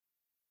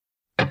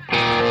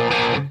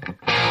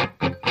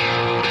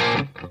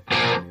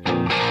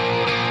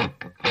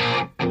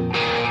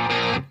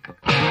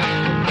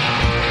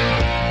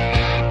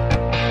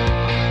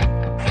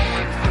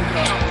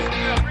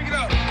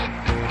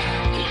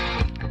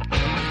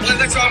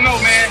let y'all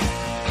know,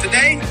 man.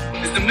 Today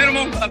is the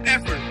minimum of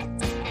effort.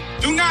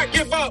 Do not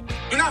give up.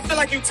 Do not feel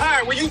like you're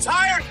tired. When you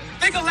tired,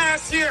 think of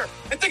last year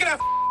and think of that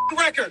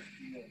record.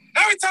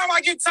 Every time I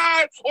get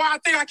tired or I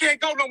think I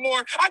can't go no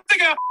more, I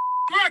think of that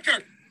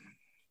record.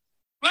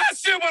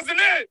 Last year wasn't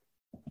it.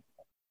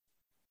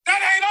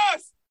 That ain't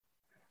us.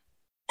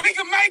 We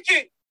can make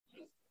it.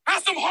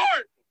 Have some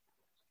heart.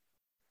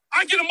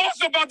 I get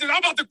emotional about this. I'm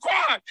about to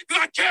cry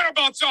because I care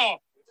about y'all.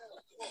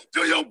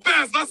 Do your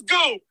best. Let's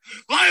go.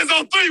 Lions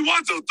on 3.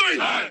 1, 2, 3.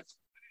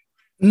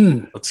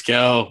 Lions. Let's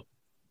go.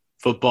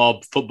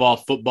 Football,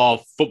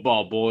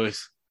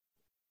 boys.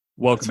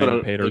 Welcome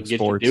to Patriot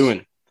Sports,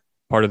 doing.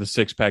 Part of the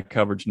Six Pack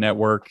Coverage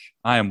Network.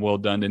 I am Will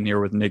Dundon here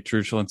with Nick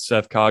Truchel and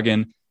Seth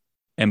Coggin.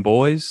 And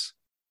boys,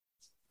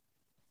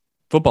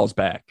 football's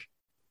back.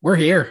 We're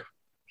here.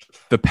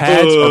 The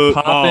pads are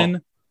popping.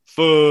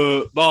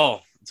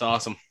 Football. It's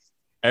awesome.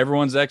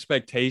 Everyone's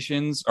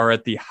expectations are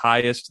at the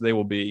highest they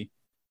will be.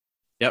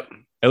 Yep.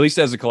 At least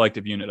as a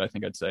collective unit, I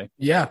think I'd say.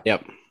 Yeah.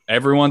 Yep.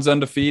 Everyone's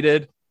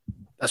undefeated.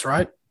 That's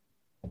right.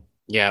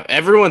 Yeah.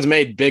 Everyone's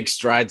made big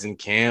strides in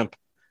camp.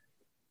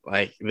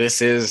 Like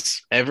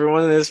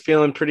everyone is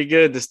feeling pretty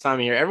good this time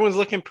of year. Everyone's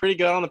looking pretty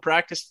good on the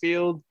practice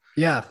field.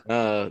 Yeah.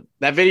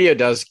 That video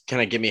does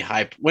kind of get me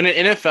hyped. When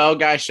an NFL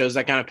guy shows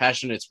that kind of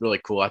passion, it's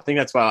really cool. I think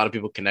that's why a lot of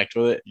people connect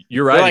with it.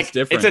 You're right. Like, it's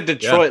different. It's a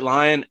Detroit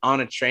Lion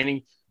on a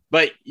training,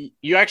 but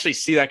you actually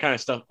see that kind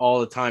of stuff all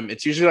the time.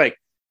 It's usually like,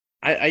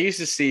 I used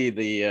to see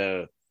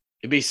it'd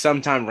be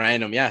sometime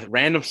random. Yeah.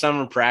 Random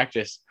summer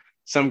practice.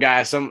 Some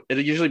guy,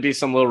 it'd usually be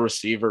some little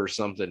receiver or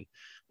something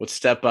would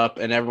step up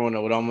and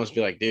everyone would almost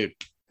be like, dude,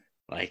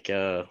 like,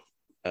 we're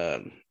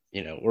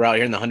out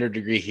here in the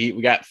 100-degree heat.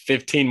 We got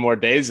 15 more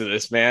days of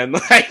this, man.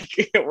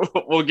 Like,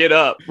 we'll get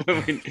up.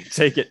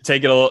 Take it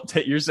a little.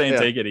 You're saying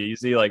take it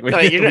easy, like you're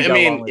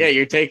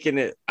taking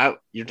it.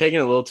 You're taking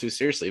it a little too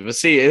seriously. But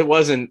see, I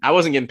wasn't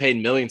getting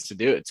paid millions to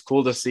do it. It's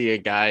cool to see a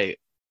guy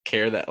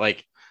care that.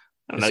 Like,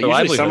 I don't know.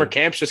 Usually, summer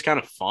camp's just kind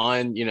of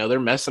fun. They're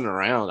messing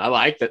around. I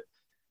like that.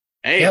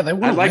 Hey, I'd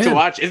like to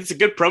watch. It's a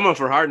good promo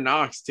for Hard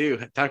Knocks too.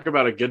 Talk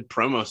about a good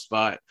promo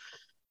spot.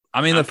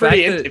 I mean,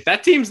 if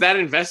that team's that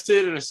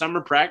invested in a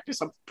summer practice,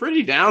 I'm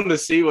pretty down to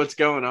see what's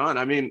going on.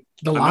 I mean,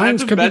 the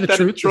Lions could be the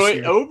truth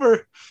Detroit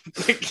over.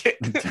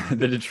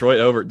 The Detroit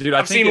over, dude.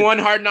 I've seen one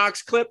Hard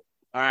Knocks clip.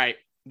 All right,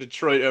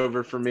 Detroit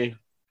over for me,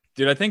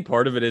 dude. I think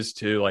part of it is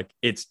too, like,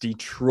 it's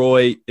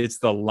Detroit, it's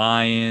the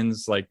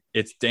Lions, like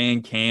it's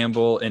Dan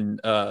Campbell and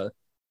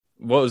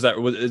what was that?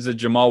 Is it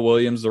Jamal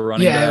Williams, the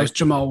running back? Yeah, it was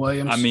Jamal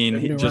Williams. I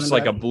mean, just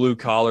like a blue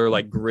collar,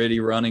 like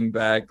gritty running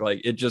back.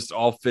 Like, it just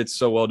all fits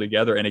so well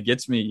together. And it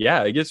gets me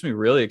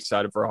really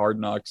excited for Hard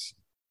Knocks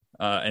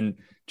and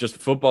just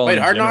football. Wait,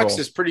 Hard Knocks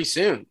is pretty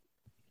soon.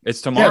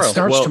 It's tomorrow. Yeah, it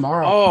starts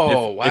tomorrow.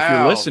 Oh, wow. If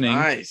you're listening,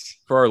 nice.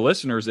 For our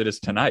listeners, it is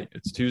tonight.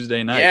 It's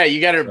Tuesday night. Yeah, you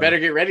better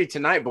get ready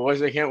tonight,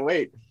 boys. I can't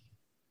wait.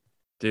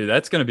 Dude,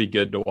 that's going to be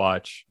good to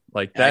watch.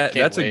 Like,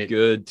 that's a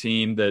good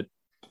team that,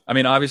 I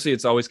mean, obviously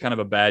it's always kind of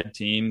a bad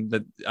team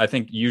that I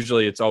think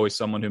usually it's always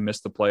someone who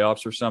missed the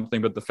playoffs or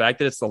something. But the fact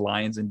that it's the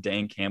Lions and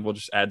Dan Campbell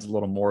just adds a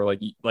little more. Like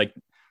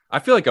I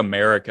feel like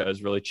America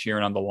is really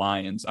cheering on the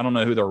Lions. I don't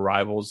know who their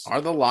rivals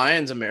are. The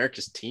Lions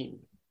America's team?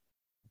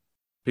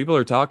 People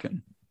are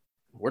talking.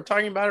 We're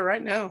talking about it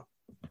right now.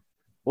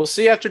 We'll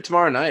see after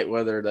tomorrow night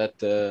whether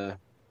that.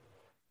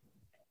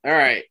 All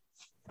right,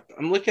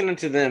 I'm looking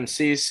into them.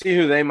 See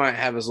who they might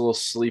have as a little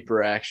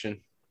sleeper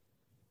action.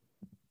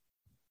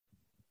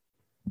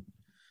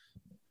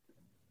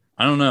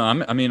 I don't know.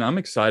 I'm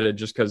excited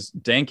just because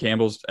Dan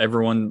Campbell's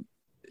everyone.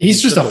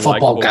 He's just a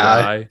football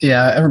guy.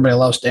 Yeah, everybody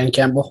loves Dan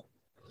Campbell.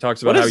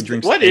 Talks about how he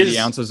drinks 80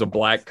 ounces of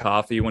black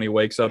coffee when he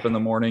wakes up in the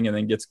morning and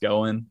then gets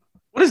going.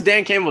 What is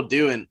Dan Campbell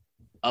doing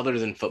other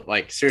than football?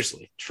 Like,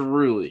 seriously,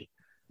 truly,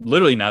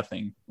 literally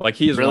nothing. Like,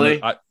 he is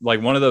really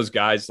one of those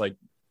guys. Like,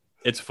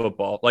 it's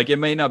football. Like, it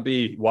may not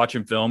be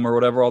watching film or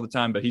whatever all the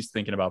time, but he's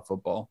thinking about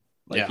football.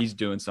 Like, he's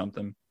doing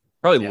something.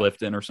 Probably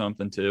lifting or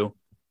something too.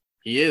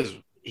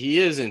 He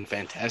is in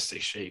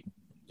fantastic shape.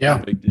 Yeah.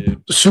 Big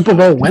dude. Super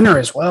Bowl winner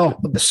as well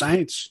with the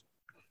Saints.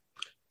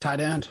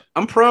 Tight end.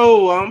 I'm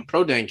pro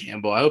Dan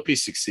Campbell. I hope he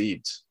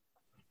succeeds.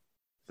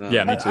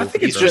 Yeah, me too. I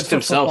think he's just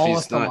himself.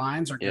 He's the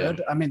Lions are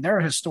good. I mean, they're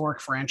a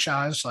historic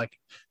franchise. Like,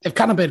 they've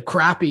kind of been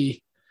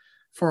crappy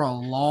for a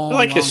long,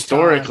 like, long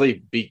historically,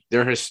 time.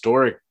 They're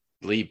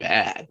historically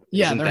bad.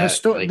 Yeah, they're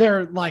historic.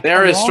 They're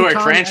a historic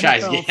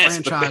franchise. NFL yes,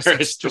 franchise but they're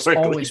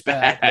historically always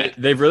bad.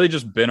 They've really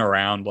just been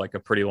around like a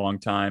pretty long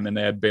time, and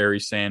they had Barry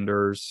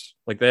Sanders.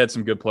 Like, they had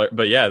some good players,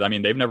 but yeah, I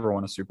mean, they've never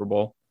won a Super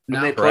Bowl. No,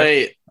 they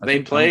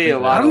play a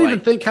lot. I don't even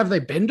think have they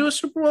been to a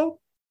Super Bowl.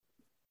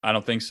 I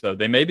don't think so.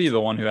 They may be the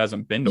one who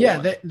hasn't been to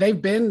one. Yeah,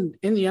 they've been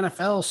in the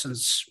NFL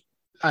since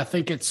I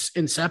think it's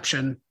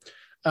inception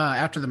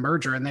after the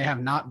merger, and they have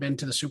not been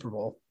to the Super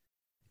Bowl.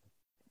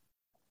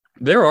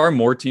 There are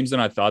more teams than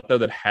I thought, though,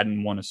 that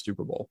hadn't won a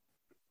Super Bowl.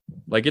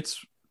 Like,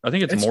 I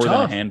think it's more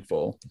tough. than a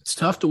handful. It's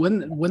tough to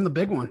win the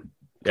big one.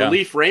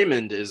 Khalif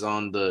Raymond is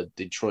on the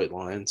Detroit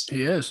Lions.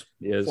 He is.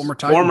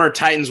 Former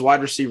Titans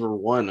wide receiver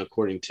 1,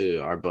 according to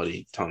our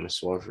buddy Thomas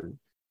Swafford,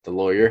 the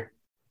lawyer.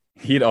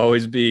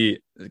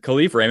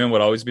 Khalif Raymond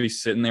would always be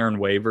sitting there in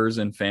waivers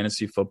in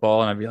fantasy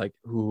football, and I'd be like,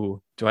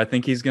 ooh, do I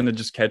think he's going to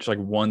just catch like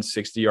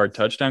 160-yard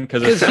touchdown?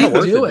 Because it's kind of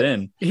worth it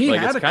then.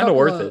 It's kind of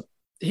worth it.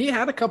 He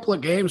had a couple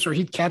of games where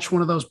he'd catch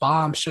one of those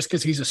bombs just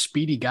because he's a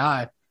speedy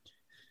guy.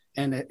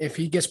 And if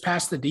he gets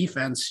past the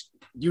defense,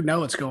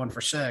 it's going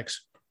for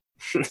 6.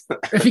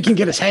 If he can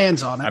get his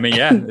hands on it. I mean,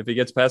 yeah, if he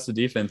gets past the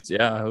defense,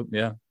 yeah, I hope,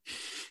 yeah.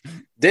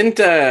 Didn't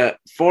this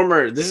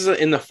is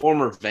in the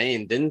former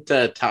vein, didn't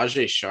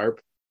Tajay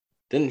Sharp,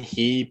 didn't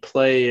he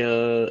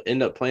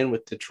end up playing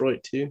with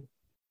Detroit too?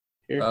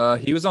 Here?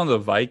 He was on the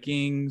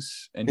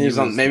Vikings, and he was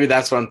on. Maybe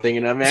that's what I'm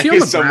thinking of. He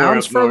was on the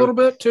Browns for a little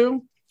bit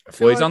too.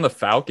 Well, he's on the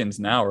Falcons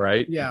now,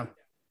 right? Yeah.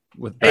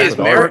 Is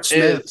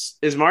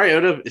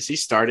Mariota? Is he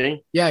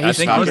starting? Yeah, I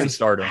think he's the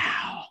starter.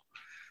 Wow.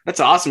 That's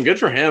awesome. Good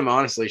for him,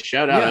 honestly.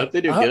 Shout out. I hope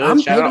they do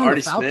good. Shout out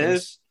Artie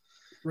Smith.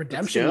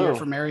 Redemption year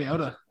for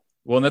Mariota.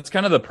 Well, and that's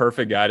kind of the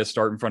perfect guy to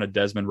start in front of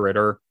Desmond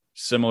Ridder.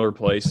 Similar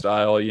play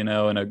style,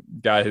 and a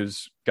guy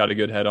who's got a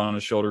good head on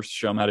his shoulders to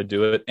show him how to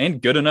do it and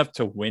good enough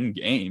to win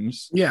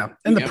games. Yeah.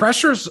 And the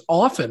pressure's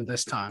often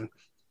this time.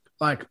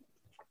 Like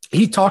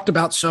he talked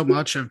about so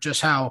much of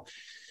just how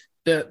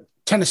the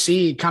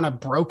Tennessee kind of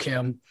broke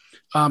him.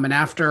 And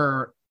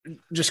after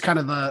just kind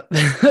of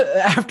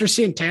after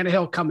seeing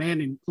Tannehill come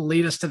in and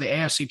lead us to the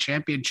AFC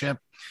Championship,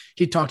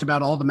 he talked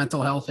about all the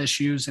mental health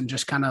issues and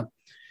just kind of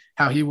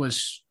how he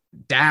was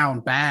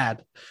down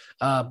bad.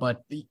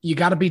 But you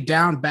got to be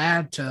down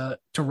bad to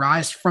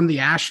rise from the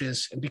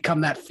ashes and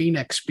become that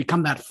Phoenix,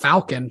 become that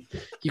Falcon,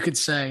 you could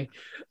say,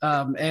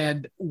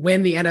 and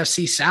win the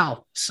NFC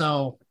South.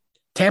 So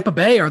Tampa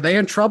Bay, are they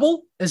in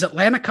trouble? Is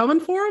Atlanta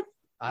coming for them?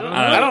 I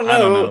don't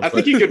know. I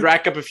think you could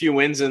rack up a few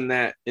wins in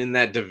that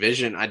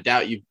division. I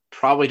doubt you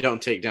probably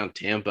don't take down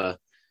Tampa.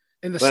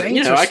 And the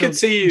Saints, I could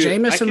see you.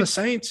 Jameis and the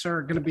Saints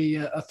are going to be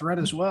a threat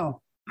as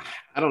well.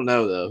 I don't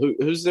know though.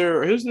 Who's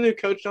the new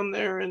coach on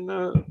there? And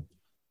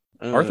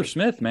Arthur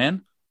Smith,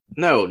 man.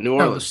 No, New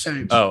Orleans. No, the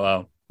Saints.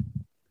 Oh.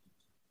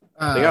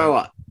 They got a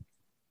lot.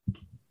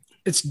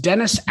 It's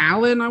Dennis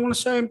Allen, I want to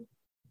say.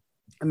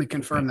 Let me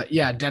confirm that.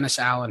 Yeah, Dennis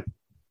Allen.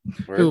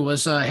 Where? Who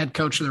was head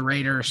coach of the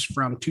Raiders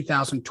from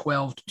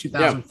 2012 to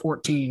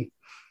 2014.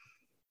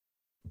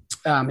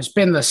 Has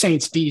been the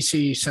Saints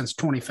DC since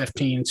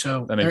 2015.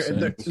 So they're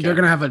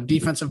going to have a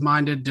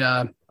defensive-minded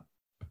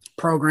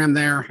program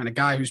there and a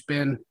guy who's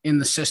been in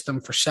the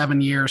system for 7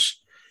 years.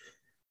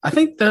 I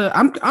think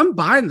I'm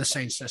buying the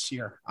Saints this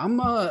year.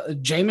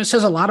 Jameis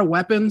has a lot of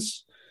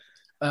weapons.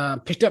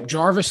 Picked up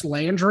Jarvis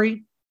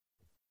Landry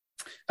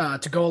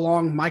to go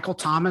along. Michael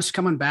Thomas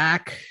coming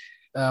back.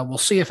 We'll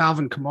see if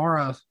Alvin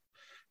Kamara,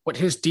 what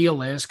his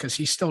deal is, because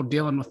he's still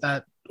dealing with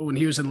that when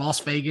he was in Las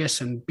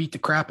Vegas and beat the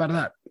crap out of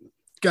that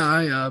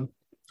guy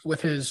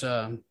with his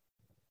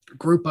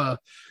group of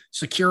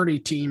security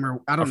team.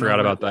 Or I forgot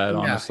about that.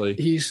 Honestly,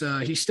 he's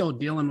still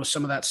dealing with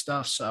some of that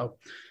stuff. So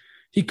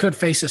he could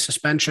face a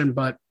suspension,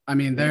 but I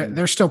mean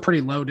they're still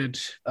pretty loaded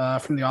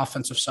from the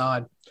offensive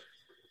side.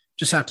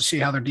 Just have to see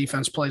how their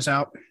defense plays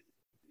out.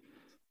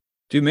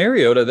 Dude,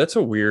 Mariota, that's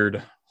a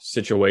weird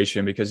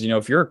situation because,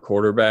 if you're a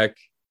quarterback,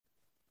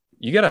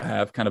 you got to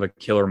have kind of a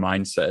killer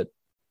mindset,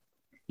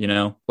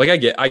 like I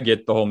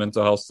get the whole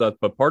mental health stuff,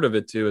 but part of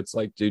it too, it's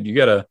like, dude, you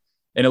got to,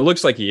 and it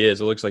looks like he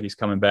is, it looks like he's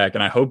coming back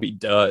and I hope he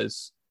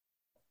does.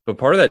 But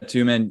part of that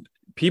too, man,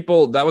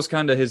 that was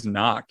kind of his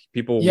knock.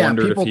 People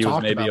wondered if he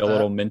was maybe a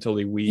little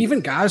mentally weak. Even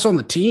guys on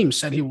the team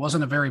said he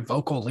wasn't a very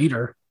vocal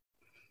leader.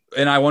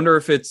 And I wonder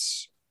if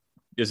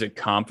is it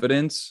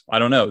confidence? I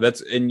don't know.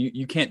 And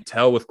you can't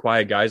tell with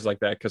quiet guys like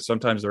that because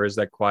sometimes there is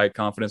that quiet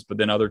confidence, but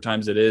then other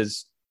times it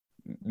is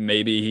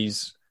maybe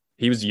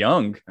he was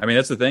young. I mean,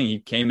 that's the thing. He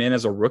came in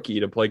as a rookie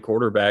to play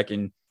quarterback,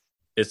 and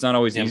it's not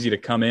always easy to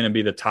come in and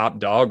be the top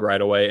dog right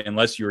away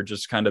unless you're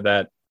just kind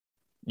of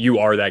you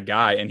are that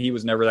guy. And he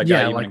was never that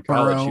guy even in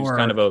college.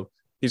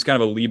 He's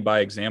kind of a lead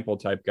by example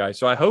type guy.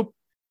 So I hope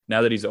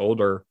now that he's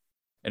older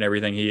and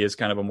everything, he is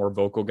kind of a more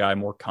vocal guy,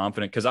 more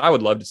confident, because I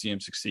would love to see him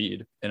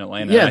succeed in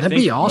Atlanta. Yeah, that'd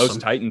be awesome.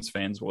 Most Titans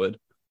fans would.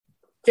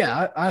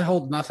 Yeah, I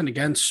hold nothing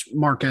against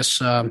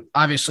Marcus.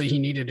 Obviously, he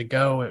needed to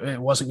go. It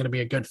wasn't going to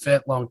be a good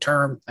fit long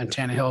term, and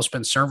Tannehill's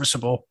been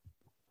serviceable.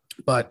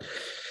 But,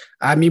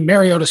 I mean,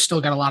 Mariota's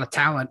still got a lot of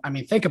talent. I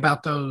mean, think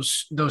about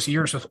those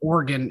years with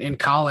Oregon in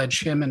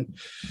college, him and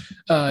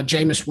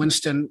Jameis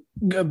Winston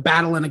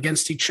battling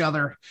against each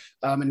other,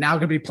 and now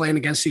going to be playing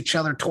against each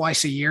other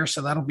twice a year.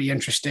 So that'll be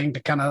interesting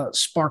to kind of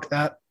spark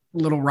that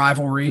little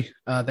rivalry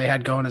they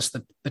had going as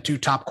the two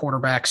top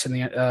quarterbacks in the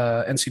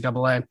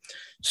NCAA.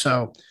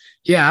 So,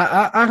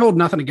 yeah, I hold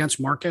nothing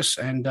against Marcus,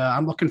 and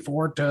I'm looking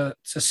forward to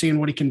seeing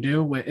what he can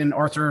do in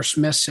Arthur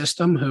Smith's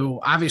system, who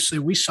obviously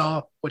we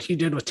saw what he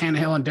did with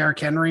Tannehill and Derrick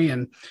Henry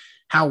and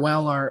how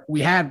well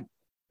we had,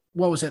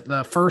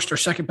 the first or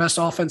second best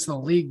offense in the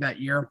league that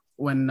year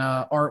when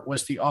Art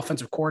was the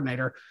offensive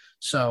coordinator.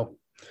 So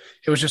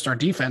it was just our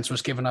defense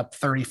was giving up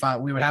 35.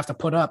 We would have to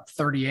put up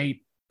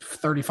 38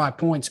 35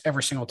 points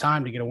every single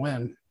time to get a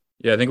win.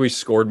 Yeah, I think we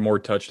scored more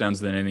touchdowns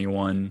than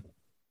anyone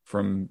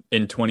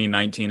in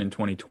 2019 and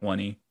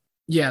 2020.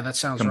 Yeah, that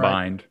sounds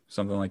combined,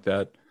 something like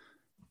that.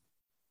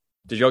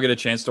 Did y'all get a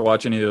chance to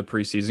watch any of the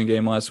preseason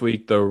game last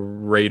week, the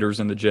Raiders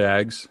and the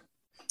Jags?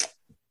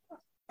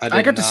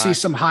 I got to see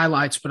some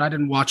highlights, but I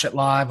didn't watch it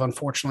live.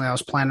 Unfortunately, I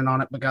was planning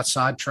on it, but got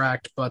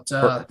sidetracked. But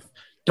the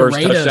first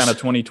touchdown of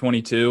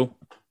 2022,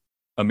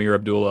 Amir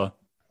Abdullah.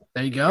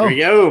 There you go. There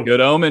you go.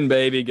 Good omen,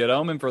 baby. Good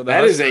omen for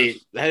that.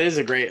 That is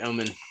a great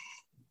omen.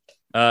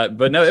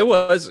 But no, it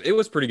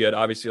was pretty good.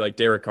 Obviously, like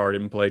Derek Carr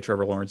didn't play,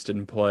 Trevor Lawrence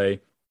didn't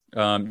play.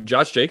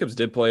 Josh Jacobs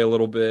did play a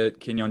little bit.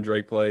 Kenyon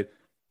Drake played.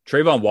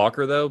 Trayvon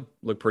Walker, though,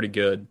 looked pretty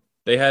good.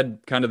 They had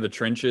kind of the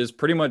trenches,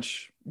 pretty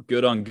much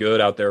good on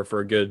good out there for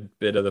a good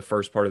bit of the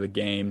first part of the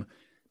game.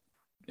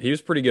 He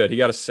was pretty good. He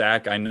got a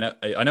sack. I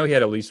know he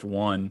had at least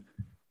one.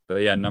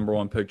 But yeah, number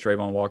 1 pick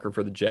Trayvon Walker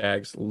for the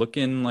Jags,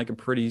 looking like a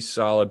pretty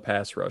solid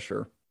pass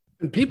rusher.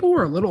 And people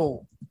were a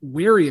little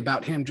weary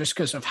about him just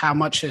because of how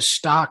much his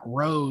stock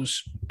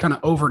rose kind of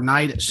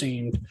overnight, it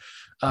seemed,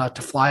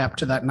 to fly up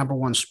to that number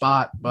 1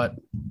 spot. But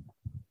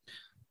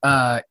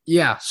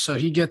yeah, so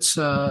he gets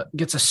a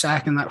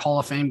sack in that Hall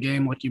of Fame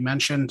game, like you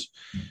mentioned.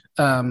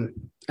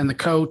 And the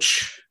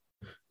coach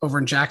over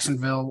in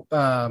Jacksonville,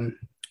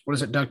 what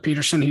is it, Doug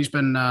Peterson? He's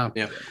been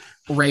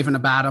raving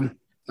about him,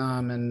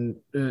 and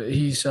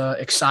he's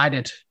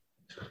excited.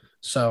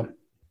 So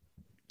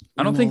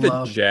I don't think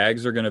the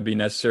Jags are going to be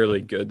necessarily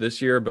good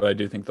this year, but I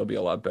do think they'll be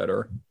a lot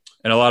better.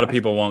 And a lot of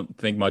people won't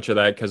think much of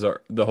that because of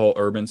the whole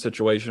Urban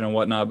situation and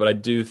whatnot. But I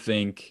do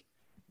think,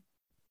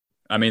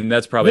 I mean,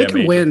 that's probably they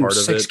can win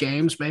 6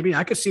 games. Maybe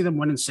I could see them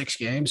winning 6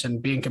 games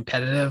and being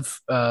competitive.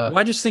 Well,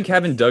 I just think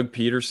having Doug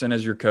Peterson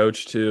as your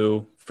coach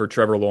too for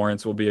Trevor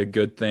Lawrence will be a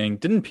good thing.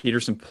 Didn't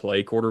Peterson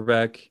play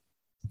quarterback?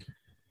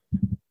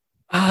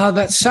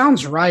 That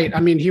sounds right. I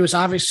mean, he was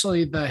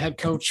obviously the head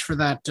coach for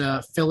that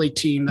Philly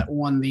team that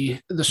won the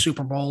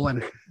Super Bowl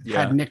and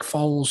had Nick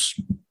Foles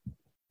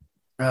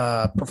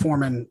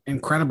performing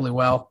incredibly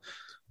well.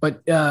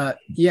 But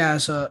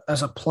as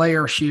a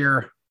player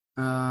here,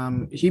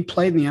 he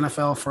played in the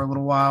NFL for a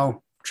little while.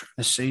 I'm trying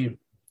to see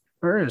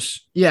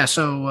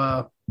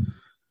so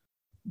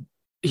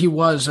he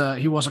was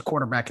a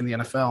quarterback in the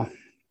NFL.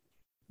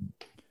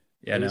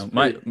 Yeah, no,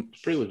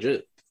 it's pretty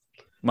legit.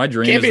 My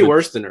dream can't be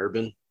worse than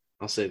Urban.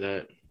 I'll say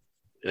that.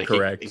 Like,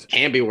 correct. It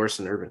can't be worse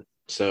than Urban.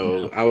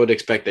 So I would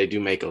expect they do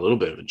make a little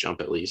bit of a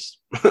jump at least.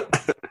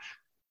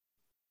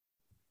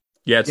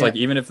 Yeah, it's like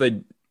even if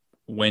they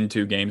win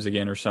 2 games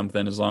again or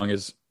something, as long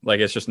as like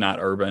it's just not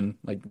Urban,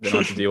 like they don't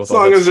have to deal with as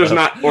long as there's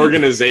not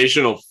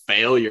organizational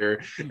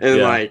failure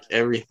and like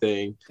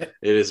everything, it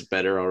is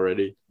better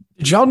already.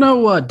 Did y'all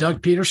know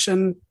Doug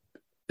Peterson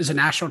is a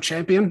national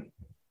champion?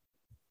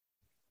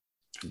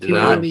 He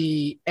won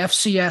the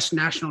FCS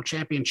national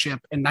championship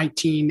in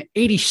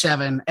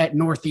 1987 at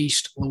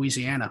Northeast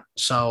Louisiana.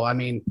 So, I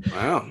mean,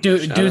 wow,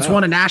 dude's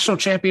won a national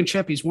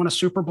championship. He's won a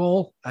Super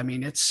Bowl. I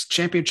mean, it's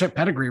championship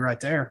pedigree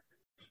right there.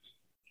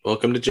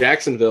 Welcome to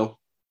Jacksonville.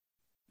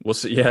 We'll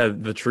see. Yeah,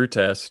 the true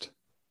test.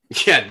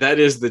 Yeah, that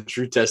is the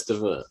true test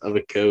of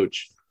a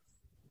coach.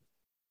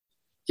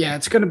 Yeah,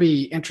 it's going to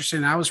be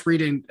interesting. I was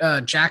reading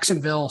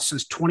Jacksonville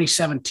since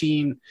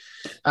 2017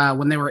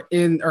 when they were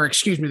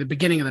the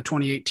beginning of the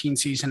 2018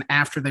 season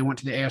after they went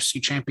to the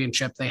AFC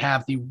Championship. They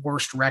have the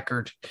worst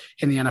record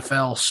in the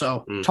NFL.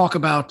 So talk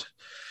about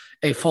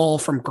a fall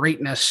from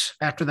greatness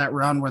after that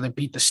run where they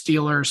beat the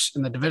Steelers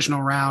in the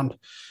divisional round,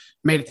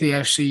 made it to the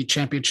AFC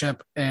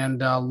Championship, and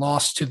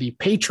lost to the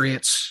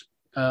Patriots,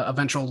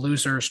 eventual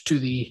losers to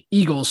the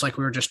Eagles like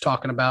we were just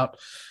talking about.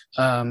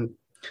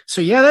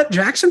 So, that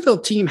Jacksonville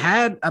team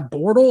had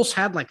Bortles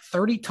had like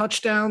 30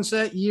 touchdowns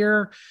that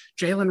year.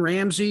 Jalen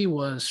Ramsey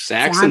was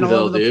flying all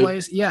over the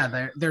place.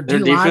 Yeah, their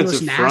D-line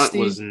was nasty. Front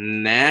was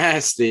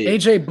nasty.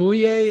 AJ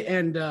Bouye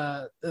and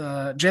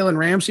Jalen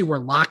Ramsey were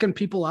locking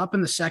people up in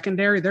the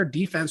secondary. Their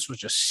defense was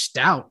just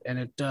stout, and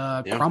it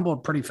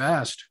crumbled pretty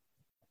fast.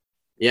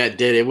 Yeah, it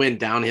did. It went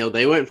downhill.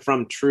 They went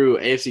from true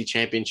AFC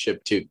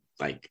Championship to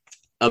like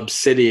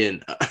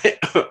obsidian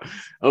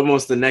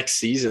almost the next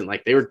season.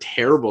 Like they were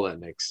terrible that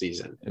next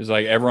season. It was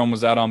like everyone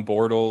was out on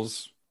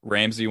Bortles.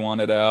 Ramsey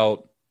wanted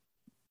out.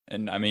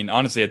 And I mean,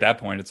 honestly, at that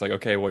point, it's like,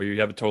 okay, well, you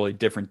have a totally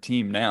different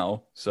team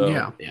now. So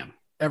yeah.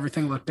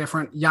 Everything looked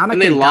different. Yannick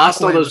and they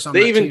lost all those.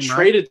 They even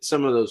traded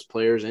some of those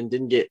players and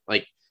didn't get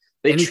like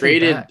they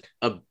traded back.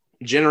 A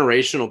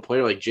generational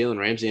player like Jalen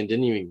Ramsey and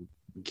didn't even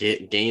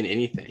gain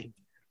anything.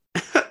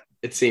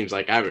 It seems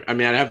like I'd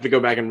have to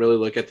go back and really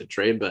look at the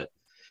trade, but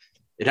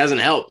it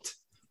hasn't helped.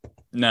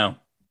 No,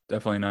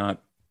 definitely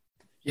not.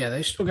 Yeah,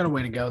 they still got a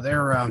way to go.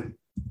 They're a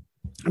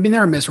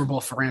miserable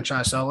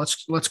franchise, so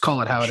let's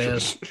call it how it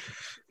is.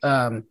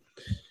 But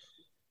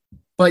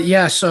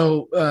yeah,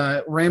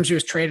 so Ramsey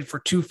was traded for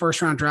 2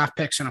 first-round draft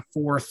picks and a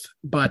 4th.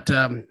 But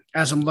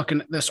as I'm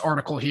looking at this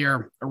article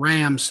here, the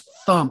Rams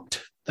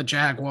thumped the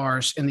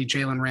Jaguars in the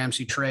Jalen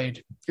Ramsey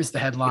trade is the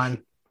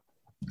headline.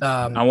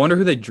 I wonder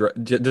who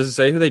does it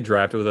say who they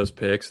drafted with those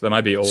picks? That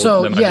might be old.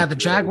 So the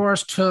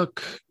Jaguars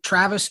took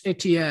Travis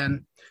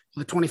Etienne,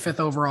 the 25th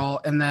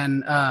overall, and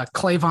then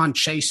Clavon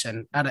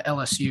Chasen out of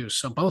LSU.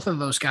 So both of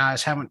those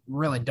guys haven't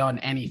really done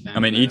anything. I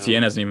mean,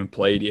 Etienne hasn't even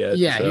played yet.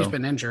 Yeah, he's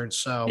been injured.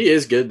 So he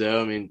is good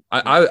though. I mean,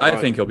 I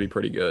think he'll be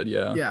pretty good.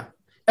 Yeah. Yeah.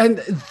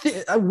 And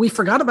we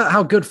forgot about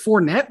how good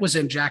Fournette was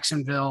in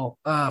Jacksonville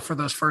for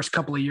those first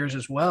couple of years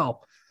as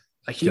well.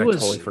 Like I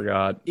totally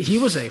forgot. He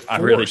was a force. I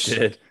really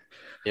did.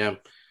 Yeah,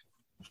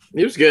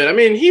 he was good. I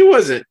mean, he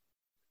wasn't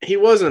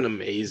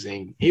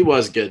amazing. He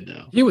was good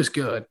though. He was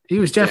good. He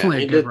was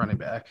definitely a good running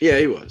back. Yeah,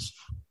 he was.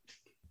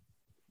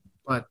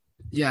 But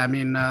yeah, I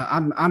mean,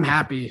 I'm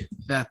happy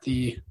that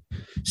the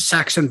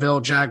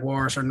Saxonville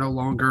Jaguars are no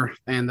longer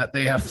and that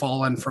they have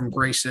fallen from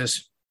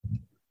graces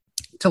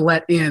to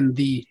let in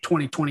the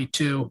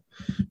 2022-2023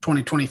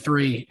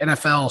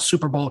 NFL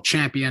Super Bowl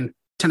champion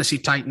Tennessee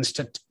Titans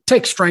to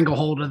take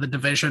stranglehold of the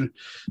division.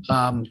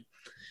 And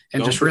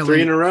going just for really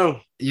 3 in a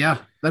row. Yeah,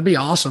 that'd be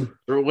awesome.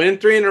 Win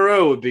 3 in a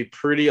row would be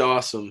pretty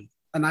awesome.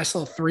 A nice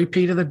little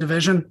three-peat of the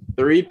division.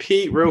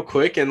 Three-peat real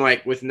quick and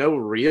like with no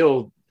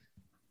real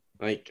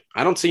like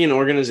I don't see an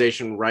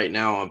organization right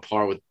now on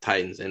par with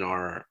Titans in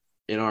our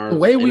the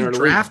way we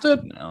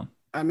drafted. No.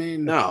 I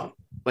mean, no.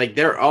 Like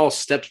they're all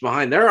steps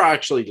behind. There are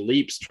actually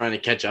leaps trying to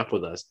catch up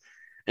with us.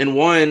 And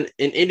one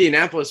in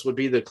Indianapolis would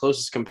be the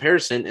closest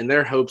comparison, and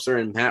their hopes are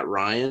in Matt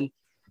Ryan.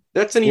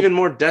 That's an even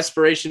more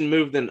desperation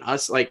move than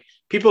us. Like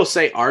people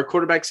say our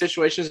quarterback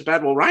situation is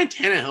bad. Well, Ryan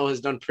Tannehill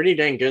has done pretty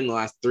dang good in the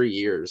last 3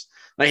 years.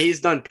 Like he's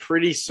done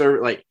pretty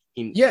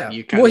he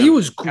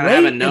was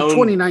great in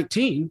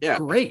 2019. Yeah.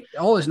 Great.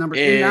 All his numbers.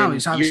 And now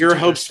he's obviously your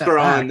hopes are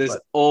on this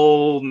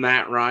old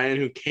Matt Ryan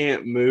who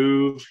can't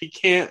move. He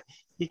can't.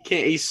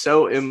 He's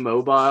so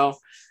immobile,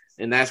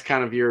 and that's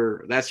kind of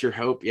your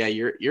hope. Yeah,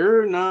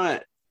 you're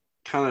not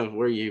kind of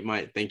where you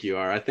might think you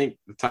are. I think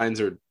the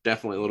Titans are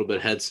definitely a little bit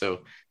ahead,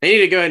 so they need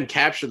to go ahead and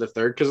capture the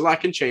third because a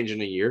lot can change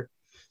in a year.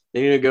 They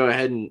need to go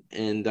ahead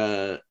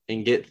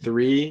and get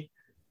 3,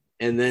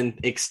 and then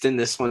extend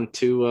this one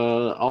to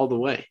all the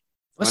way.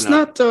 Let's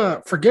not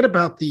forget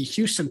about the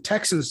Houston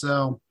Texans,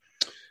 though.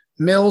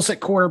 Mills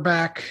at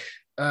quarterback.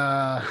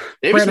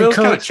 Davis Mills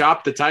kind of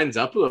chopped the Titans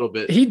up a little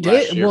bit. He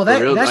did. Well,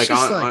 that's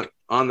just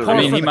on the. I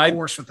mean, he might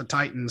course with the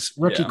Titans.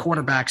 Rookie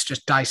quarterbacks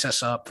just dice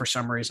us up for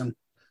some reason.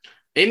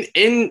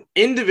 In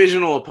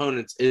divisional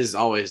opponents is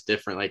always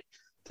different. Like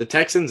the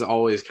Texans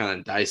always kind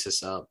of dice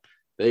us up.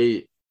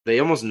 They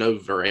almost know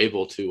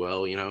Vrabel too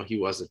well. You know, he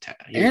was a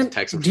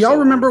Texan. Do y'all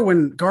remember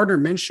when Gardner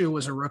Minshew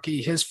was a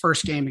rookie? His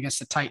first game against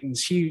the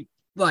Titans, he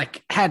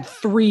had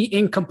 3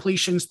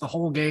 incompletions the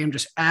whole game,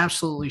 just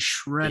absolutely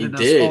shredded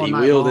us all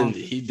night long.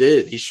 He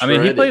did. He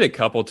shredded. He played a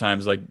couple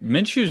times. Like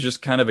Minshew's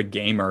just kind of a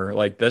gamer.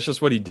 Like that's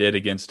just what he did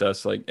against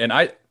us. Like, and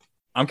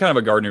I'm kind of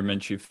a Gardner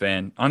Minshew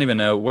fan. I don't even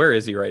know where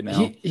is he right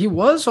now. He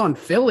was on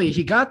Philly.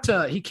 He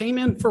came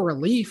in for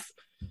relief.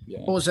 Yeah.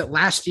 What was it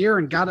last year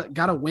and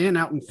got a win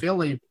out in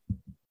Philly.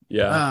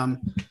 Yeah.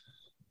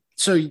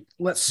 So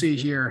let's see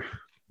here.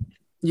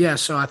 Yeah.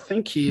 So I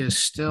think he is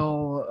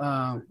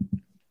still.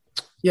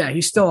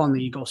 He's still on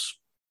the Eagles.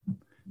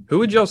 Who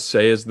would y'all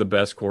say is the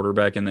best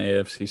quarterback in the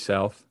AFC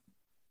South?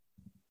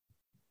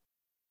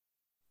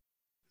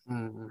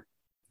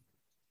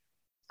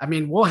 I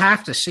mean, we'll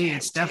have to see.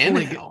 It's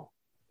definitely it'll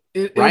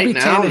be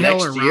now, Tannehill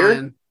next or year.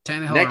 Ryan.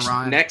 Tannehill or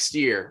Ryan. Next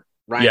year,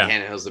 Ryan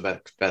Tannehill's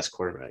the best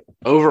quarterback.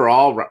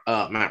 Overall,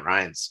 Matt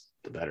Ryan's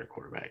the better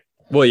quarterback.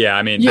 Well, yeah,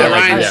 I mean, Matt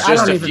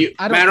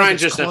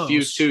Ryan's just a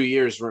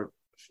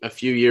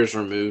few years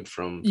removed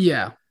from.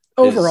 Yeah.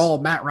 Overall,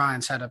 Matt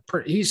Ryan's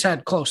he's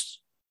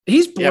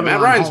borderline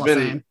Matt Ryan's Hall of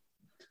Fame.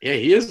 Yeah,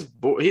 he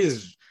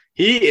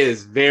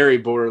is very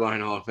borderline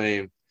Hall of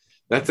Fame.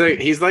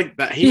 He's like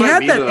that. He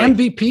had that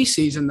MVP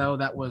season though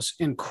that was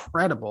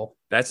incredible.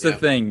 That's the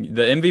thing.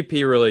 The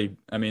MVP really,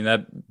 I mean,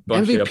 that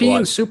MVP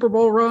and Super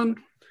Bowl run.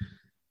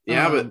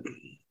 Yeah, but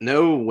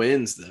no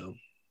wins though.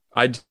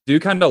 I do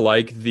kind of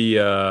like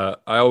I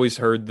always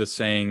heard the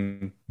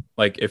saying,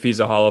 like, if he's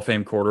a Hall of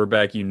Fame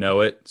quarterback, you know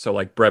it. So,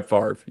 like, Brett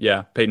Favre,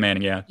 Peyton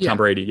Manning, Tom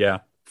Brady,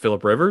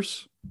 Phillip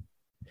Rivers.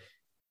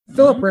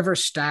 Phillip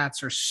Rivers'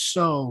 stats are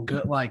so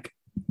good. Like,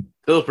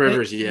 Phillip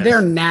Rivers,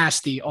 they're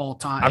nasty all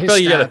time. I feel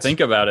like you got to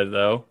think about it,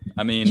 though.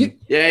 I mean,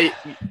 I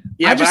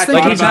just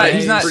think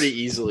he's not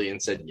pretty easily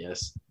and said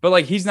yes. But,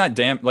 like, he's not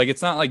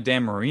it's not like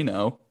Dan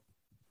Marino.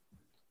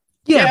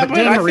 Yeah, but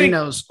Dan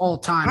Marino's all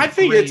time. I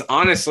think it's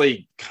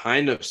honestly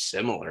kind of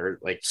similar,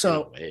 like, in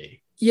a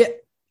way. Yeah.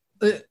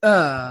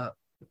 Phillip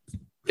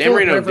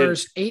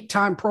Rivers,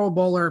 8-time Pro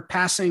Bowler,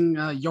 passing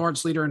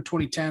yards leader in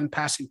 2010,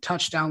 passing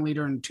touchdown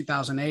leader in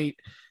 2008,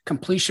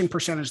 completion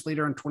percentage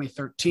leader in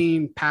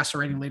 2013, passer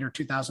rating leader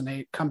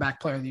 2008, comeback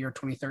player of the year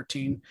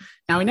 2013.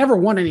 Now, he never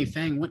won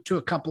anything, went to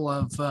a couple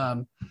of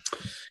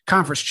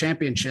conference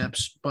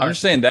championships. But I'm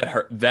just saying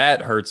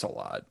that hurts a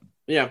lot.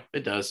 Yeah,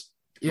 it does.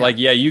 Yeah. Like,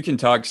 you can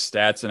talk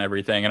stats and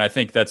everything, and I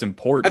think that's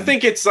important. I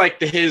think it's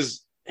like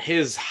his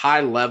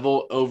high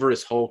level over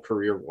his whole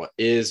career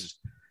is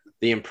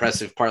the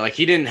impressive part. Like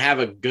he didn't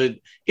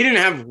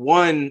have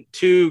 1,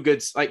 2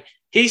 good, like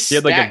he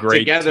had like a great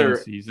together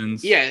 10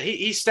 seasons. Yeah,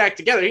 he stacked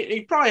together.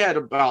 He probably had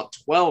about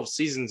 12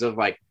 seasons of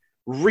like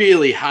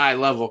really high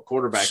level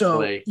quarterback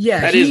play. Yeah,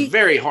 that is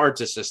very hard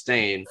to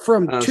sustain.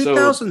 From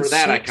 2006 so for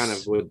that, I kind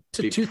of would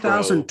to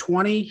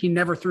 2020, he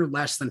never threw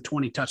less than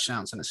 20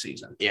 touchdowns in a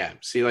season. Yeah,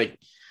 see, like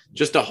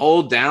just to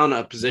hold down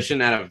a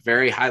position at a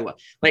very high level,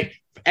 like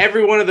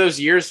every one of those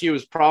years, he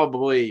was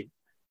probably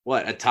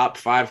a top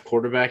 5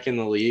 quarterback in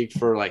the league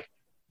for like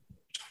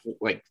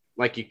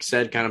you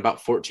said, kind of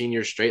about 14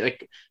 years straight.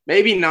 Like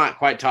maybe not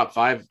quite top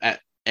 5 at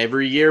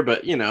every year,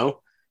 but he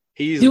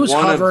was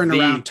hovering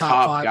around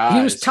top 5 guys.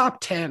 He was top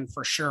 10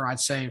 for sure, I'd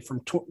say,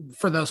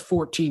 for those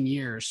 14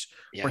 years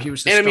where he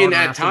was the and I mean,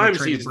 starter at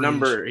times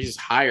he's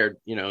higher.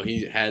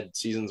 He had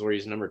seasons where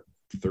he's number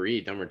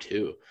 3, number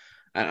 2.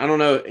 I don't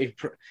know.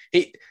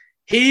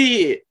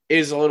 He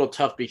is a little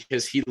tough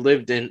because he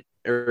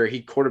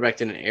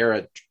quarterbacked in an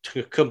era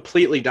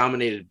completely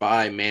dominated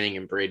by Manning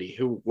and Brady,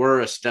 who were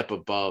a step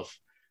above.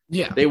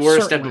 Yeah, they were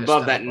a step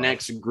above that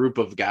next group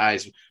of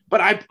guys.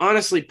 But I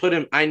honestly put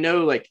him. I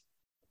know, like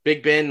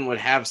Big Ben would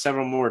have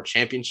several more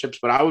championships,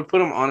 but I would put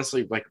him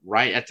honestly like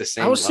right at the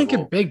same. I was level.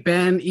 thinking Big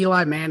Ben,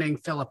 Eli Manning,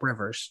 Phillip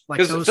Rivers,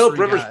 because Phillip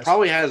Rivers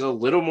probably has a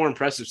little more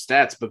impressive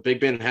stats, but Big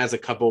Ben has a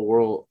couple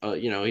world.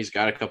 He's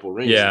got a couple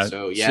rings. Yeah.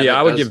 So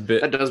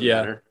that does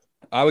matter.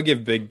 I would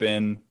give Big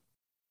Ben.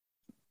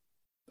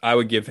 I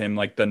would give him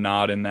like the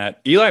nod in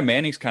that. Eli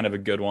Manning's kind of a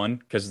good one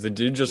because the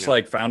dude just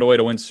like found a way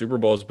to win Super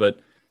Bowls,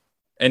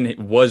 and it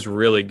was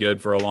really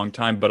good for a long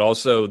time. But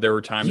also there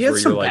were times where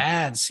you're like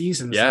bad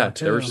seasons. Yeah,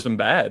 there were some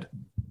bad.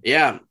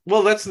 Yeah.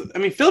 Well,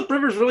 Phillip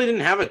Rivers really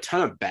didn't have a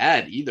ton of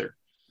bad either.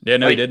 Yeah,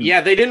 no, he didn't.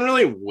 Yeah, they didn't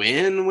really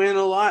win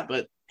a lot,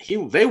 but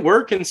they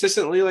were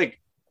consistently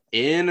like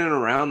in and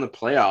around the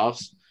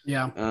playoffs.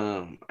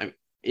 Yeah.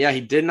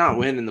 He did not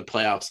win in the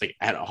playoffs like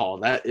at all.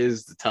 That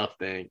is the tough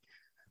thing.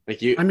 Like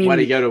he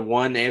go to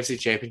one AFC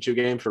Championship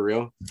game for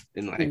real?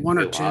 In like 1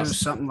 or 2,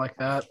 something like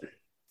that.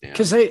 Yeah.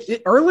 Because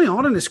early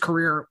on in his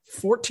career,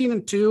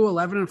 14-2,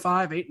 11-5,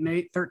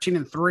 8-8,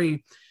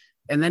 13-3,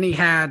 and then he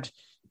had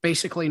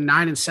basically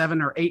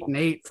 9-7 or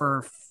 8-8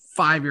 for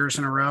 5 years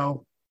in a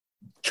row.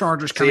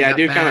 Chargers kind of I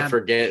do kind of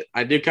forget.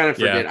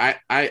 Yeah.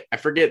 I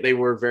forget they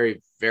were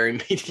very, very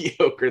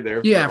mediocre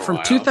there. Yeah,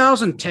 from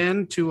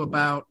 2010 to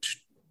about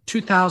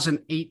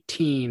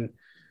 2018,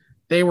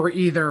 they were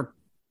either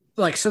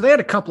so they had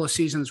a couple of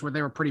seasons where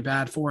they were pretty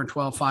bad,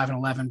 4-12,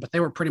 5-11, but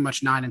they were pretty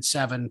much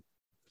 9-7,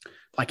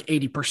 like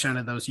 80%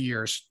 of those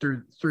years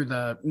through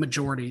the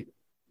majority.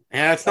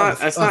 Yeah,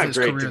 that's not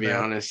great to be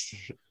honest.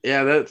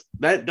 Yeah,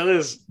 that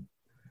does.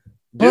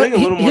 Doing a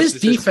little more his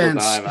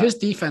defense, his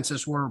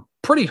defenses were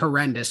pretty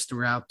horrendous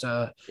throughout.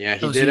 He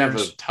did have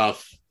a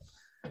tough.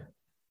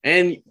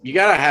 And you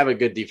gotta have a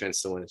good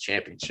defense to win a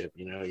championship.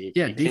 You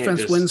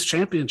defense wins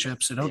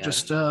championships. So don't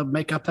just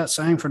make up that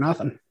saying for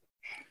nothing.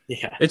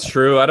 Yeah, it's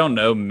true. I don't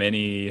know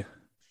many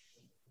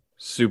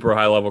super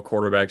high level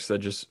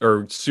quarterbacks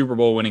or Super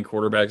Bowl winning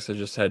quarterbacks that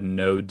just had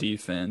no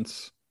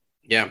defense.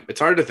 Yeah,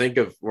 it's hard to think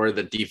of where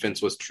the defense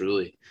was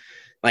truly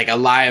like a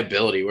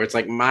liability, where it's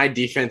like my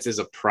defense is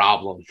a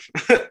problem.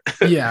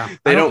 Yeah,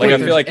 I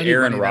feel like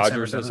Aaron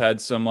Rodgers has had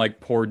some like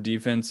poor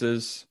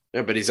defenses.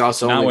 Yeah, but he's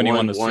also not only when he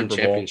won the one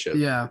Super championship.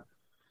 Bowl. Yeah.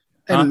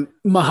 And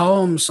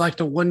Mahomes, like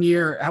the 1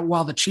 year,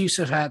 while the Chiefs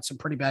have had some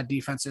pretty bad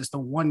defenses, the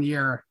 1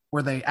 year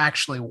where they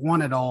actually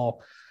won it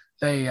all,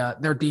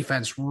 their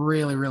defense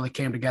really, really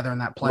came together in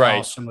that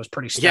playoffs and was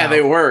pretty stout. Yeah,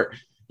 they were.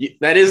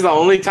 That is the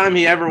only time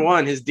he ever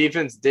won. His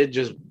defense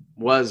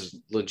was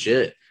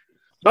legit.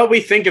 But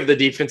we think of the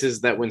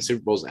defenses that win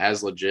Super Bowls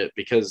as legit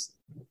because,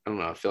 I don't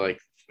know, I feel like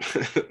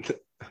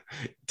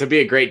to be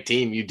a great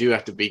team, you do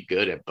have to be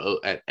good at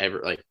both.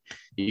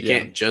 You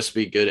can't just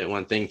be good at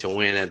one thing to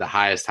win at the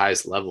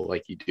highest level.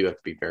 Like you do have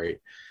to be very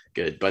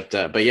good. But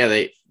yeah,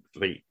 they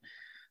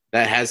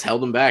that has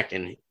held him back.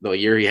 And the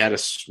year he had a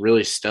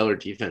really stellar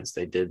defense,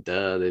 they did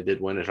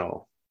win it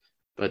all.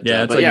 But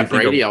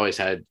Brady always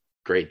had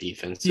great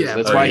defenses. Yeah,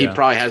 that's why he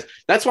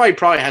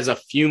probably has a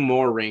few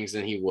more rings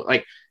than he would.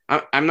 Like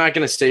I'm not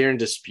going to stay here and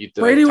dispute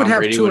that. Brady would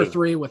have 2 or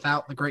 3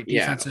 without the great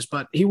defenses,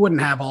 but he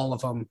wouldn't have all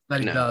of them that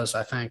he does,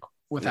 I think,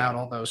 without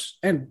all those.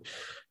 And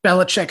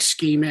Belichick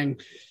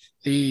scheming,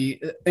 he's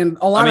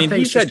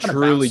had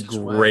truly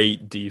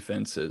great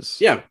defenses.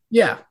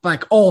 Yeah,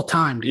 like all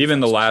time. Even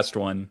the last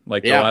one,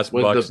 the last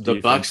Bucs the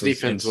Bucs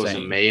defense was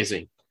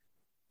amazing.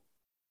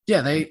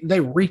 Yeah, they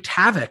wreaked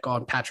havoc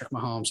on Patrick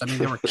Mahomes. I mean,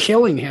 they were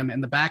killing him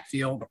in the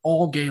backfield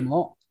all game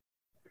long.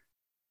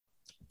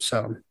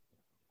 So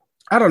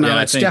I don't know.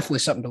 Yeah, it's definitely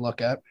something to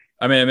look at.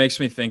 I mean, it makes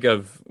me think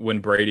of when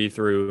Brady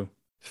threw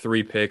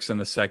 3 picks in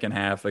the second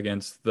half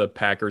against the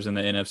Packers in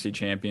the NFC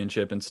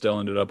Championship and still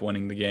ended up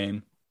winning the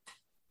game.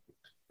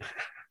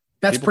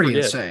 That's pretty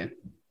insane.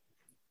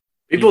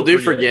 People do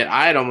forget.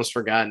 I had almost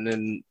forgotten,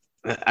 and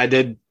I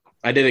did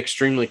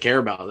extremely care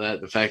about that.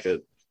 The fact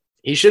that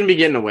he shouldn't be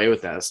getting away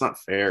with that. It's not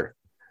fair.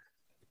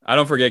 I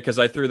don't forget because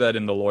I threw that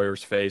in the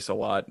lawyer's face a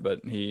lot,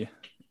 but he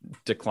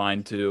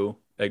declined to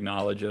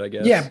acknowledge it, I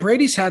guess. Yeah,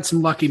 Brady's had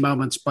some lucky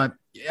moments, but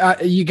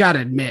you got to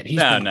admit he's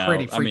been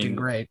pretty freaking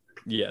great.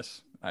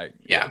 Yes.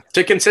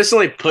 To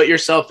consistently put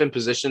yourself in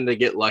position to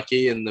get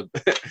lucky, and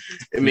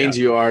it means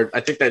you are. I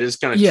think that is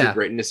kind of true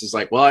greatness. Is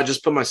like, well, I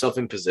just put myself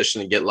in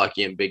position to get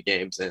lucky in big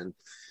games, and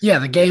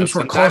the games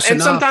were close enough.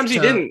 And sometimes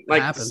you didn't.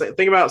 Like, happen.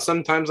 Think about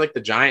sometimes like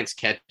the Giants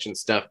catch and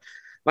stuff.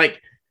 Like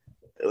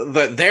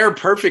their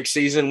perfect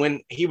season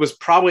when he was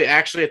probably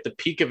actually at the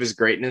peak of his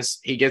greatness,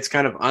 he gets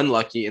kind of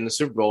unlucky in the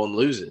Super Bowl and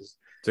loses.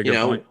 That's a good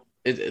point.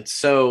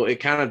 It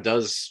kind of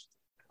does.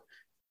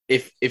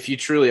 If you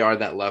truly are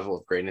that level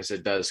of greatness,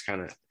 it does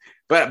kind of.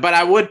 But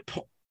I would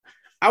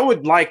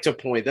like to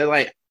point that,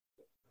 like,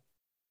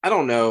 I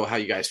don't know how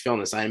you guys feel on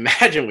this. I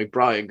imagine we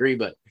probably agree,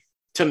 but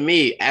to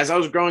me, as I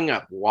was growing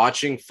up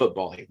watching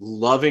football, like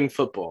loving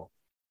football,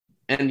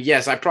 and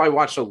yes, I probably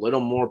watched a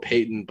little more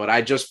Peyton, but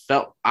I just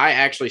felt I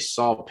actually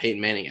saw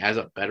Peyton Manning as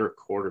a better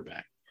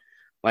quarterback.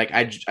 Like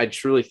I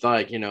truly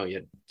thought,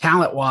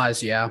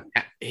 talent-wise,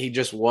 he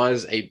just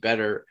was a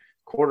better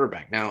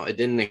quarterback. Now it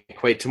didn't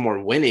equate to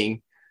more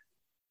winning,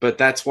 but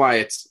that's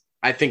why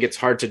I think it's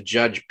hard to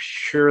judge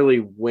purely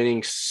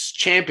winning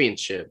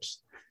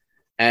championships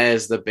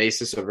as the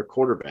basis of a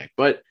quarterback.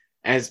 But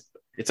as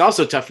it's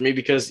also tough for me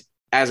because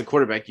as a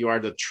quarterback, you are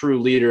the true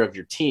leader of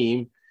your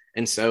team.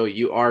 And so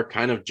you are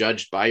kind of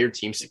judged by your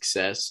team's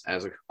success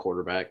as a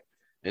quarterback.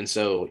 And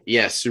so,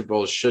 yes, Super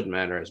Bowls should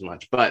matter as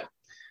much. But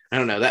I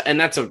don't know that. And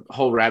that's a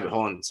whole rabbit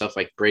hole and stuff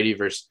like Brady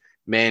versus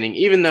Manning,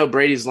 even though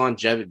Brady's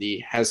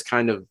longevity has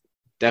kind of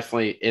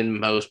definitely in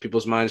most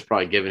people's minds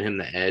probably given him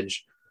the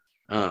edge.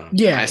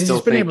 Because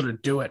he's been able to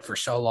do it for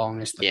so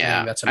long. Is the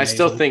thing that's amazing. I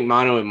still think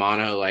mano a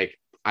mano, like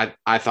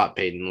I thought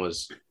Peyton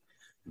was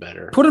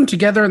better. Put them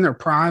together in their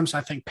primes. I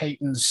think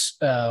Peyton's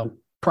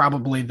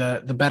probably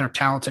the better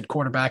talented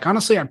quarterback.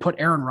 Honestly, I'd put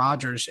Aaron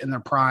Rodgers in their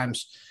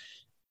primes.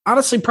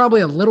 Honestly,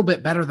 probably a little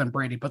bit better than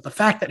Brady. But the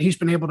fact that he's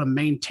been able to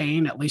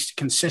maintain at least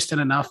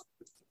consistent enough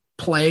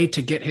play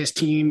to get his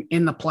team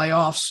in the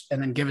playoffs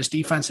and then give his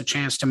defense a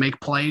chance to make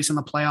plays in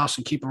the playoffs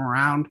and keep him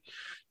around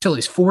till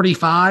he's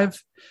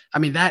 45. I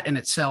mean, that in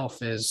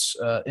itself is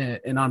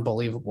an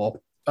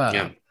unbelievable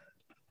accomplishment.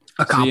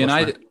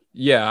 I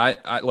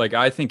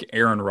think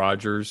Aaron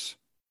Rodgers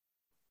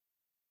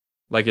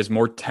is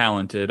more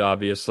talented,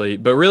 obviously,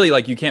 but really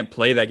you can't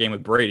play that game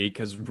with Brady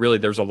because really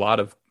there's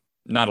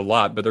not a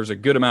lot, but there's a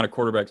good amount of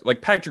quarterbacks.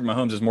 Like Patrick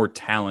Mahomes is more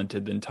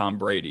talented than Tom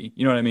Brady.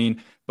 You know what I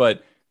mean?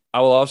 But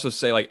I will also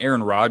say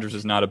Aaron Rodgers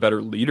is not a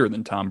better leader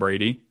than Tom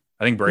Brady.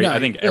 I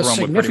think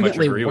everyone would pretty much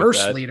agree with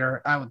that. Worse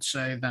leader, I would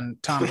say, than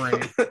Tom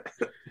Brady.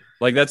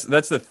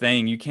 That's the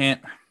thing. You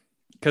can't,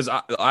 because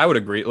I would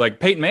agree.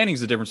 Peyton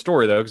Manning's a different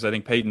story though, because I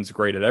think Peyton's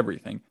great at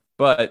everything.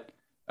 But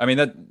I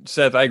mean,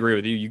 Seth, I agree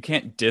with you. You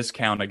can't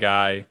discount a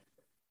guy.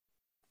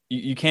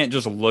 You can't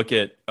just look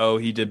at,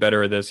 he did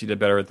better at this, he did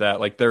better at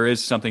that. There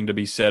is something to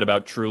be said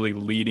about truly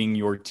leading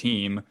your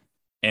team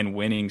and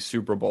winning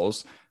Super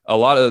Bowls.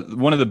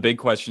 One of the big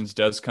questions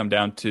does come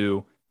down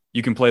to,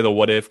 you can play the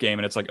what if game,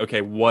 and it's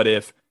okay, what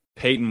if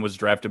Peyton was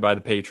drafted by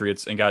the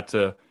Patriots and got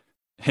to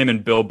him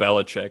and Bill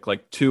Belichick,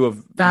 two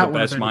of the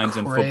best minds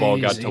in football,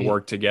 got to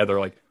work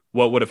together.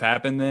 What would have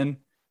happened then?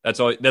 That's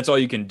all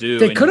you can do.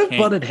 They could have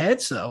butted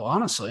heads, though,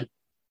 honestly.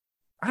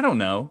 I don't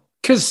know.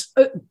 Because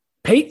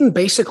Peyton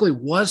basically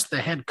was the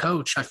head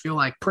coach, I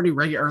feel pretty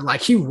regular.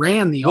 He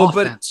ran the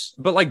offense.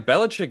 But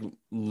Belichick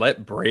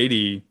let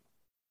Brady.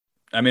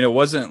 I mean, it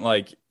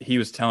wasn't he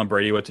was telling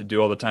Brady what to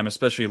do all the time,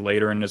 especially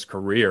later in his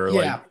career.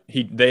 Yeah.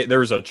 There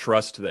was a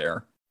trust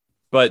there.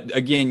 But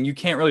again, you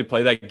can't really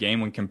play that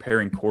game when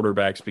comparing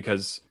quarterbacks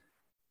because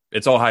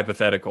it's all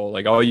hypothetical.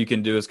 All you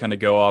can do is kind of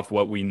go off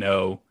what we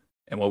know.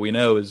 And what we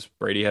know is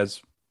Brady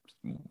has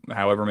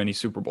however many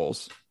Super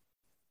Bowls.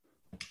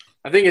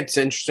 I think it's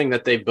interesting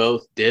that they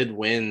both did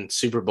win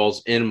Super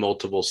Bowls in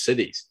multiple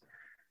cities,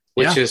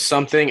 which is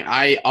something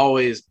I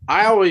always,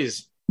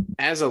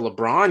 as a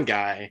LeBron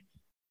guy,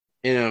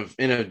 in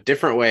a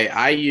different way,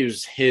 I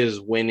use his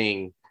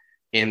winning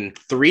in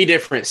 3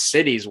 different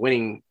cities,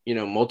 winning,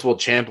 multiple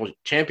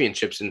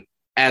championships, and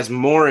as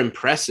more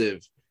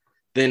impressive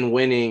than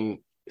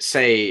winning,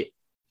 say,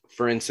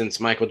 for instance,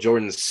 Michael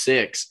Jordan's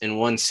 6 in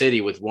one city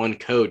with one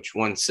coach,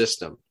 one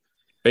system.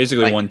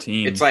 Basically one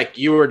team. It's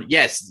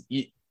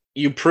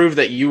you prove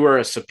that you were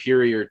a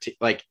superior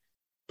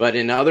but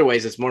in other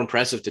ways, it's more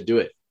impressive to do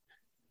it,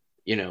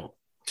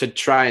 to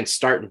try and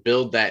start and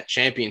build that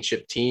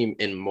championship team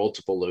in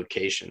multiple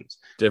locations.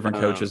 Different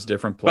coaches,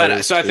 different players.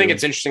 But so I think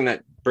it's interesting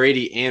that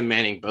Brady and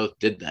Manning both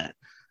did that.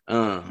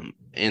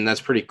 And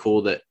that's pretty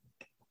cool that,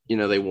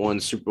 they won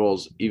Super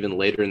Bowls even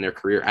later in their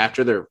career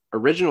after their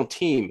original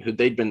team, who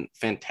they'd been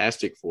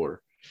fantastic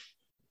for,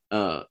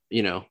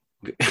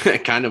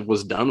 kind of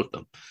was done with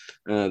them.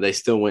 They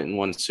still went and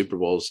won Super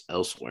Bowls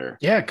elsewhere.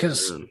 Yeah,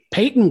 because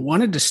Peyton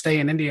wanted to stay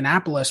in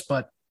Indianapolis,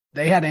 but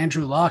they had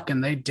Andrew Luck,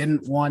 and they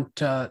didn't want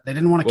to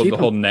keep him. The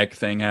whole neck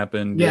thing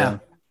happened. Yeah,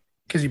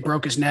 because he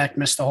broke his neck,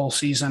 missed the whole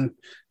season.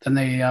 Then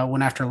they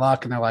went after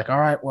Luck, and they're like, all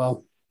right,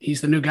 well,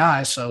 he's the new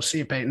guy, so see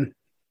you, Peyton.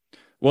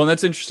 Well, and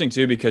that's interesting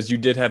too, because you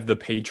did have the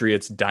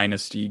Patriots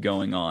dynasty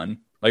going on.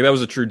 Like that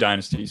was a true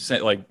dynasty.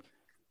 Like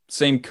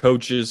same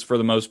coaches for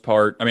the most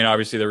part. I mean,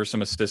 obviously there were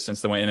some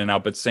assistants that went in and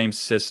out, but same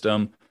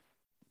system.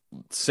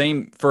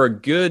 Same for a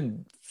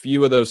good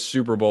few of those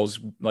Super Bowls,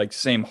 like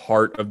same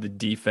heart of the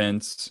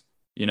defense.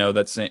 You know,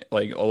 that's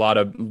like a lot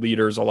of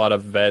leaders, a lot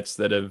of vets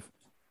that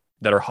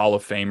are Hall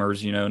of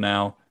Famers, you know,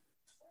 now.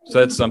 So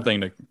that's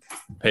something to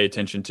pay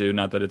attention to.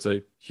 Not that it's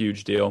a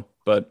huge deal,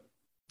 but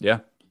yeah.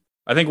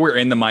 I think we're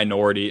in the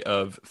minority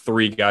of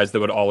 3 guys that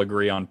would all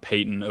agree on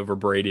Peyton over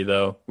Brady,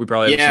 though. We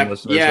probably have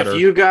some listeners that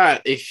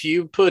are... if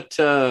you put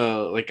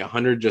like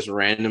 100 just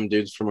random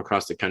dudes from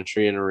across the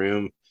country in a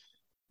room,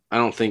 I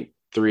don't think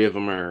 3 of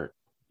them are,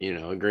 you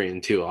know, agreeing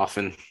too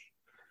often.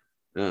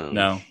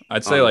 No,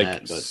 I'd say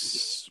like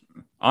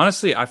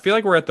honestly, I feel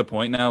like we're at the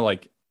point now,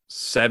 like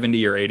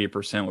 70 or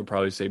 80% would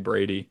probably say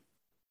Brady.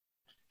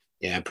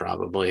 Yeah,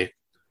 probably.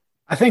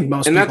 I think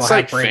most people have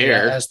like Brady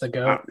as the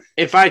GOAT.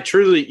 If I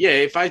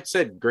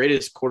said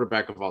greatest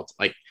quarterback of all,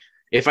 like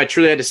if I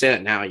truly had to say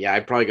that now, yeah,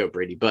 I'd probably go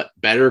Brady. But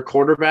better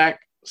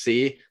quarterback,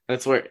 see,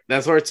 that's where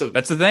it's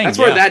that's the thing. That's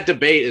where that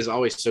debate is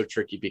always so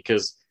tricky,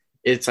 because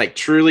it's like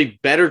truly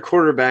better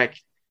quarterback.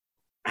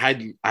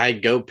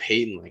 I'd go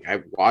Peyton.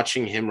 Like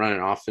watching him run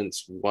an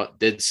offense, what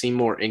did seem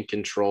more in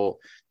control.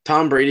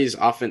 Tom Brady's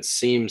offense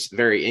seems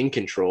very in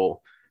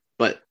control,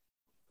 but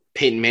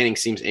Peyton Manning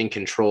seems in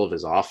control of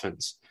his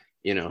offense.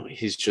 You know,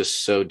 he's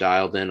just so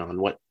dialed in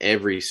on what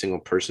every single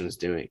person is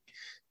doing.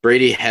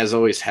 Brady has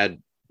always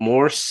had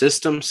more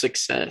system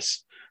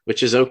success,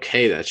 which is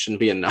okay. That shouldn't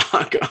be a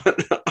knock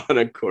on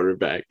a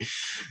quarterback,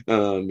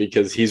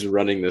 because he's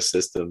running the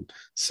system.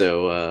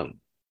 So,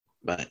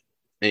 but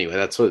anyway,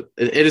 that's what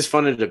it is,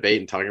 fun to debate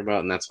and talk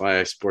about. And that's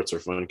why sports are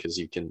fun, because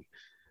you can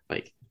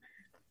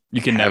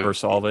never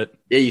solve it.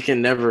 Yeah, you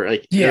can never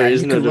there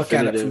is no look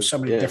at it from so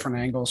many different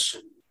angles.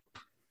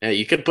 Yeah,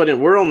 you could put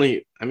in.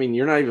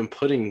 You're not even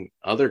putting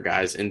other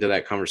guys into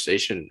that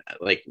conversation.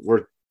 Like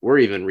we're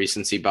even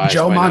recency biased.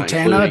 Joe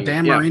Montana,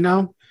 Dan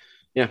Marino.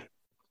 Yeah.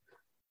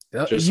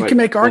 You can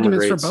make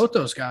arguments for both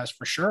those guys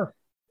for sure.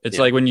 It's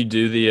like when you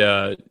do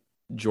the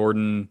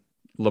Jordan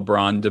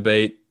LeBron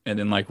debate, and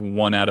then like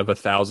 1 out of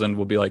 1,000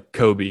 will be like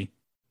Kobe.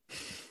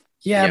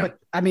 Yeah, but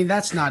I mean,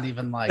 that's not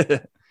even like,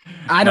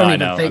 I don't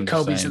even think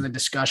Kobe's in the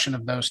discussion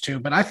of those two,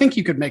 but I think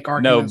you could make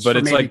arguments for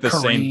maybe like the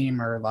Kareem same,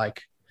 or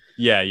like.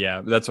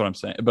 Yeah, that's what I'm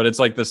saying. But it's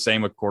like the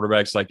same with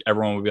quarterbacks. Like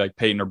everyone would be like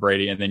Peyton or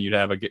Brady, and then you'd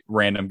have a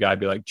random guy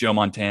be like Joe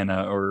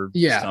Montana or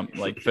something,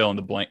 like fill in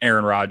the blank.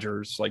 Aaron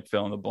Rodgers, like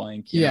fill in the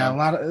blank. Yeah, a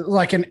lot of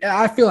like, and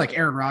I feel like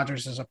Aaron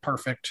Rodgers is a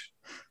perfect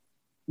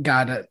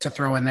guy to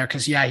throw in there,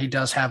 because he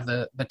does have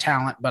the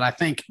talent, but I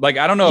think like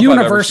I don't know,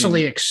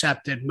 universally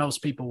accepted,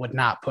 most people would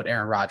not put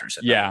Aaron Rodgers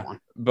at that one.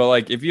 But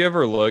like if you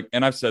ever look,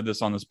 and I've said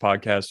this on this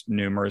podcast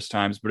numerous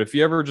times, but if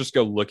you ever just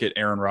go look at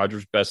Aaron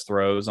Rodgers' best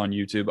throws on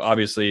YouTube,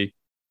 obviously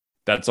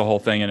that's a whole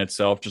thing in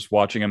itself, just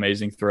watching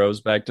amazing throws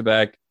back to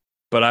back.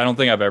 But I don't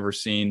think I've ever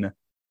seen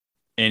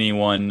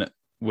anyone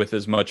with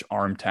as much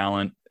arm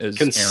talent as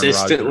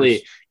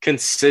consistently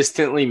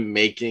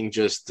making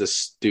just the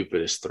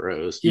stupidest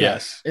throws.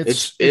 Yes.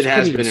 It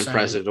has been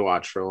impressive to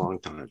watch for a long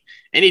time.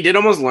 And he did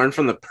almost learn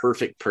from the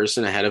perfect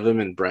person ahead of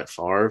him in Brett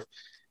Favre.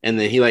 And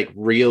then he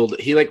reeled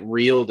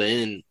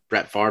in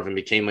Brett Favre and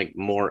became like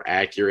more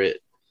accurate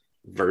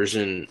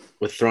version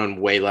with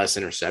throwing way less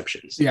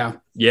interceptions. Yeah.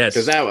 Yes.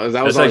 Because that was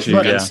always the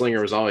gunslinger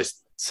was always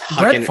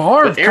Brett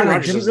Favre kind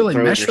of didn't really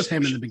mesh with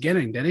him in the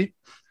beginning, did he?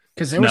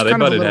 Because there was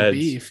kind of a little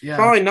beef. Yeah.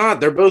 Probably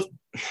not. They're both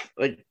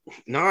like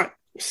not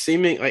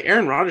seeming like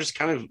Aaron Rodgers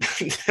kind of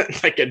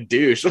like a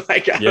douche.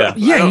 Like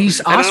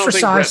he's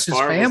ostracized his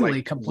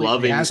family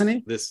completely, hasn't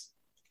he?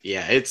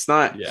 It's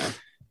not. Yeah.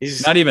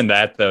 He's not even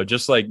that though.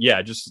 Just like,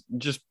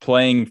 just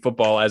playing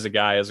football as a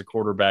guy, as a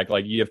quarterback,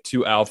 like you have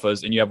 2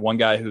 alphas and you have one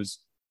guy who's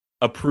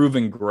a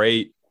proven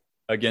great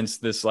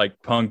against this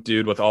like punk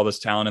dude with all this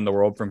talent in the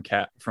world from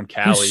Cali.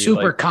 He's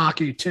super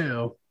cocky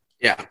too.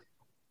 Yeah.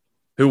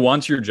 Who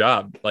wants your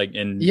job? Like,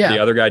 and the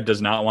other guy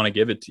does not want to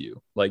give it to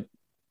you. Like,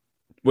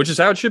 which is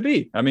how it should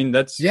be. I mean,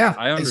 that's,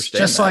 I understand. It's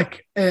just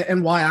like,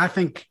 and why I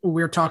think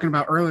we were talking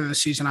about earlier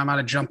this season, I might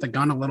have jumped the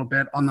gun a little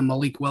bit on the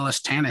Malik Willis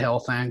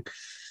Tannehill thing.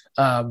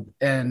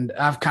 And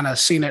I've kind of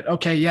seen it.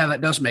 Okay. Yeah, that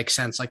does make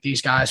sense. Like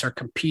these guys are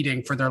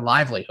competing for their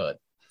livelihood.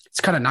 It's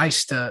kind of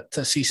nice to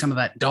see some of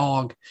that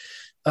dog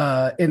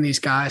in these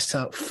guys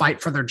to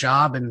fight for their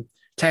job. And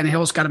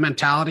Tannehill's got a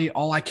mentality.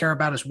 All I care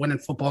about is winning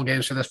football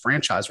games for this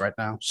franchise right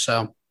now.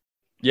 So,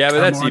 yeah,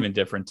 but that's even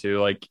different too.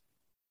 Like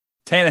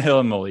Tannehill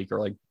and Malik are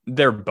like,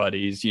 they're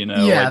buddies, you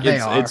know? Yeah,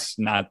 like it's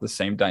not the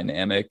same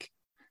dynamic.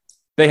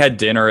 They had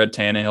dinner at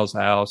Tannehill's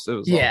house. It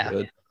was all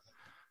good.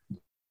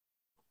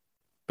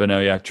 But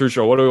no,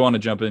 Trushell, what do we want to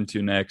jump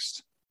into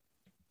next?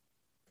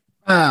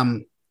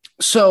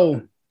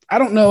 So I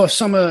don't know if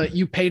some of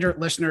you Pay Dirt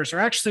listeners, or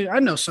actually I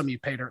know some of you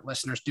Pay Dirt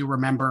listeners do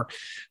remember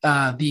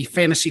the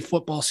fantasy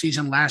football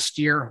season last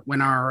year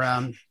when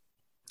our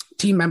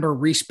team member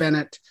Reese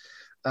Bennett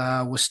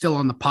was still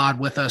on the pod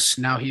with us.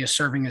 Now he is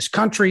serving his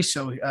country,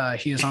 so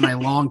he is on a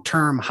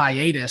long-term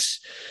hiatus.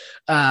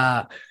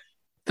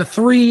 The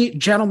three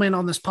gentlemen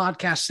on this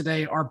podcast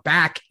today are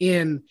back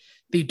in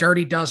the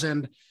Dirty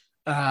Dozen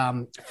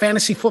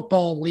fantasy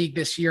football league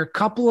this year.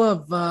 Couple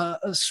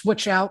of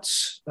switch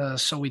outs.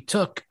 So we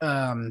took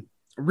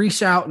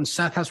Reese out and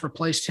Seth has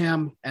replaced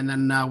him. And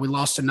then we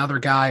lost another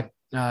guy,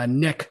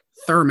 Nick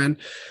Thurman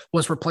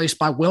was replaced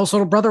by Will's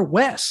little brother,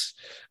 Wes.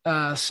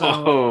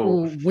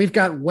 We've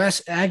got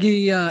Wes,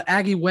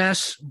 Aggie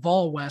Wes,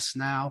 Vol Wes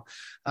now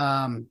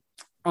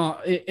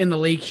in the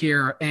league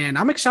here. And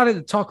I'm excited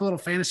to talk a little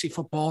fantasy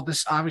football.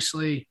 This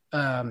obviously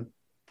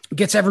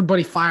gets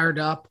everybody fired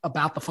up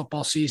about the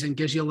football season,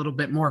 gives you a little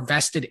bit more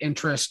vested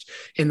interest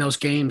in those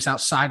games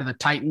outside of the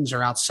Titans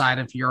or outside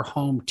of your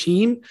home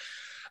team.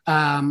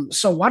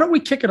 So why don't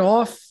we kick it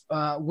off?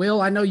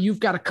 Will, I know you've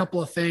got a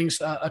couple of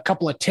things, a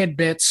couple of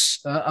tidbits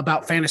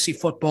about fantasy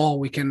football.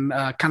 We can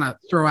kind of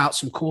throw out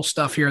some cool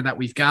stuff here that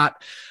we've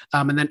got.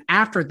 And then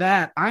after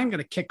that, I'm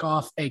going to kick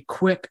off a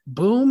quick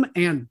boom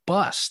and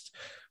bust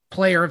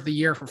player of the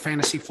year for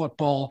fantasy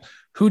football.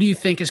 Who do you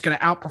think is going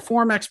to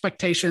outperform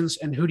expectations,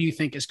 and who do you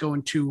think is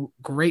going to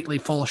greatly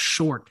fall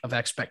short of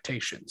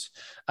expectations?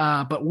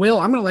 But Will,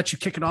 I'm going to let you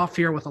kick it off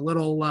here with a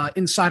little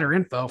insider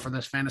info for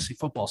this fantasy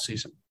football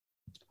season.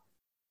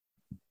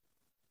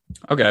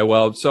 Okay,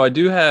 well, so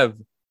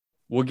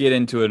we'll get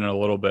into it in a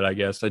little bit, I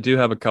guess. I do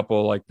have a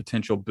couple like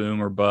potential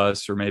boom or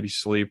bust or maybe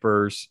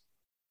sleepers.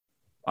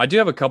 I do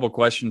have a couple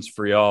questions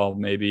for y'all,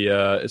 maybe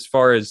as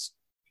far as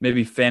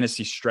maybe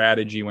fantasy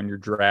strategy when you're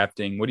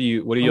drafting. What do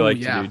you like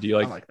to do? Do you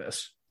like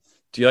this?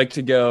 Do you like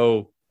to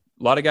go?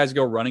 A lot of guys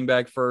go running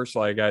back first. A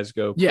lot of guys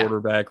go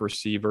quarterback,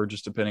 receiver,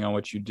 just depending on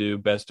what you do,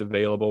 best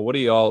available. What do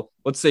y'all?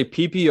 Let's say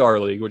PPR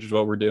league, which is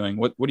what we're doing.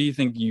 What do you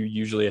think you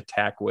usually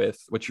attack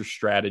with? What's your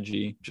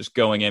strategy? Just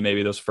going in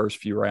maybe those first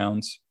few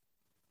rounds.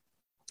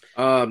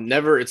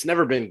 It's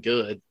never been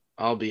good.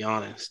 I'll be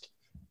honest.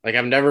 Like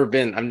I've never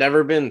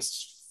been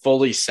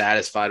fully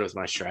satisfied with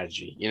my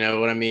strategy. You know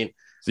what I mean?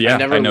 So yeah,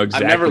 I know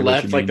exactly. I've never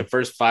left like the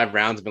first 5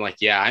 rounds and been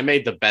like, yeah, I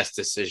made the best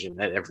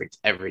decision at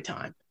every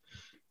time.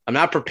 I'm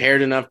not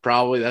prepared enough.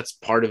 Probably that's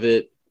part of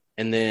it.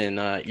 And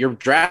then your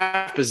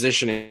draft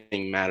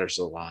positioning matters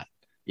a lot.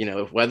 You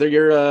know, whether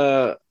you're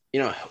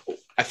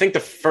I think the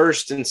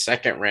first and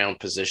second round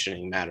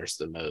positioning matters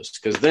the most,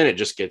 because then it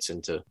just gets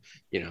into,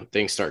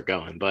 things start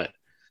going. But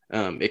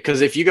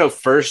because if you go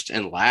first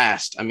and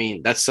last, I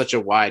mean, that's such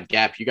a wide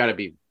gap. You got to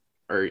be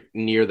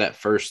near that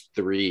first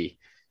 3.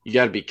 You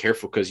got to be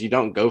careful because you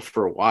don't go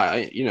for a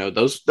while.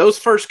 Those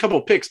first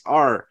couple picks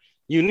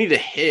you need to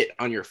hit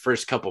on your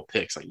first couple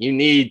picks. Like you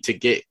need to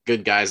get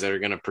good guys that are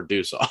going to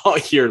produce all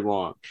year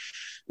long.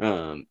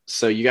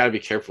 So you got to be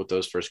careful with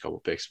those first couple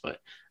picks, but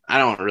I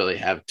don't really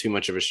have too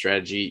much of a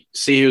strategy.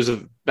 See who's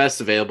the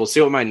best available, see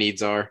what my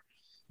needs are.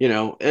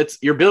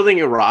 You're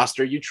building a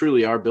roster. You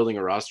truly are building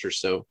a roster.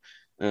 So,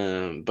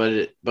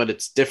 but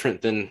it's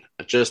different than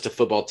just a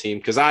football team,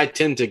 because I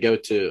tend to go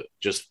to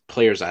just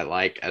players I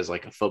like as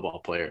like a football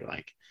player.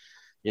 Like,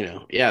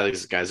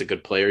 this guy's a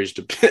good player,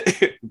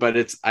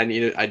 but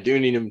I do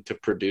need him to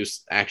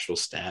produce actual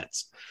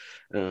stats.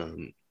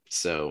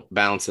 So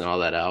balancing all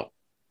that out.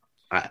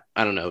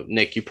 I don't know,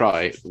 Nick, you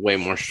probably way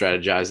more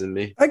strategize than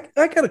me. I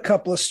got a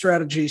couple of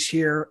strategies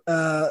here.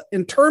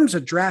 In terms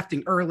of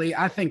drafting early,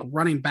 I think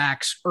running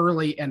backs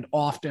early and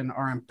often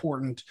are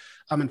important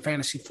in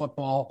fantasy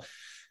football.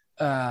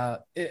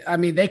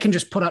 They can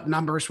just put up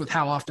numbers with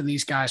how often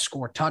these guys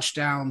score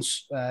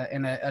touchdowns,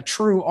 and a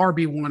true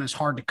RB1 is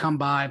hard to come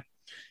by,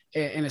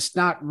 and it's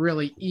not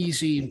really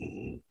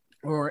easy,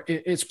 or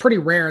it's pretty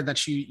rare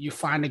that you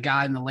find a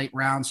guy in the late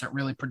rounds that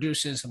really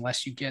produces,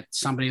 unless you get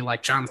somebody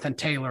like Jonathan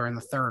Taylor in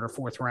the 3rd or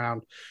 4th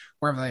round,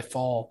 wherever they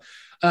fall.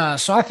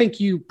 So I think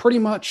you pretty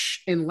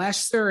much,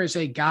 unless there is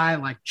a guy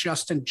like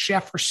Justin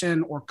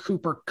Jefferson or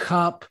Cooper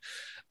Kupp,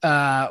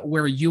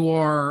 where you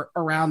are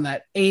around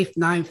that 8th,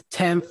 9th,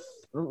 10th,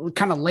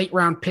 kind of late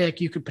round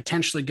pick, you could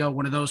potentially go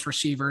one of those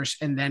receivers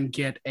and then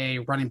get a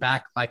running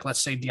back, like let's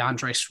say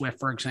DeAndre Swift,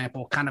 for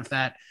example, kind of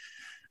that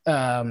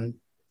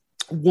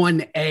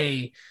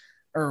 1A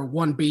or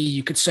 1B,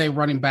 you could say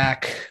running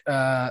back.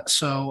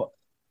 So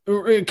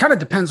it kind of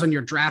depends on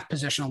your draft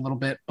position a little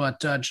bit, but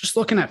just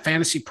looking at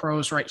Fantasy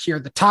Pros right here,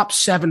 the top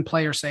 7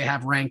 players they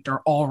have ranked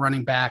are all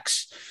running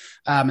backs.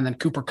 And then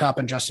Cooper Kupp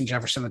and Justin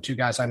Jefferson, the 2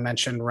 guys I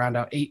mentioned, round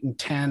out 8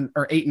 and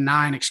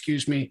 9,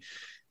 excuse me.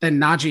 Then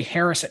Najee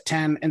Harris at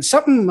 10. And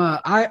something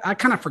I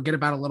kind of forget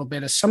about a little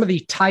bit is some of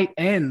the tight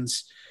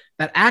ends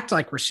that act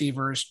like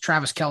receivers.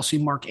 Travis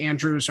Kelce, Mark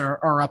Andrews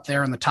are up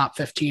there in the top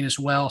 15 as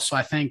well. So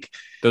I think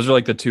those are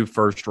like the 2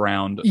 first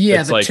round. Yeah,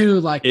 it's the like, 2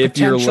 like if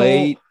you're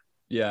late.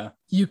 Yeah.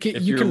 You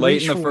can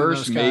late in the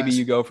first, maybe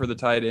you go for the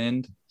tight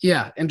end.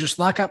 Yeah. And just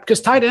lock up, because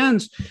tight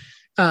ends,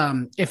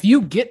 if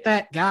you get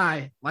that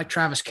guy like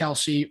Travis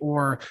Kelce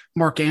or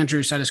Mark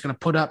Andrews that is going to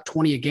put up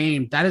 20 a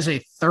game, that is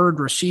a 3rd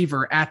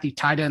receiver at the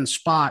tight end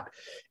spot.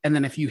 And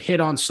then if you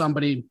hit on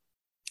somebody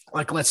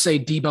like let's say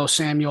Deebo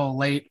Samuel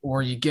late,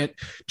 or you get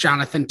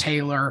Jonathan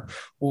Taylor,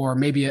 or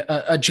maybe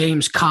a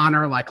James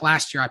Conner. Like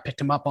last year, I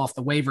picked him up off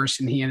the waivers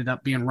and he ended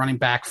up being running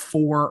back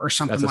 4 or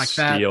something like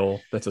that.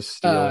 That's a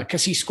steal.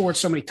 Because he scored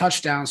so many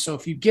touchdowns. So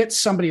if you get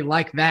somebody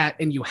like that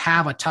and you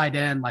have a tight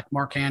end like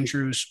Mark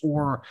Andrews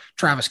or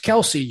Travis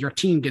Kelce, your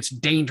team gets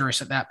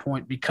dangerous at that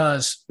point,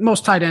 because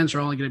most tight ends are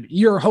only going to be,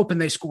 you're hoping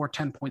they score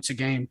 10 points a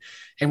game.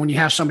 And when you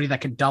have somebody that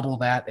can double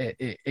that,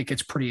 it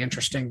gets pretty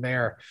interesting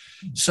there.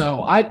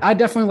 So I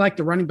definitely like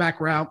the running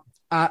back route.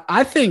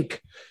 I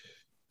think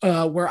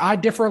where I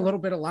differ a little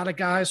bit, a lot of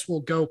guys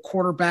will go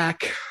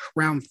quarterback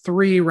round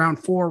 3,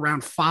 round 4,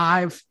 round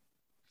 5.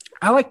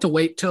 I like to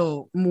wait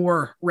till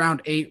more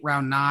round 8,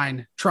 round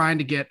 9, trying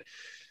to get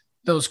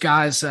those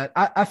guys that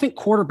I think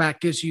quarterback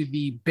gives you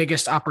the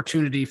biggest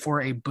opportunity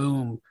for a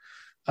boom,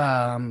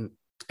 and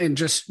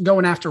just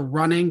going after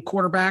running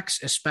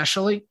quarterbacks,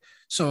 especially.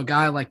 So a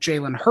guy like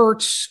Jalen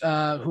Hurts,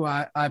 who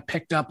I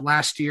picked up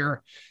last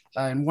year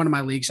in one of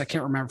my leagues. I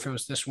can't remember if it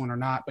was this one or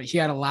not, but he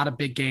had a lot of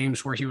big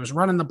games where he was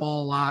running the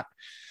ball a lot.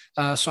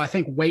 So I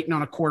think waiting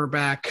on a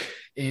quarterback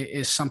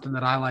is something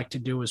that I like to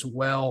do as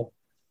well.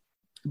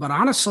 But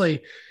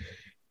honestly,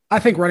 I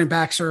think running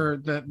backs are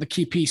the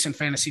key piece in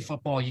fantasy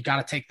football. You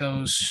got to take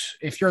those.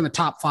 If you're in the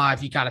top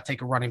 5, you got to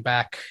take a running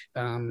back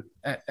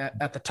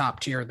at the top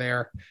tier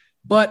there.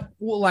 But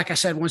like I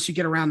said, once you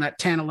get around that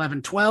 10,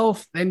 11,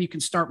 12, then you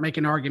can start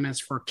making arguments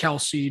for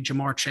Kelce,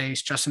 Jamar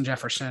Chase, Justin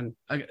Jefferson,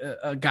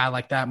 a guy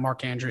like that,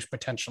 Mark Andrews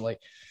potentially.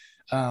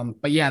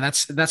 But yeah,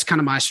 that's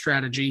kind of my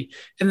strategy.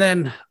 And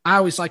then I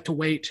always like to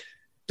wait.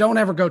 Don't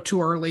ever go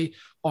too early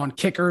on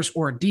kickers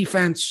or a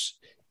defense.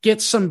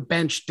 Get some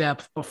bench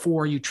depth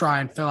before you try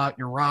and fill out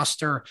your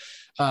roster.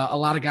 A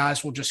lot of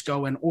guys will just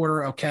go in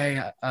order.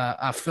 Okay,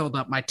 I filled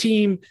up my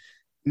team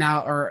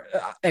now, or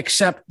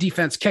except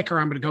defense kicker,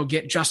 I'm going to go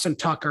get Justin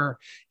Tucker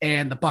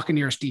and the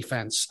Buccaneers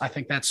defense. I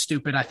think that's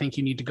stupid. I think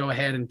you need to go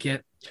ahead and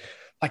get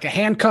like a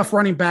handcuff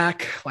running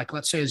back, like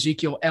let's say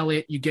Ezekiel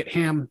Elliott. You get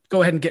him.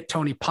 Go ahead and get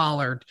Tony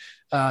Pollard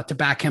to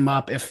back him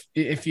up. If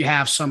you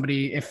have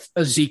somebody, if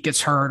Zeke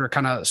gets hurt or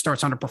kind of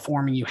starts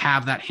underperforming, you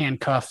have that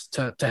handcuff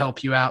to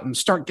help you out and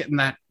start getting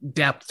that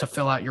depth to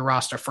fill out your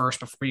roster first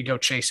before you go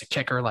chase a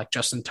kicker like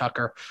Justin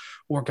Tucker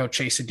or go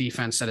chase a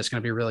defense that is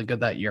going to be really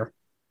good that year.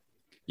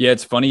 Yeah,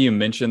 it's funny you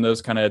mentioned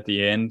those kind of at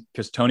the end,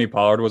 because Tony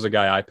Pollard was a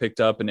guy I picked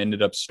up and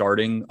ended up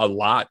starting a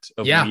lot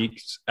of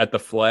weeks at the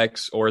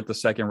flex or at the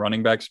second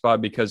running back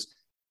spot, because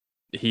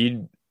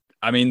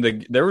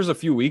there was a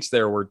few weeks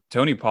there where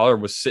Tony Pollard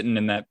was sitting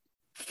in that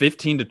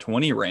 15 to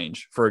 20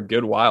 range for a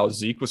good while.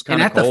 Zeke was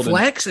kind of cold. And at the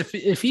flex,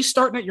 if he's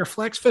starting at your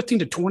flex 15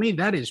 to 20,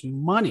 that is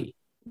money.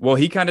 Well,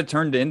 he kind of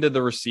turned into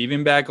the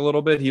receiving back a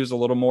little bit. He was a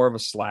little more of a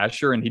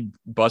slasher, and he'd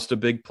bust a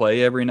big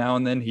play every now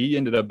and then. He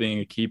ended up being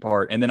a key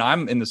part. And then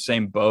I'm in the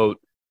same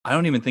boat. I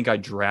don't even think I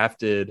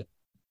drafted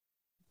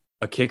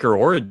a kicker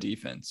or a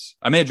defense.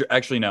 I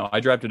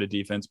drafted a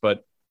defense,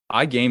 but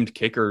I gamed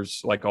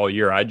kickers like all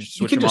year. I just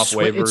switched them off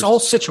waivers. It's all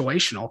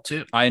situational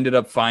too. I ended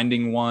up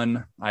finding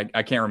one. I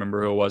can't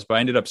remember who it was, but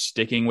I ended up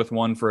sticking with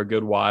one for a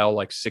good while,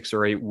 like 6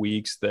 or 8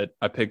 weeks, that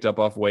I picked up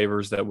off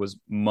waivers that was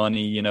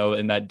money,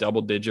 in that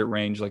double digit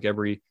range, like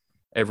every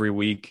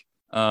week.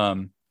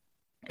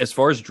 As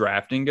far as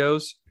drafting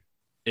goes,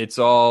 it's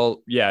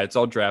all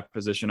draft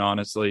position,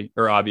 obviously.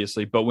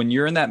 But when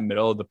you're in that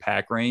middle of the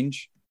pack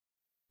range,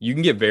 you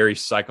can get very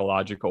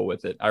psychological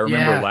with it. I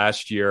remember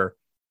last year,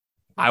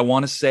 I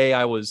want to say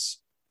I was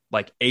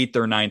like 8th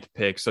or 9th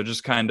pick. So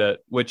just kind of,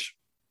 which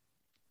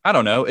I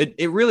don't know.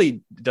 It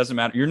really doesn't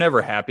matter. You're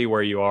never happy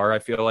where you are. I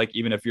feel like,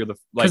 even if you're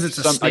because it's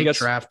a snake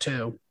draft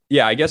too.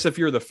 Yeah. I guess if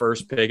you're the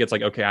first pick, it's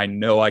like, okay, I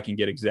know I can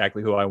get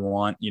exactly who I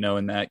want,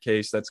 in that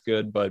case, that's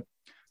good. But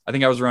I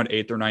think I was around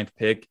 8th or 9th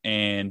pick,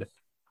 and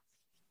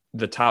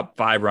the top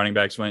 5 running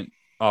backs went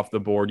off the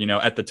board.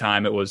 At the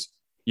time it was,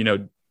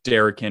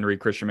 Derrick Henry,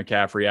 Christian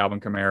McCaffrey, Alvin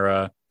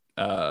Kamara,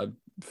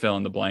 fill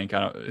in the blank,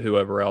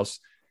 whoever else.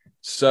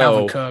 So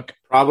Alvin Cook,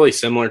 probably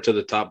similar to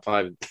the top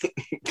 5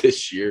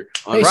 this year.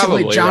 Basically,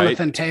 probably,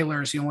 Jonathan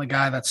Taylor is the only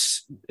guy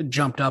that's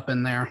jumped up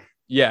in there.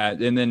 Yeah,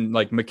 and then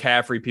like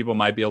McCaffrey, people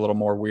might be a little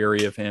more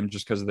weary of him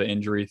just because of the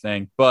injury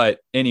thing. But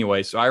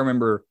anyway, so I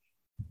remember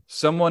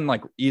someone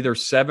like either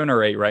 7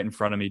 or 8 right in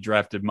front of me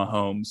drafted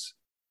Mahomes,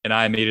 and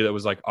I immediately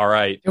was like, all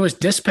right. It was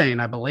Dispain,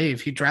 I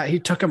believe. He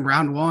took him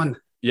round 1.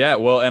 Yeah,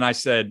 well, and I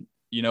said,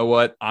 you know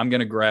what? I'm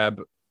going to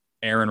grab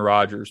Aaron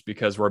Rodgers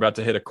because we're about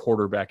to hit a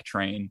quarterback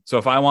train. So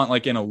if I want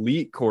like an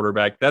elite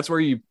quarterback, that's where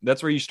you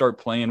start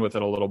playing with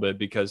it a little bit,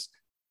 because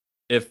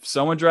if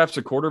someone drafts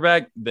a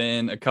quarterback,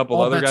 then a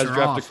couple other guys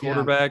draft a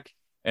quarterback,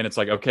 and it's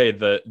like, okay,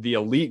 the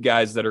elite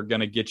guys that are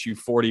going to get you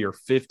 40 or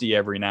 50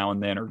 every now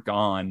and then are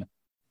gone.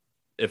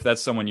 If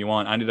that's someone you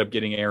want, I ended up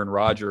getting Aaron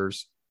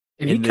Rodgers.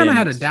 And he kind of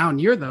had a down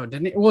year though,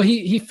 didn't he? Well,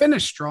 he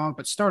finished strong,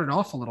 but started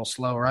off a little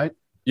slow, right?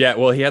 Yeah,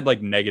 well, he had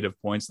like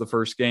negative points the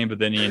first game, but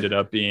then he ended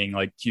up being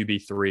like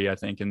QB3, I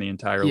think, in the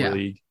entire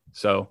league.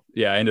 So,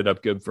 yeah, ended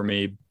up good for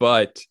me.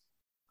 But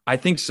I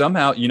think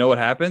somehow, you know what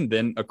happened?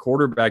 Then a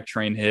quarterback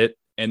train hit,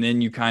 And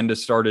then it kind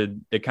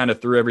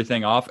of threw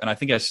everything off. And I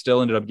think I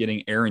still ended up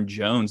getting Aaron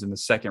Jones in the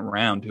second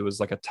round, who was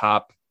like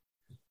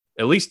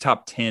at least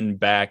top 10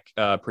 back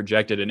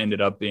projected, and ended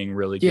up being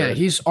really good. Yeah,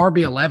 he's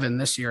RB11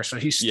 this year, so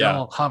he's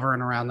still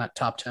hovering around that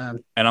top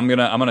 10. And I'm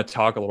gonna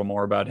talk a little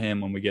more about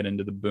him when we get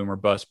into the boom or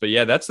bust. But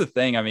yeah, that's the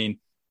thing. I mean,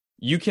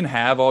 you can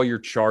have all your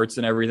charts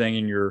and everything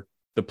and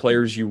the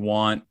players you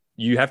want.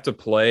 You have to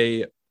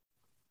play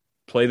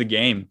the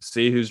game,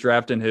 see who's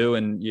drafting who,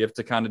 and you have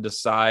to kind of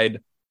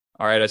decide,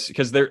 all right,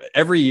 because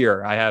every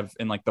year I have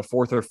in like the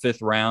 4th or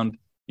 5th round,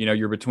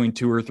 you're between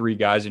 2 or 3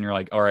 guys and you're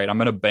like, all right, I'm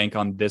going to bank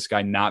on this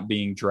guy not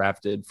being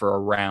drafted for a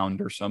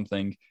round or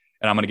something.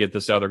 And I'm going to get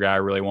this other guy I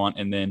really want.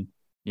 And then,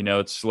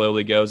 it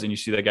slowly goes and you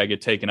see that guy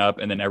get taken up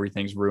and then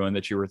everything's ruined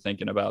that you were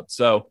thinking about.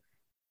 So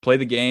play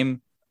the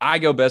game. I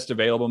go best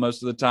available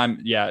most of the time.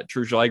 Yeah,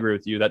 Trushel, I agree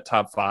with you. That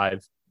top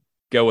 5,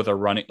 go with a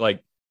running.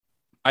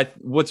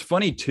 What's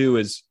funny too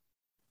is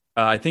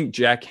I think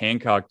Jack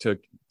Hancock took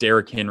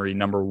Derrick Henry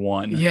number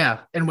 1. Yeah,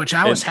 and which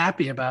I was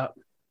happy about.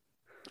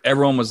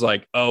 Everyone was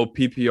like, oh,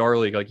 PPR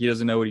league, like he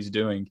doesn't know what he's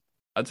doing.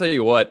 I'll tell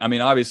you what, I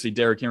mean, obviously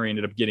Derrick Henry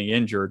ended up getting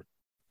injured.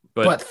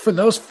 But for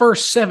those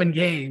first 7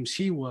 games,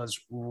 he was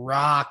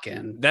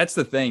rocking. That's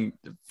the thing.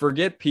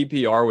 Forget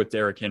PPR with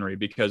Derrick Henry,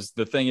 because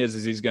the thing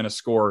is he's going to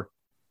score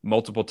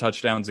multiple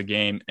touchdowns a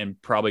game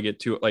and probably get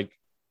to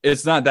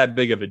it's not that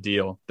big of a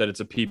deal that it's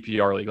a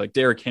PPR league. Like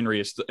Derrick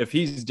Henry if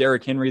he's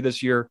Derrick Henry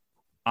this year,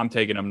 I'm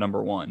taking him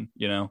number 1,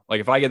 like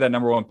if I get that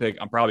number 1 pick,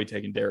 I'm probably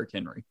taking Derrick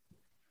Henry.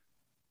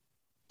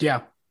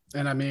 Yeah.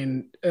 And I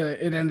mean,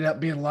 it ended up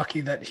being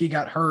lucky that he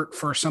got hurt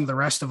for some of the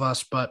rest of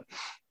us. But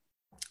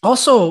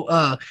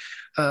also,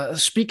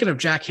 speaking of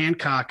Jack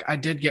Hancock, I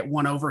did get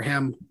one over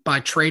him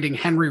by trading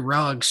Henry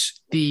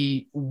Ruggs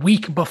the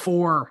week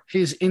before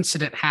his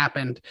incident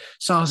happened.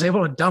 So I was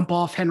able to dump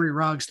off Henry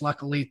Ruggs,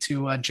 luckily,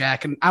 to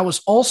Jack. And I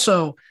was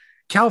also,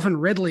 Calvin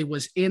Ridley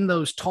was in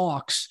those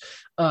talks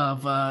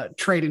of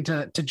trading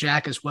to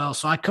Jack as well.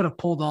 So I could have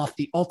pulled off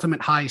the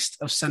ultimate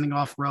heist of sending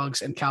off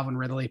Ruggs and Calvin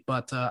Ridley,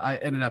 but I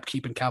ended up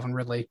keeping Calvin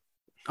Ridley,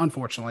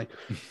 unfortunately.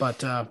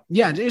 But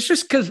yeah, it's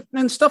just because,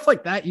 and stuff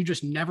like that, you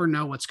just never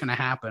know what's going to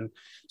happen.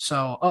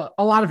 So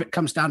a lot of it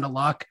comes down to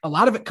luck. A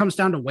lot of it comes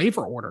down to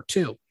waiver order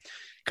too,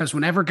 because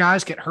whenever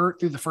guys get hurt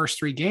through the first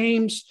 3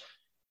 games,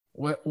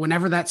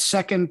 whenever that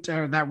second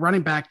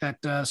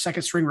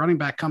string running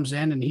back comes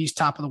in and he's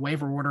top of the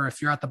waiver order,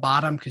 if you're at the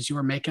bottom because you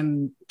were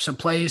making some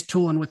plays,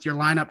 tooling with your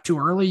lineup too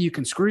early, you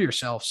can screw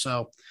yourself.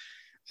 So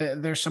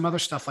there's some other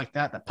stuff like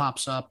that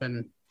pops up,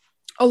 and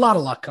a lot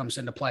of luck comes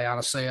into play.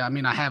 Honestly, I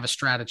mean, I have a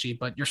strategy,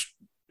 but you're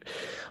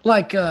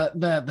like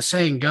the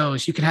saying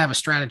goes, you can have a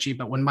strategy,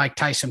 but when Mike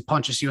Tyson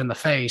punches you in the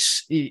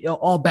face,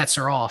 all bets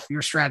are off.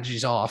 Your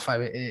strategy's off.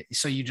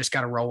 So you just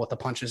got to roll with the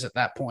punches at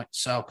that point.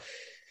 So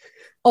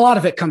a lot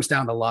of it comes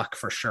down to luck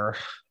for sure.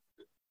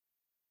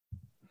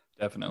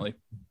 Definitely.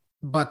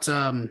 But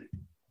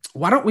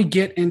why don't we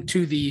get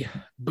into the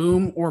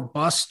boom or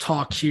bust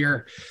talk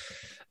here?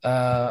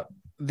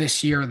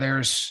 This year,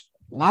 there's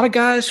a lot of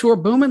guys who are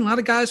booming, a lot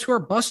of guys who are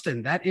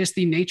busting. That is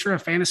the nature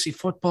of fantasy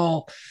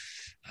football.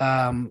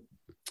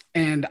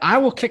 And I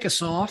will kick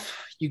us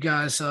off. You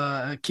guys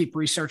keep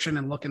researching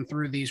and looking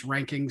through these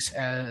rankings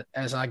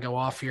as I go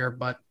off here.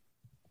 But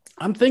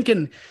I'm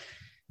thinking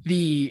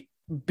the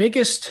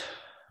biggest –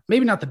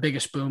 maybe not the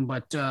biggest boom,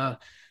 but I'm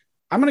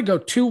going to go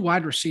 2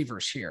 wide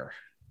receivers here,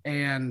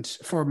 and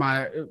for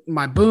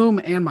my boom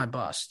and my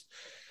bust.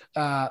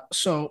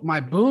 So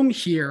my boom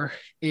here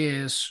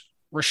is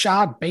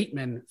Rashad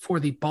Bateman for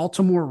the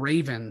Baltimore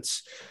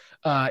Ravens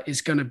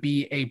is going to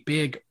be a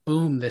big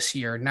boom this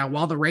year. Now,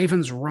 while the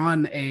Ravens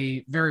run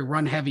a very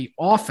run-heavy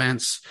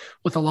offense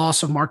with the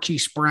loss of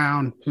Marquise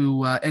Brown,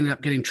 who ended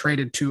up getting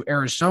traded to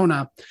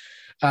Arizona,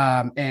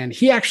 and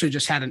he actually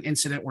just had an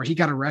incident where he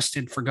got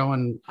arrested for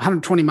going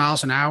 120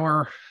 miles an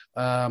hour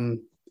and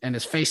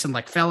is facing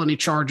like felony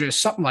charges,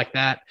 something like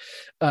that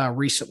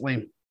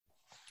recently.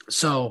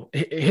 So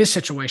his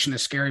situation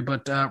is scary.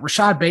 But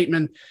Rashad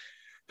Bateman,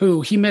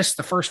 who he missed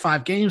the first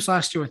 5 games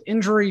last year with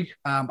injury,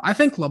 I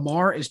think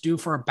Lamar is due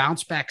for a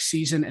bounce back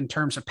season in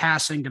terms of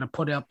passing, going to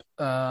put up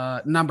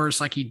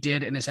numbers like he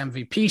did in his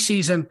MVP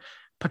season.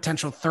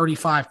 Potential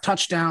 35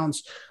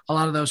 touchdowns. A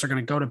lot of those are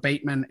going to go to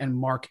Bateman and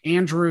Mark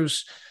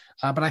Andrews.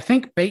 But I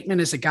think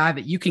Bateman is a guy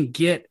that you can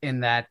get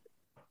in that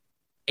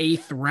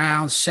 8th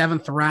round,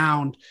 7th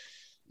round,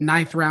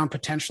 9th round,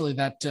 potentially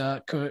that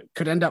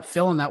could end up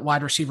filling that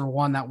wide receiver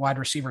 1, that wide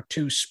receiver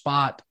 2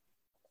 spot.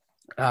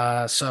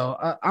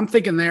 So I'm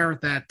thinking there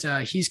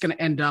that he's going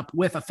to end up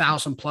with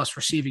 1,000+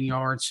 receiving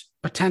yards,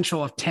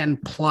 potential of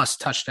 10+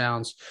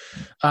 touchdowns.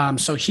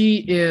 So he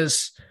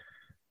is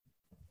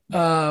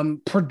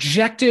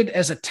projected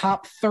as a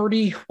top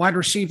 30 wide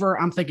receiver.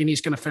 I'm thinking he's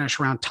going to finish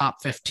around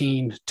top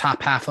 15,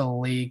 top half of the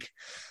league.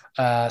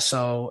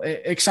 So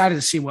excited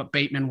to see what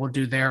Bateman will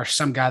do there.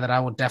 Some guy that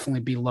I will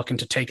definitely be looking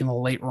to take in the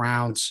late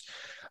rounds.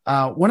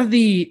 One of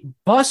the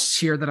busts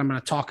here that I'm going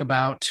to talk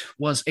about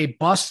was a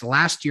bust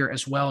last year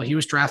as well. He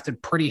was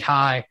drafted pretty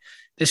high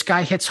This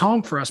guy hits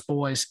home for us,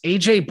 boys.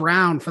 A.J.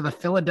 Brown for the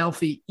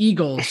Philadelphia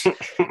Eagles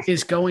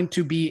is going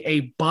to be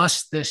a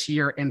bust this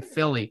year in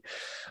Philly.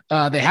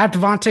 They have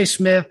Devontae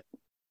Smith,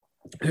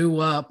 who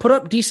put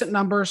up decent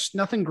numbers,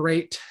 nothing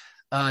great.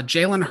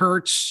 Jalen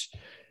Hurts,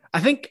 I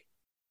think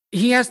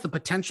he has the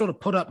potential to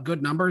put up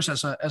good numbers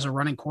as a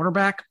running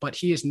quarterback, but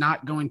he is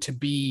not going to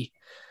be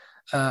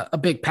a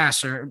big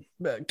passer,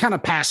 kind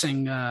of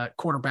passing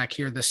quarterback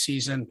here this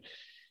season.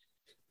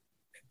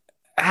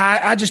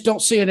 I just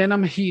don't see it in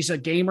him. He's a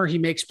gamer. He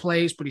makes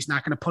plays, but he's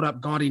not going to put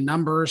up gaudy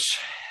numbers.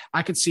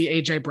 I could see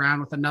A.J.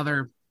 Brown with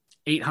another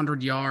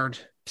 800-yard,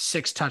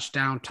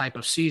 6-touchdown type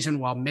of season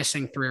while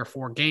missing 3 or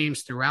 4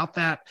 games throughout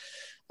that.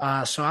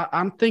 So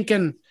I'm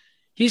thinking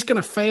he's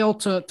going to fail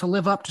to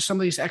live up to some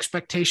of these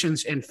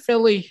expectations in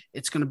Philly.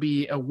 It's going to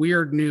be a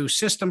weird new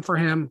system for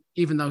him,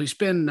 even though he's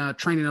been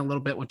training a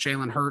little bit with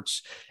Jalen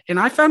Hurts. And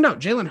I found out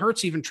Jalen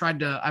Hurts even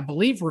tried to, I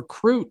believe,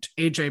 recruit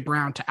A.J.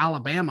 Brown to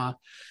Alabama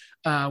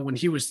when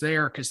he was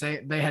there, because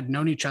they had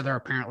known each other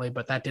apparently,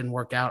 but that didn't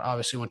work out.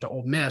 Obviously went to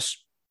Ole Miss.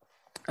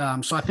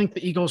 So I think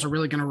the Eagles are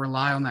really going to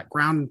rely on that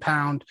ground and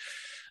pound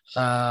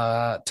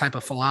type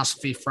of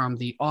philosophy from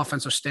the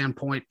offensive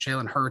standpoint.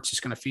 Jalen Hurts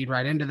is going to feed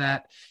right into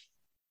that.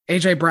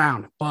 A.J.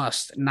 Brown,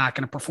 bust, not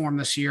going to perform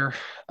this year.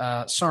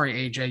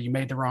 Sorry, A.J., you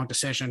made the wrong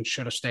decision.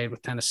 Should have stayed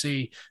with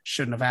Tennessee.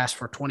 Shouldn't have asked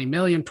for $20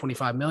 million,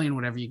 $25 million,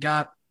 whatever you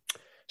got.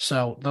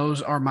 So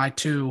those are my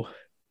 2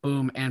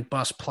 boom and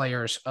bust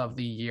players of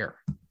the year.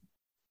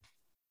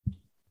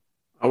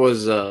 I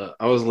was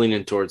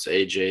leaning towards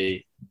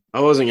AJ. I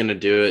wasn't going to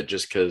do it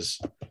just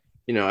because,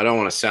 I don't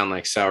want to sound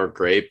like sour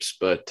grapes,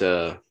 but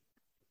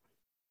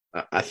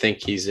I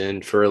think he's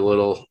in for a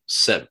little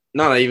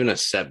not even a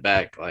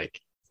setback. Like,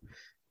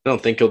 I don't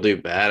think he'll do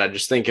bad. I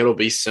just think it'll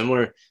be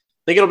similar. I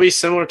think it'll be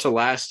similar to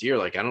last year.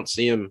 Like, I don't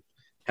see him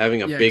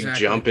having a big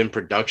jump in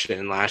production.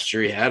 And last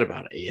year he had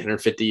about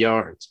 850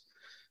 yards.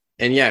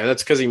 And yeah,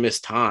 that's because he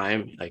missed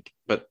time.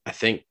 But I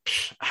think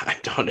I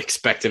don't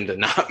expect him to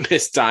not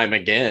miss time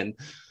again.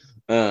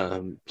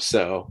 Will,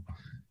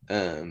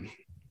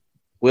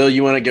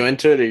 you want to go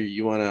into it, or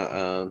you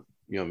want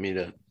me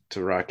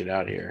to rock it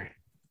out here?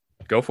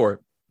 Go for it.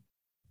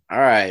 All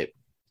right.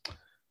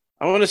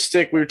 I want to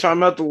stick. We were talking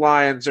about the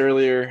Lions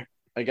earlier.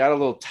 I got a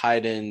little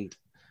tight end,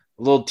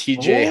 a little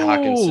TJ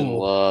Hawkinson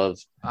love.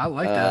 I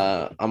like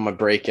that. On my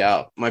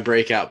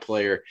breakout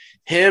player.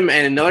 Him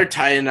and another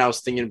tight end I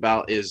was thinking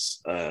about is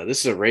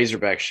this is a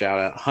Razorback shout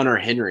out, Hunter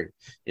Henry,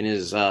 in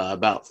his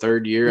about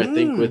 3rd year, I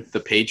think, with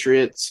the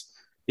Patriots.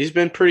 He's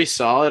been pretty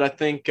solid. I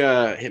think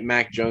hit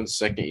Mac Jones'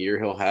 2nd year,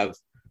 he'll have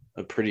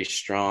a pretty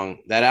strong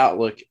that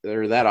outlook,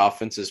 or that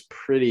offense is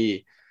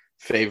pretty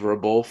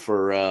favorable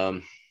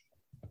for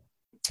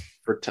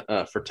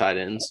tight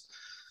ends.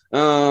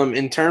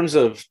 In terms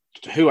of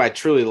who I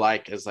truly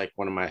like is like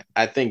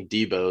I think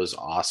Debo is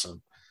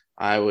awesome.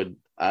 I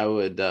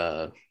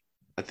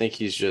think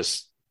he's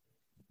just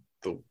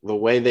the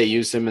way they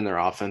use him in their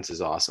offense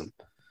is awesome.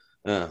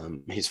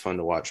 He's fun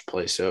to watch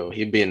play. So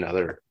he'd be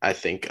another, I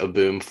think, a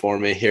boom for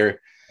me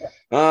here.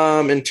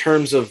 In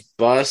terms of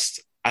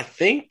bust, I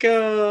think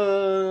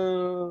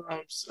I'm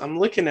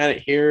looking at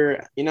it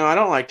here. I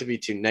don't like to be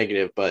too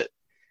negative, but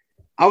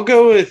I'll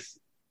go with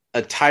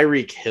a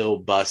Tyreek Hill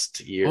bust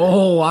year.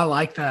 Oh, I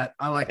like that.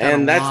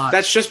 And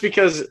that's just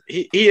because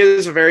he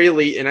is very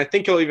elite, and I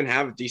think he'll even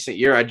have a decent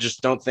year. I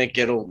just don't think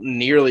it'll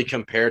nearly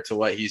compare to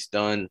what he's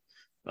done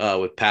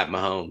with Pat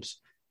Mahomes.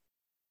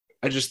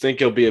 I just think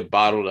he'll be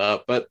bottled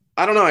up, but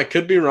I don't know. I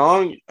could be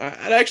wrong.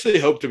 I'd actually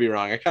hope to be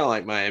wrong. I kind of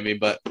like Miami,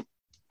 but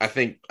I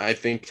think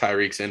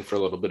Tyreek's in for a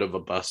little bit of a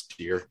bust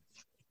year.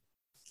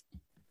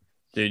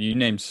 Dude, you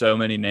named so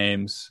many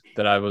names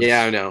that I was.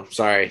 Yeah, I know.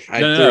 Sorry.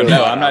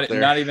 No. I'm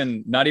not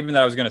even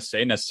that I was going to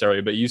say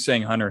necessarily, but you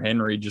saying Hunter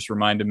Henry just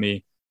reminded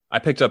me. I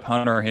picked up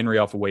Hunter Henry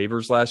off of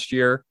waivers last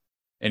year,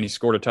 and he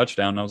scored a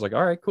touchdown. And I was like,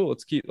 all right, cool.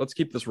 Let's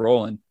keep this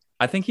rolling.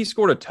 I think he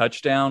scored a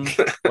touchdown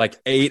like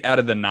 8 out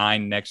of the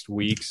 9 next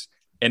weeks.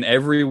 And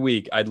every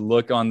week I'd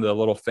look on the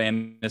little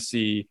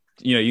fantasy,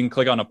 you can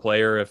click on a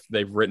player if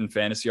they've written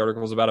fantasy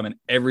articles about him. And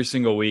every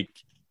single week,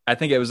 I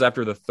think it was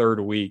after the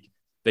 3rd week,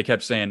 they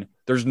kept saying,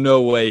 there's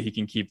no way he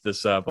can keep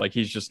this up. Like,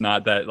 he's just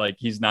not that, like,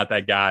 he's not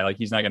that guy. Like,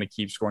 he's not going to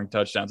keep scoring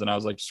touchdowns. And I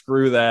was like,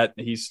 screw that.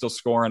 He's still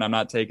scoring. I'm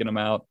not taking him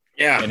out.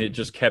 Yeah. And it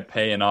just kept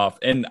paying off.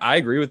 And I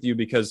agree with you,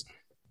 because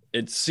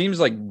it seems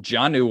like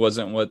Jonnu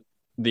wasn't what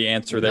the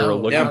answer they were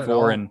looking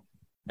for. And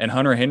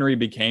Hunter Henry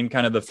became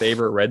kind of the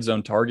favorite red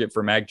zone target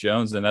for Mac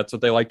Jones. And that's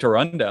what they like to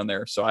run down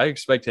there. So I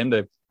expect him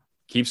to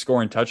keep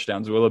scoring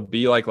touchdowns. Will it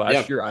be like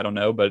last year? I don't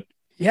know, but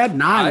he had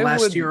 9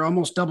 last year,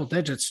 almost double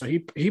digits. So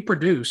he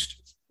produced.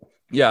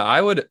 Yeah,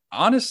 I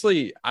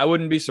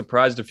wouldn't be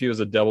surprised if he was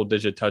a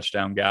double-digit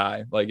touchdown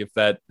guy, like if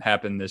that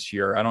happened this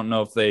year. I don't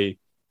know if they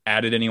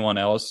added anyone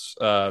else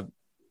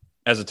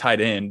as a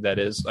tight end, that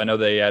is. I know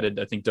they added,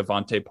 I think,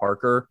 Devontae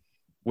Parker,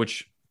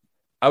 which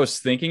I was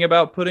thinking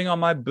about putting on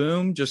my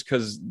boom just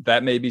because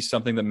that may be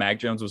something that Mac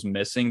Jones was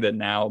missing that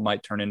now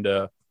might turn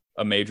into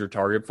a major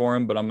target for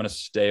him, but I'm going to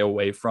stay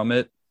away from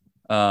it.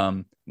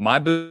 My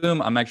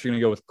boom, I'm actually going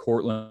to go with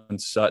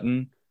Courtland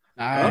Sutton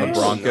on the Nice.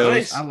 Broncos.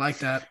 Nice. I like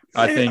that.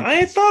 I think I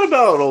ain't thought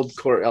about old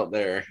Court out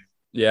there.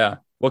 yeah.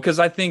 Well, because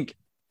I think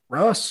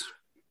Russ.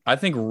 I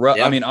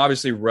Yeah. mean,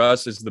 obviously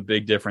Russ is the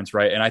big difference,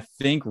 right? And I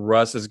think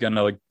Russ is going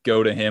to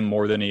go to him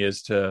more than he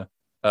is to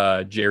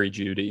Jerry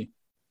Jeudy.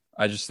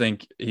 I just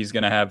think he's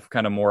going to have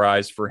kind of more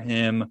eyes for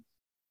him.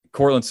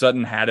 Courtland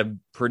Sutton had a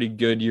pretty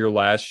good year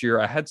last year.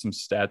 I had some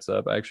stats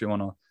up. I actually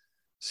want to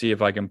see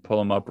if I can pull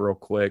them up real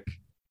quick.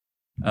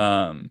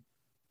 Courtland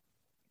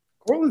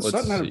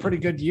Sutton had a pretty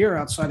good year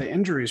outside of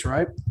injuries,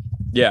 right?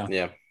 Yeah.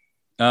 Yeah.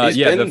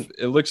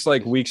 It looks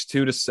like weeks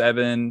 2 to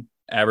 7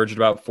 averaged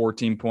about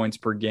 14 points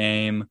per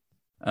game.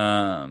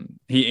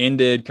 He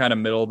ended kind of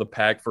middle of the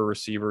pack for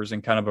receivers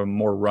and kind of a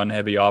more run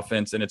heavy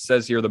offense. And it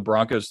says here the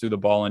Broncos threw the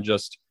ball in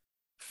just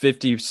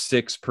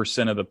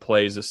 56% of the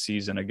plays a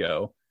season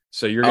ago.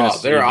 So you're going to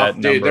see that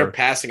number. Dude, their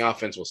passing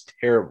offense was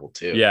terrible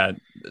too. Yeah.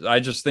 I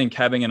just think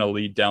having an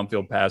elite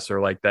downfield passer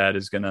like that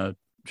is going to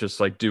just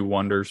like do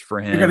wonders for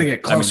him. You're going to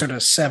get closer to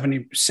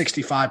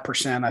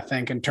 65%, I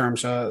think, in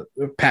terms of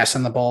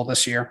passing the ball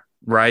this year.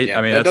 Right. Yeah,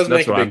 I mean, that's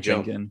what I'm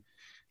thinking.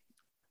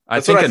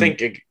 That's what I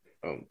think.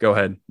 Go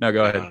ahead. No,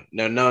 go ahead.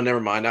 No, never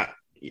mind.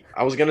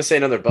 I was gonna say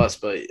another bus,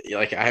 but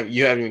like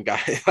you haven't even got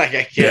like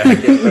I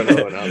can't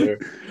run another.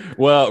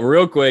 Well,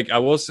 real quick, I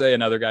will say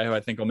another guy who I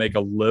think will make a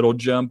little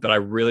jump that I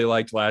really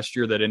liked last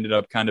year that ended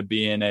up kind of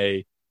being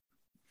a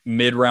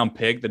mid-round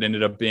pick that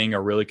ended up being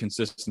a really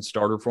consistent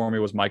starter for me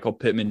was Michael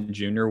Pittman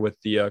Jr. with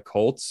the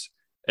Colts.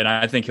 And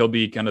I think he'll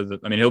be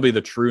he'll be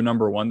the true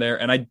number one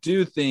there. And I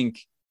do think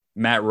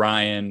Matt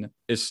Ryan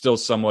is still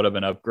somewhat of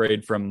an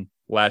upgrade from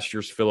last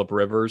year's Phillip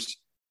Rivers.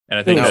 And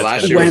I think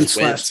last year was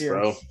Wentz,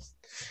 bro.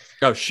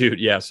 Oh shoot,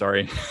 yeah,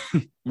 sorry.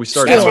 We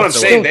started. That's what I'm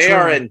saying. They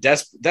are in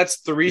that's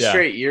 3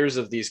 straight years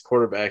of these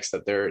quarterbacks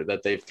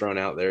that they've thrown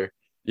out there.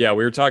 Yeah,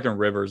 we were talking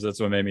Rivers. That's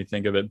what made me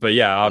think of it. But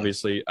yeah,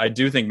 obviously, I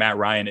do think Matt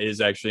Ryan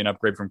is actually an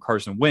upgrade from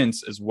Carson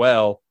Wentz as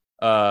well.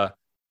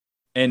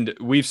 And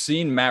we've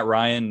seen Matt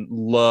Ryan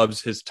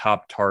loves his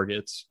top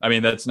targets. I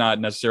mean, that's not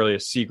necessarily a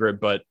secret,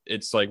 but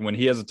it's like when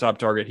he has a top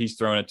target, he's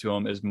throwing it to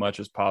him as much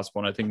as possible.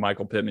 And I think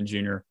Michael Pittman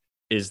Jr.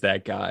 is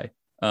that guy.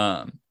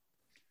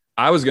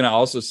 I was going to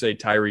also say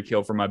Tyreek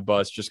Hill for my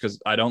bust just because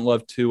I don't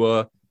love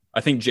Tua. I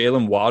think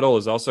Jalen Waddle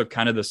is also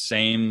kind of the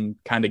same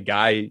kind of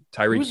guy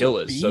Tyreek Hill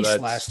is. So that's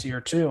last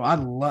year too. I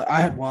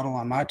had Waddle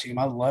on my team.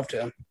 I loved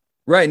him.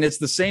 Right, and it's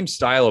the same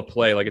style of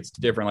play. Like it's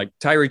different. Like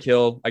Tyreek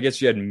Hill, I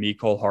guess you had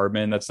Mecole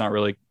Hardman. That's not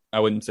really. I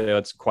wouldn't say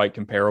that's quite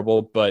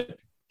comparable, but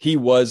he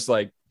was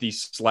like the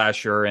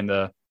slasher and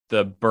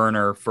the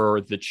burner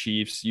for the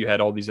Chiefs. You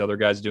had all these other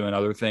guys doing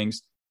other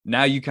things.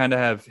 Now you kind of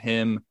have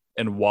him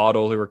and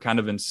Waddle who are kind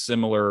of in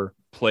similar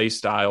play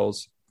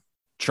styles,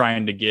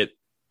 trying to get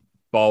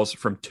balls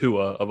from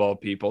Tua of all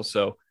people.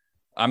 So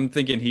I'm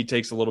thinking he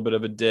takes a little bit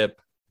of a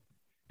dip.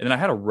 And then I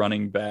had a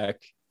running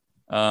back.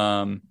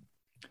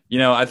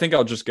 I think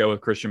I'll just go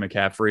with Christian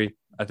McCaffrey.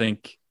 I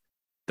think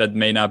that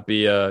may not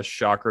be a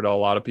shocker to a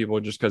lot of people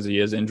just because he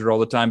is injured all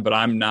the time, but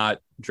I'm not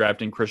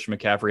drafting Christian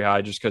McCaffrey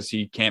high just because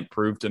he can't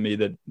prove to me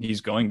that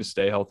he's going to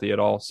stay healthy at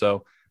all.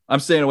 So I'm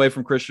staying away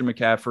from Christian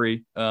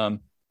McCaffrey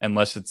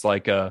unless it's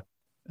like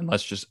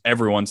unless just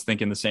everyone's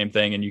thinking the same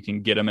thing and you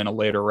can get him in a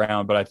later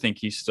round. But I think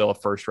he's still a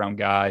first round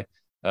guy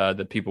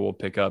that people will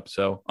pick up.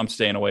 So I'm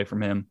staying away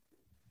from him.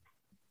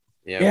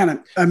 Yeah.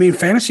 And I mean,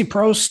 Fantasy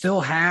Pros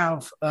still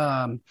have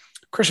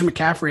Christian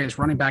McCaffrey as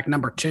running back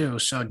number 2.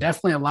 So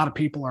definitely a lot of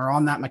people are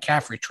on that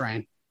McCaffrey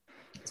train.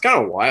 It's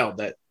kind of wild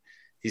that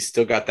he's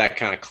still got that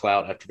kind of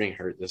clout after being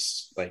hurt.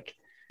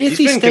 If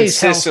he's been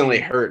consistently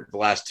hurt the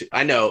last 2.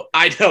 I know,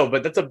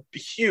 but that's a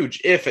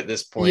huge if at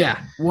this point.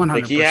 Yeah, 100%.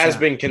 Like he has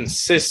been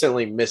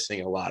consistently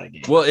missing a lot of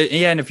games. Well,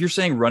 and if you're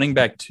saying running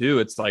back 2,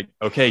 it's like,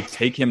 okay,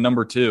 take him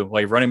number 2.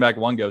 Like running back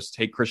 1 goes,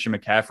 take Christian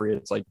McCaffrey.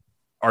 It's like,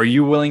 are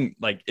you willing,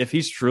 like if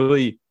he's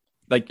truly,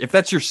 like if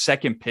that's your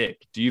second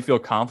pick, do you feel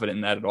confident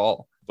in that at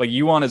all? Like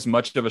you want as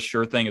much of a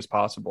sure thing as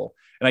possible.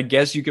 And I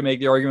guess you can make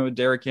the argument with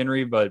Derrick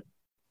Henry, but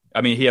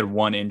I mean, he had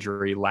one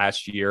injury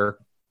last year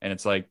and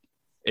it's like,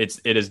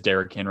 it is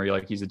Derrick Henry.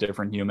 Like he's a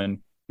different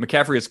human.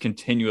 McCaffrey has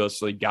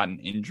continuously gotten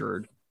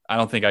injured. I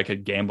don't think I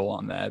could gamble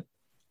on that.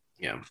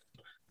 Yeah.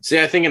 See,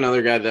 I think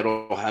another guy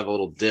that'll have a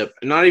little dip,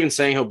 I'm not even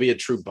saying he'll be a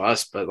true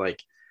bust, but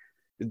like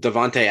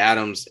Davante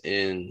Adams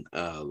in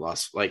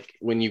like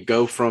when you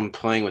go from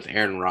playing with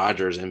Aaron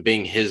Rodgers and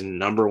being his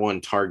number one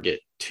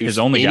target to his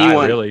only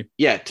guy, really.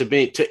 Yeah.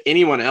 To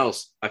anyone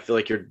else, I feel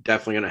like you're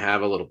definitely going to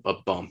have a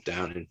bump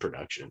down in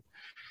production.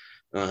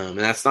 And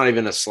that's not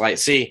even a slight.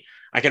 See,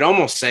 I could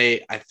almost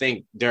say I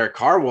think Derek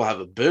Carr will have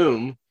a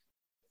boom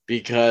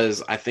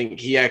because I think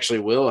he actually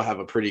will have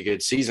a pretty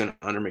good season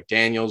under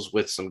McDaniels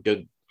with some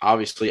good,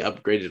 obviously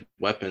upgraded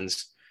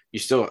weapons.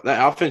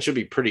 That offense should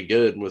be pretty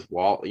good with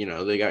Walt.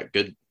 They got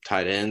good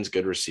tight ends,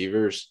 good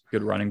receivers,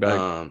 good running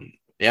back.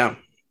 Yeah.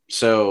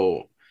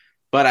 So,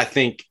 but I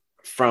think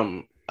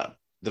from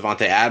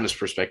Davante Adams'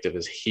 perspective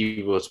is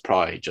he was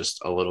probably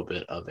just a little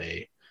bit of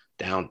a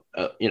down,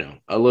 a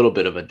little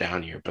bit of a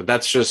down year, but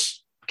that's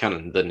just kind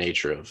of the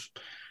nature of,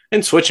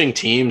 and switching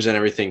teams and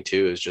everything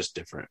too is just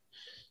different.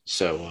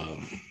 So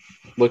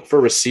look for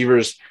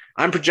receivers.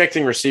 I'm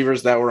projecting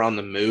receivers that were on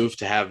the move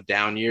to have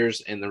down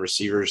years, and the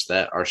receivers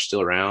that are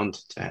still around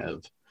to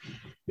have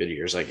good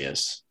years, I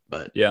guess.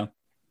 But yeah,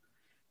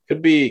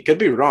 could be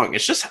wrong.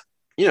 It's just,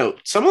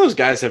 some of those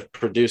guys have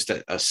produced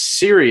at a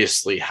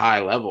seriously high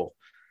level.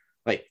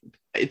 Like,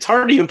 it's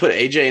hard to even put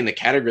AJ in the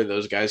category of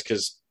those guys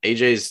because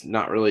AJ's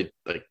not really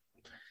like,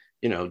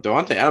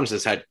 Davante Adams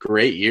has had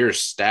great years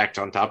stacked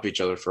on top of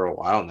each other for a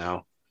while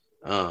now.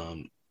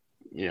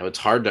 It's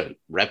hard to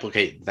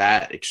replicate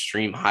that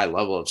extreme high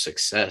level of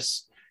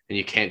success, and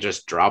you can't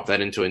just drop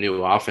that into a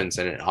new offense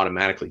and it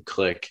automatically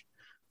click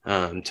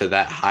to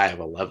that high of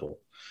a level.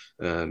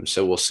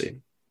 So we'll see.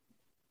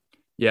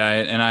 Yeah,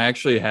 and I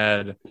actually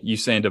had you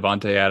saying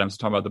Davante Adams,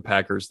 talking about the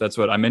Packers. That's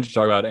what I meant to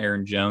talk about.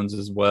 Aaron Jones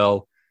as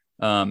well.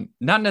 Not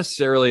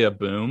necessarily a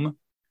boom,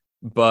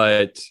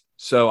 but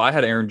so I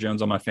had Aaron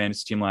Jones on my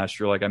fantasy team last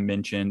year, like I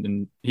mentioned,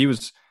 and he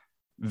was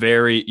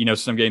very,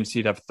 some games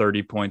he'd have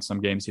 30 points,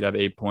 some games he'd have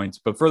 8 points,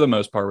 but for the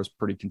most part was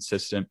pretty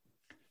consistent.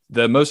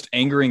 The most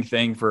angering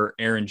thing for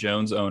Aaron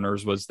Jones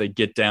owners was they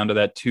get down to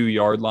that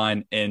 2-yard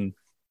line and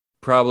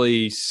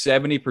probably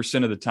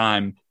 70% of the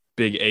time,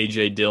 big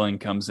AJ Dillon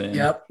comes in.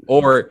 Yep.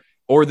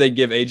 Or they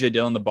give AJ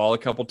Dillon the ball a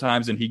couple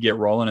times and he get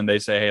rolling and they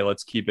say, hey,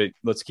 let's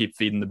keep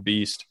feeding the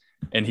beast,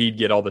 and he'd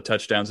get all the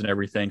touchdowns and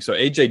everything. So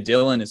AJ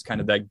Dillon is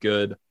kind of that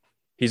good.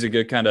 He's a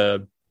good kind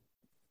of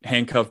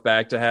handcuff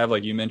back to have,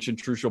 like you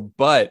mentioned, Trucial.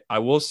 But I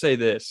will say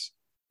this.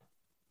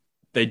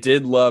 They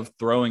did love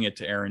throwing it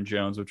to Aaron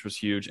Jones, which was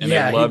huge. And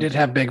he did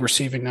have big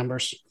receiving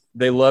numbers.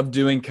 They love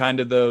doing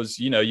kind of those,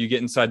 you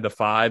get inside the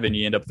 5 and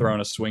you end up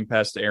throwing a swing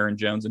pass to Aaron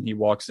Jones and he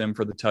walks in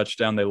for the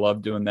touchdown. They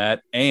love doing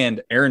that.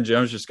 And Aaron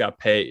Jones just got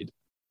paid.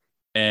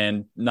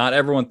 And not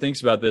everyone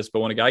thinks about this, but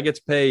when a guy gets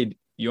paid,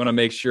 you want to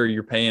make sure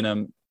you're paying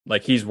him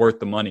like he's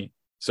worth the money.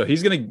 So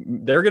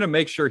they're going to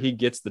make sure he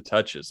gets the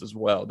touches as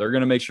well. They're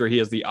going to make sure he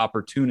has the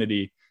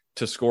opportunity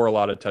to score a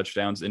lot of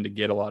touchdowns and to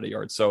get a lot of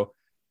yards. So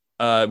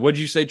what'd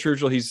you say,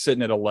 Trucial? He's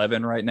sitting at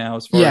 11 right now.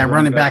 As far as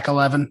running back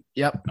 11.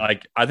 Yep.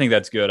 I think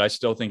that's good. I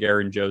still think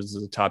Aaron Jones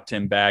is a top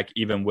 10 back,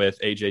 even with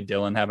AJ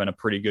Dillon having a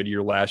pretty good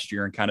year last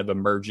year and kind of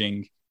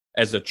emerging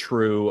as a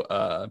true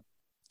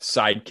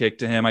sidekick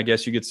to him, I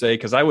guess you could say,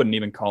 because I wouldn't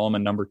even call him a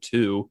number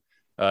 2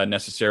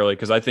 necessarily,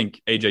 because I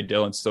think AJ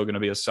Dillon's still going to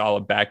be a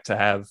solid back to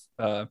have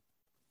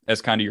as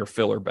kind of your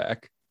filler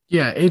back.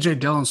 Yeah, AJ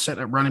Dillon's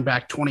sitting at running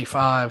back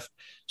 25.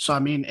 So, I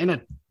mean, in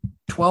a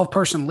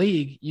 12-person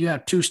league, you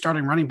have 2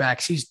 starting running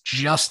backs. He's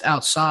just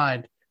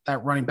outside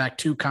that running back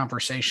 2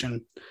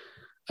 conversation.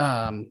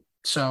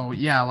 So,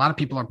 yeah, a lot of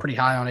people are pretty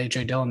high on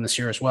AJ Dillon this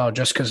year as well,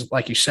 just because,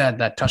 like you said,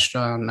 that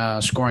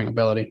touchdown scoring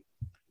ability.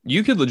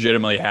 You could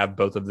legitimately have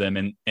both of them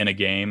in a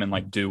game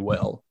and, do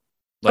well.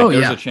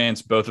 There's a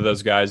chance both of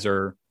those guys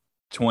are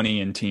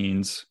 20 and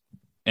teens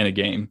in a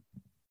game.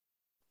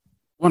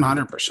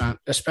 100%,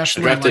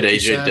 especially drafted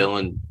AJ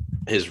Dillon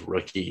his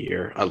rookie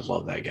year. I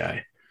love that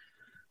guy.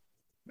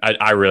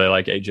 I really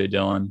like AJ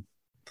Dillon.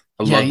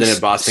 I loved it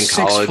at Boston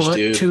College, 6 foot,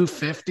 dude.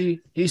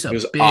 250. He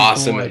was big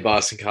awesome boy. At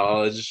Boston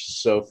College.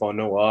 So fun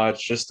to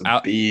watch. Just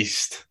a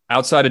beast.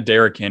 Outside of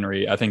Derrick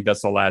Henry, I think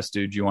that's the last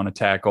dude you want to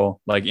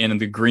tackle. Like in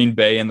the Green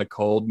Bay and the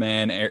cold,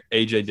 man,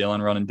 AJ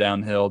Dillon running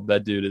downhill.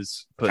 That dude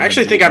is. I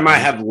actually think I might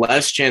have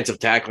less chance of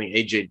tackling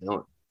AJ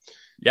Dillon.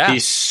 Yeah,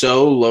 he's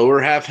so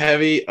lower half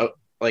heavy.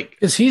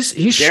 Because he's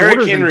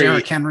shorter than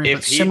Derrick Henry,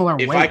 but similar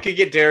weight. If I could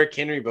get Derrick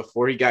Henry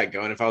before he got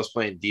going, if I was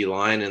playing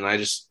D-line and I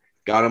just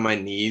got on my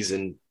knees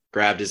and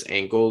grabbed his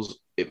ankles,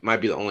 it might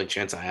be the only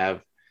chance I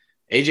have.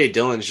 AJ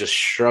Dillon's just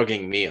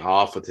shrugging me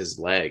off with his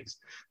legs.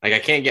 I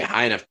can't get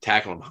high enough to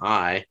tackle him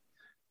high,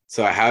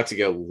 so I have to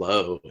go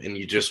low, and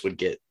you just would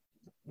get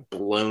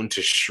blown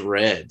to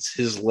shreds.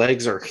 His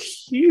legs are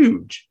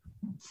huge.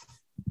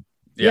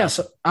 Yeah,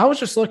 so I was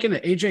just looking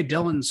at AJ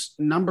Dillon's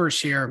numbers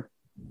here.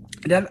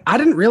 I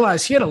didn't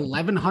realize he had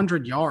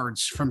 1,100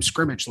 yards from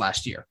scrimmage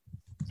last year.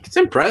 It's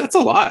impressive. That's a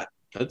lot.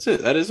 That's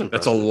it. That is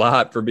impressive. That's a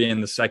lot for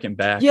being the second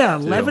back. Yeah,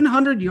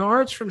 1,100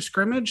 yards from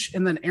scrimmage,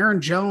 and then Aaron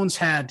Jones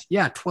had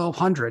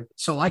 1,200.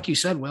 So, like you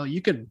said, Will,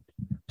 you could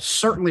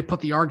certainly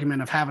put the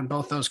argument of having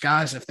both those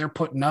guys if they're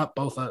putting up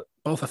both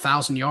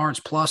 1,000 yards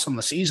plus on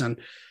the season.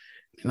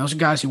 And those are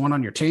guys you want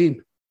on your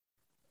team.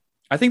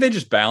 I think they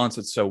just balance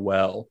it so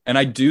well, and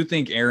I do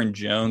think Aaron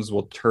Jones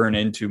will turn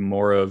into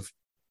more of.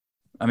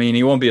 I mean,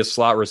 he won't be a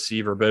slot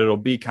receiver, but it'll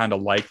be kind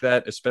of like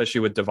that, especially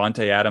with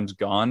Davante Adams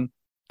gone.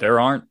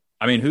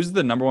 Who's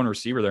the number 1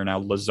 receiver there now?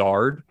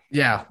 Lazard?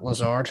 Yeah,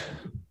 Lazard.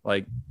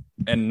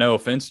 And no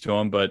offense to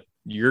him, but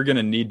you're going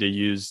to need to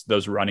use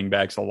those running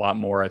backs a lot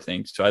more, I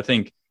think. So I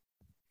think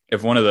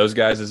if one of those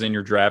guys is in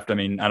your draft, I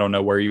don't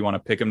know where you want to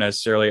pick him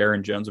necessarily.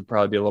 Aaron Jones would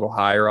probably be a little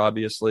higher,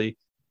 obviously.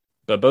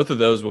 But both of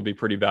those will be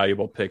pretty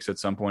valuable picks at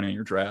some point in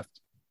your draft.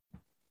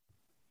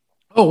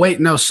 Oh, wait,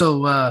 no.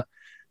 So,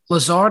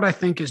 Lazard, I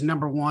think, is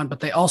number 1, but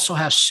they also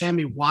have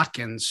Sammy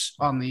Watkins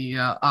on the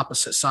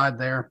opposite side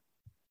there.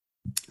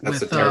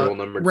 That's a terrible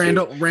number.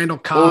 Randall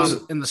Cobb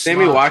in the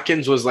Sammy slot.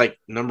 Watkins was like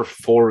number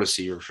 4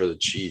 receiver for the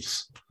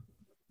Chiefs.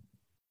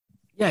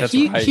 Yeah,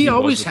 he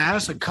always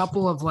has a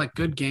couple of like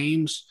good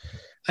games.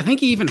 I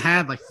think he even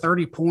had like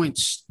 30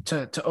 points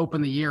to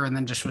open the year and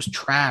then just was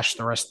trashed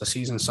the rest of the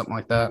season, something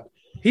like that.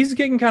 He's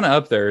getting kind of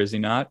up there, is he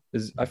not?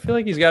 I feel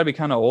like he's got to be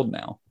kind of old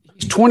now.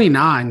 He's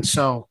 29,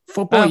 so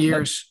football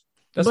years.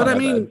 That's but not I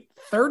mean,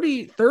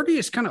 bad. 30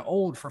 is kind of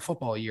old for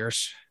football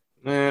years.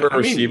 For a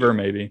receiver,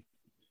 maybe.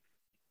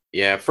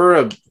 Yeah, for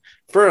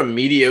a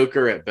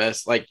mediocre at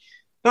best, like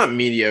not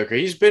mediocre.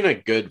 He's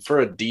been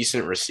for a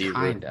decent receiver.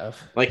 Kind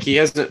of. Like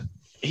he's been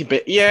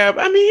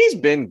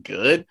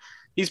good.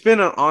 He's been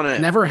on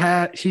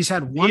a he's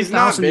had 1,000 He's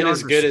not been yards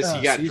as good as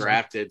he got season.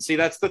 drafted. See,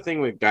 that's the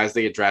thing with guys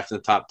that get drafted in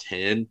the top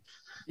 10.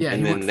 Yeah,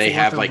 and then they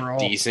have like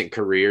decent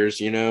careers,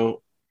 you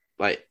know.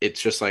 Like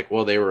it's just like,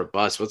 well, they were a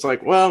bust. But it's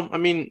like, well, I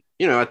mean,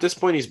 you know, at this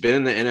point he's been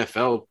in the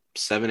NFL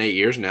 7-8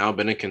 years now,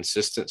 been a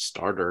consistent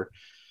starter.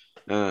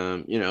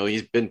 You know,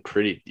 he's been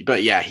pretty,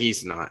 but yeah,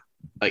 he's not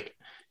like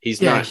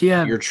he's not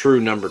your true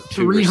number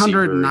 2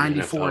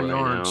 394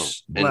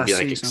 yards right now, and be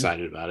like season.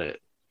 excited about it.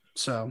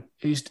 So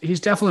he's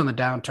definitely in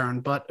the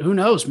downturn, but who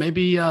knows?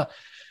 Maybe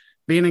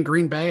being in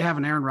Green Bay,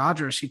 having Aaron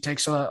Rodgers, he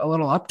takes a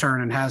little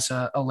upturn and has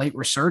a late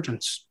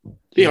resurgence. It'd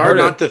be hard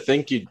not to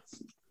think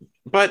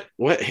but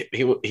what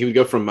he would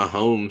go from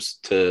Mahomes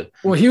to.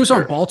 Well, he was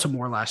on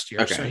Baltimore last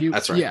year. Okay, so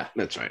that's right. Yeah,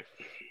 that's right.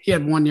 He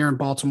had 1 year in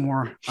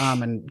Baltimore,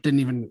 and didn't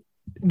even.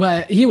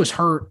 But he was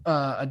hurt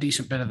a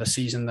decent bit of the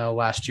season though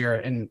last year,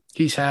 and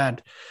he's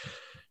had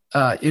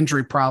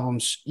injury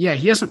problems. Yeah,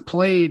 he hasn't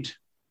played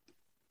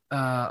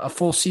a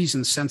full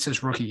season since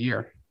his rookie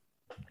year.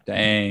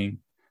 Dang.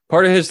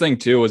 Part of his thing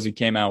too was he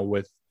came out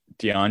with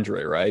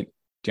DeAndre, right?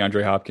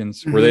 DeAndre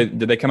Hopkins. Mm-hmm.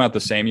 Did they come out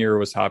the same year, or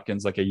was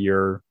Hopkins like a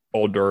year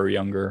older or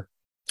younger?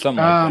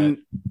 Something like that.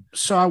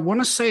 So I want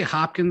to say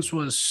Hopkins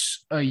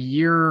was a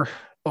year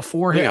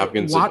before him.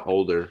 Hopkins is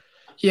older.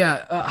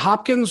 Yeah,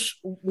 Hopkins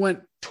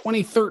went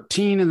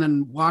 2013, and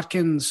then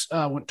Watkins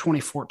went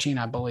 2014,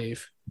 I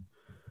believe.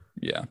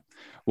 Yeah.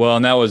 Well,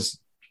 and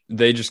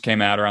they just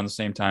came out around the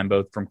same time,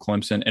 both from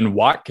Clemson. And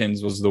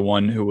Watkins was the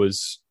one who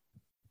was,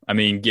 I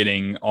mean,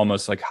 getting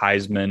almost like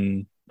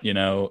Heisman, you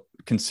know,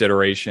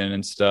 consideration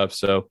and stuff.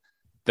 So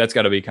that's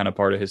got to be kind of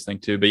part of his thing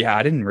too. But yeah,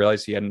 I didn't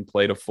realize he hadn't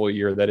played a full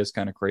year. That is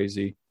kind of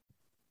crazy.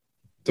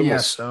 Yeah,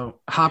 so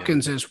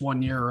Hopkins is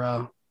 1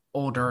 year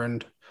older,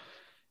 and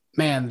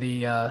man,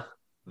 the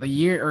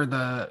year or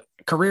the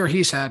career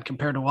he's had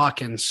compared to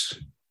Watkins,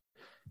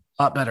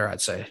 a lot better,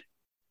 I'd say.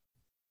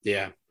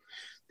 Yeah.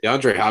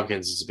 DeAndre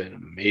Hopkins has been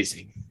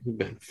amazing. He's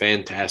been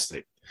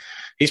fantastic.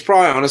 He's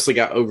probably honestly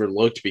got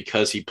overlooked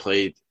because he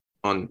played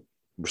on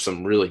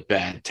some really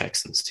bad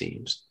Texans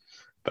teams,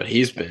 but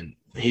he's been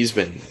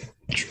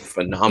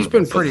phenomenal. He's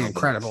been pretty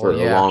incredible for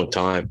a long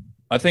time.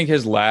 I think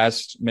his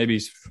last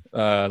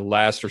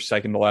or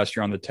second to last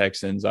year on the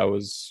Texans, I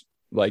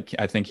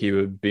think he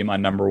would be my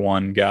number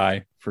 1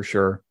 guy for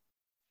sure.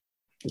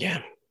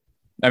 Yeah.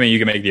 I mean, you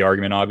can make the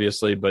argument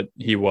obviously, but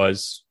he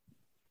was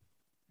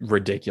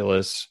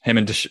ridiculous. Him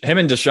and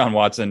Deshaun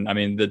Watson. I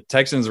mean, the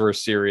Texans were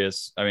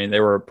serious. I mean, they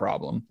were a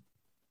problem.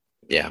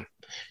 Yeah.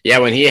 Yeah.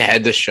 When he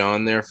had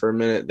Deshaun there for a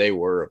minute, they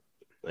were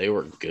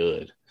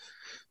good.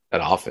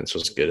 That offense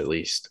was good, at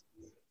least.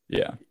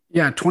 Yeah.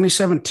 Yeah.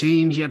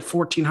 2017, he had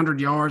 1,400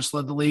 yards,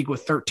 led the league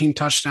with 13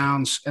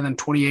 touchdowns. And then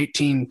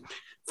 2018,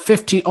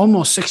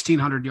 almost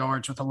 1,600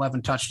 yards with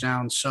 11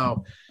 touchdowns.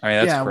 So, I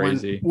mean, that's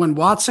crazy. When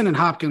Watson and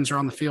Hopkins are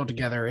on the field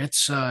together, it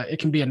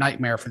can be a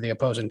nightmare for the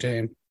opposing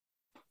team.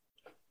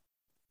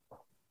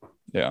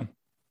 Yeah.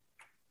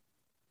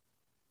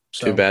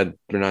 So, too bad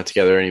they're not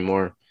together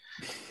anymore.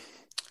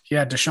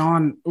 Yeah,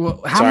 Deshaun.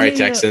 Well, sorry,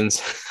 Texans.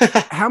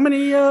 How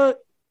many how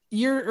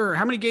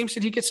many games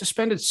did he get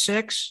suspended?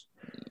 6.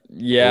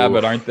 Yeah,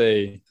 but aren't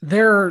they?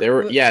 They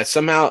were. Yeah,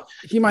 somehow.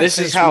 This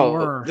is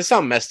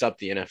how messed up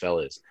the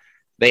NFL is.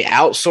 They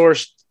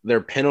outsourced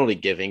their penalty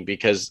giving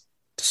because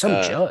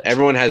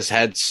everyone has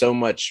had so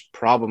much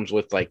problems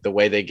with like the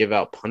way they give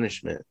out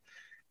punishment.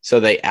 So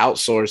they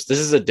outsource. This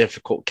is a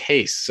difficult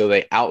case. So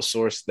they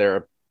outsource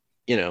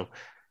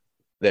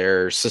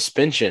their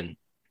suspension.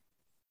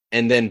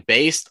 And then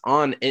based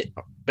on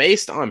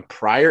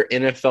prior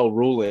NFL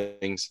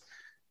rulings,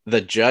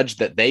 the judge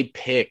that they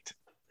picked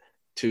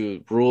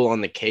to rule on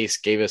the case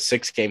gave a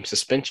 6-game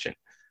suspension.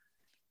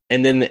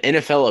 And then the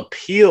NFL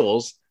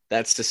appeals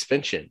that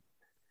suspension,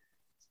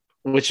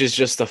 which is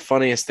just the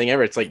funniest thing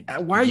ever. It's like,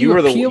 why are you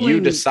appealing? You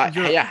decide.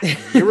 Yeah,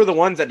 you were the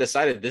ones that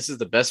decided this is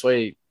the best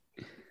way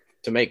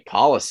to make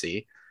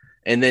policy,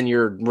 and then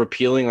you're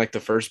repealing like the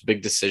first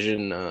big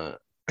decision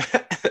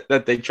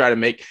that they try to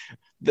make.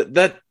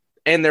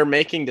 And they're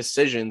making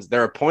decisions.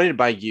 They're appointed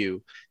by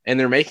you, and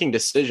they're making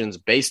decisions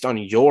based on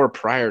your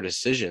prior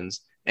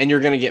decisions. And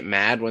you're going to get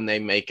mad when they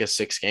make a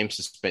 6-game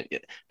suspension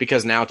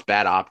because now it's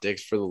bad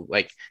optics for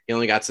he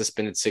only got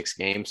suspended 6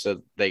 games.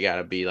 So they got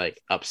to be like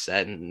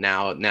upset. And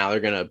now they're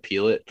going to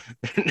appeal it.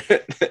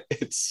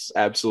 It's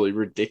absolutely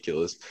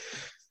ridiculous.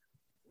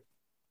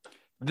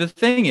 The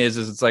thing is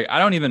it's like, I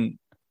don't even,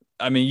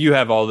 I mean, you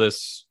have all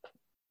this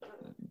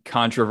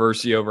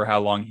controversy over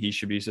how long he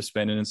should be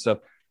suspended and stuff.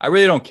 I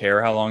really don't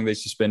care how long they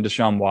suspend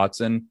Deshaun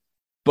Watson,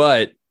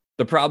 but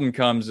the problem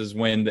comes is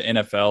when the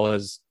NFL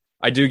has,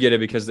 I do get it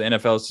because the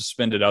NFL has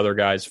suspended other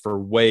guys for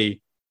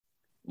way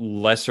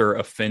lesser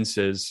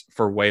offenses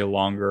for way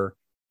longer.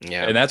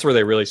 Yeah. And that's where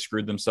they really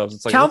screwed themselves.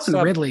 It's like Calvin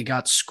Ridley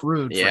got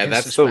screwed. Yeah,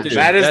 that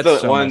is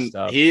the one.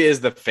 He is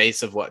the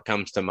face of what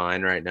comes to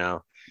mind right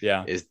now.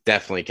 Yeah. Is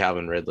definitely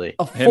Calvin Ridley.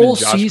 A full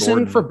season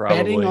Gordon, for probably.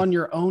 Betting on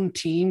your own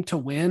team to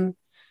win.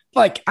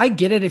 Like, I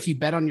get it if you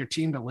bet on your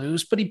team to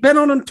lose, but he bet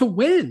on them to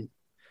win.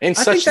 And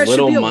such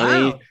little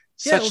money.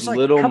 Such it was like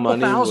little a couple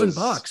money.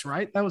 $1,000,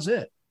 right? That was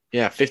it.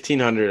 Yeah,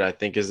 1,500, I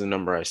think, is the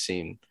number I've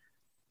seen.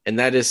 And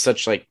that is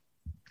such like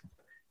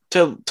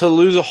to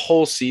lose a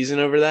whole season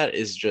over that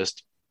is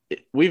just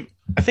we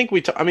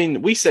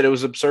said it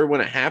was absurd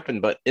when it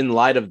happened, but in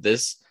light of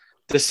this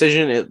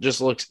decision, it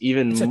just looks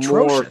even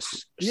more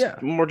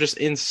just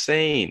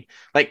insane.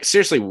 Like,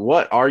 seriously,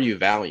 what are you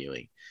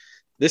valuing?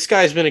 This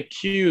guy's been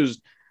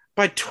accused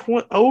by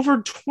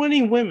over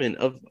 20 women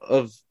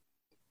of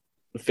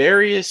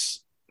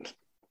various,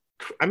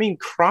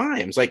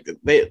 crimes. Like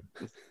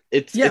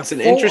it's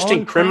an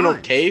interesting criminal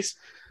case,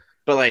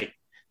 but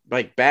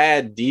like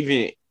bad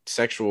deviant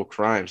sexual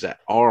crimes that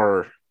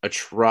are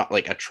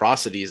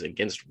atrocities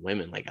against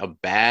women, like a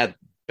bad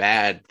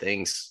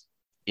things,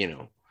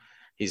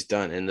 he's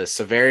done. And the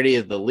severity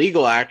of the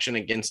legal action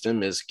against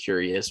him is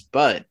curious,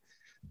 but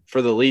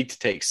for the league to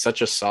take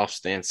such a soft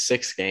stance,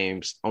 6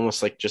 games,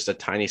 almost like just a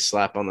tiny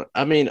slap on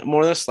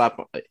more than a slap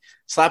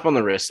on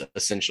the wrist,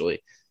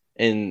 essentially.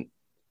 And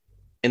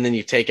then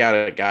you take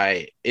out a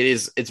guy,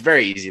 it's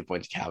very easy to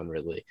point to Calvin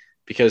Ridley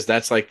because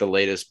that's like the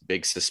latest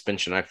big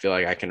suspension I feel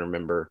like I can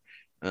remember,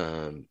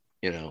 of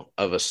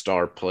a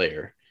star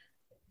player.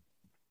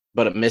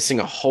 But missing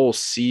a whole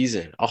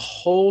season. I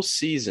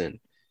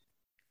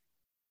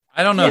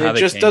don't know how it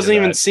just doesn't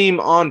even seem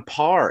on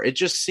par. It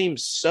just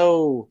seems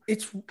so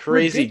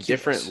crazy, ridiculous.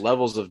 Different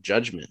levels of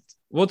judgment.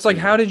 Well, it's like,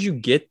 how did you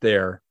get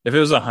there? If it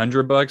was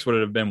 $100, would it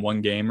have been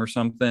one game or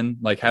something?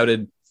 Like, I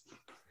just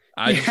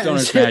don't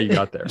understand how you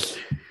got there.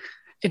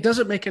 It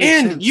doesn't make any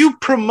sense. And you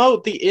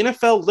promote, the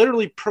NFL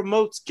literally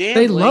promotes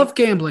gambling. They love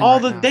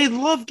gambling. They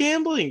love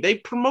gambling. They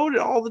promote it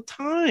all the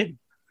time.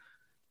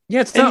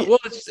 Yeah,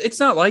 it's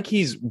not like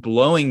he's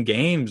blowing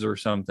games or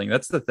something.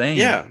 That's the thing.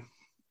 Yeah.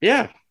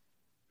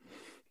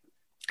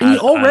 And he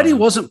already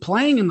wasn't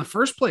playing in the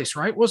first place,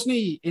 right? Wasn't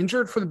he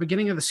injured for the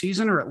beginning of the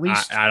season, or at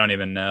least? I don't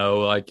even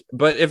know.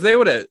 But if they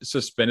would have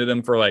suspended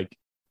him for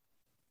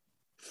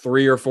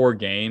 3 or 4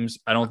 games,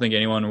 I don't think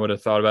anyone would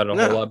have thought about it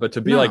a whole lot. But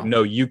to be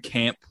no, you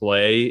can't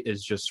play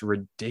is just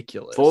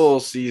ridiculous.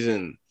 Full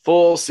season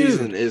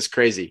is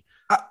crazy.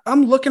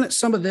 I'm looking at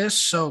some of this.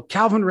 So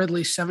Calvin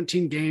Ridley,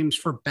 17 games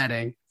for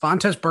betting.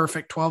 Vontaze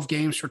Burfict, 12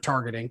 games for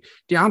targeting.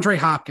 DeAndre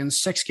Hopkins,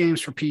 6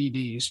 games for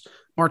PEDs.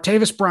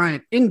 Martavis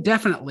Bryant,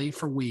 indefinitely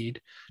for weed.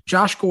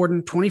 Josh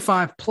Gordon,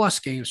 25 plus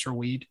games for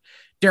weed.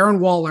 Darren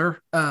Waller,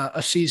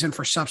 a season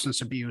for substance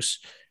abuse.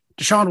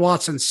 Deshaun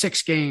Watson,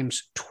 6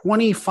 games,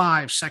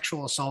 25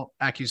 sexual assault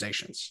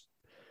accusations.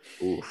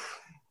 Oof.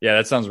 Yeah,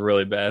 that sounds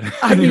really bad.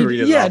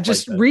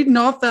 Reading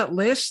off that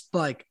list,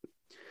 I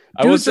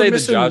would say that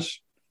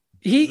Josh...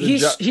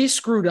 He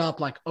screwed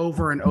up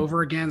over and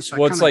over again. So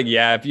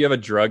if you have a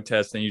drug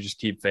test and you just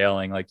keep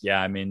failing, they're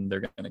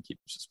going to keep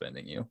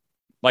suspending you.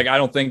 I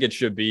don't think it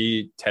should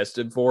be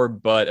tested for,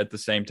 but at the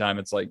same time,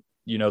 it's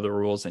the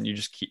rules and you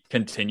just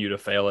continue to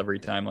fail every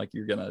time.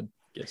 You're going to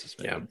get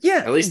suspended. Yeah.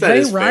 At least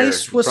Ray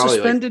Rice was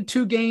suspended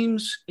 2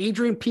 games.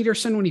 Adrian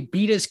Peterson, when he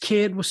beat his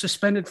kid, was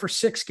suspended for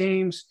 6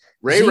 games.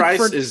 Ray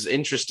Rice is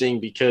interesting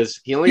because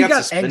he only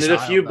got suspended a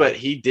few, but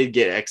he did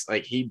get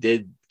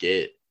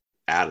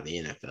out of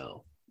the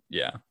NFL.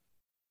 Yeah.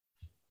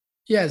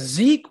 Yeah.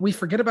 Zeke, we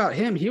forget about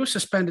him. He was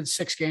suspended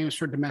 6 games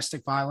for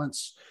domestic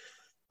violence.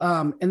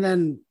 And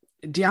then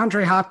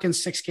DeAndre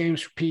Hopkins, 6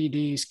 games for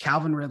PEDs.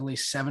 Calvin Ridley,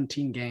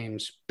 17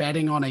 games,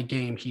 betting on a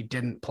game he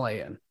didn't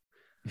play in.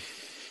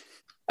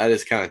 That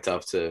is kind of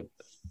tough to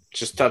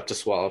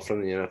swallow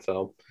from the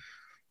NFL.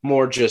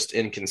 More just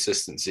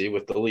inconsistency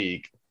with the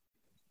league.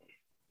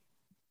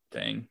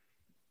 Dang.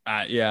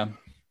 Yeah.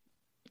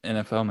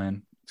 NFL,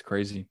 man. It's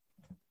crazy.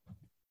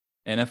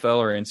 NFL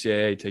or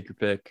NCAA, take your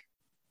pick.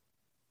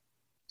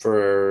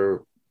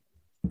 For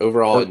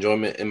overall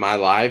enjoyment in my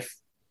life?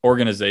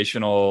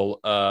 Organizational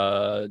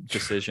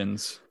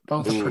decisions.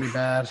 Both are pretty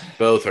bad.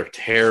 Both are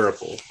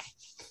terrible.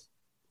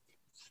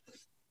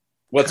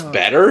 What's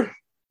better?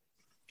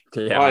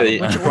 Yeah, probably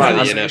the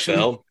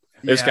NFL.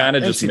 It's kind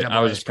of just,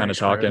 I was just kind of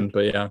talking,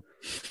 but yeah.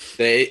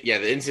 The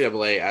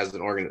NCAA as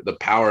the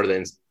power of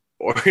the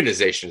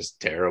organization is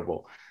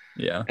terrible.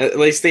 Yeah. At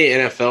least the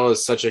NFL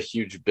is such a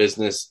huge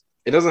business.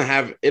 It doesn't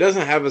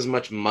have as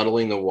much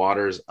muddling the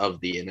waters of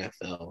the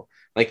NFL.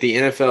 The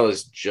NFL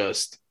is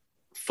just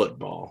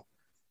football.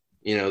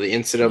 The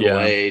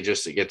NCAA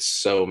it gets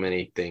so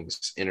many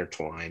things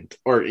intertwined.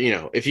 Or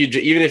if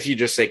you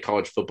just say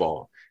college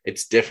football,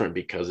 it's different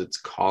because it's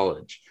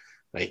college.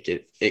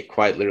 It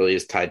quite literally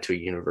is tied to a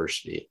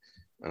university.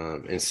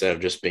 instead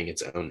of just being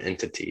its own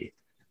entity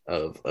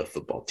of a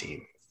football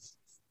team.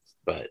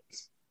 But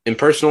in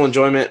personal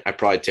enjoyment, I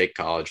probably take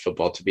college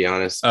football, to be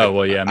honest. Oh,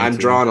 well, yeah. I'm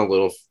drawn a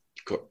little.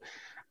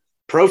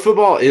 Pro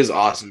football is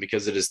awesome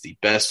because it is the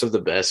best of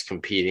the best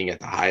competing at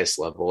the highest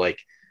level. Like,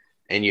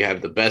 and you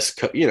have the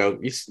best, you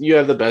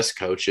have the best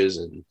coaches,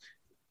 and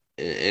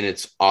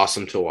it's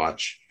awesome to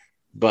watch.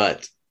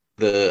 But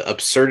the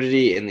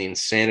absurdity and the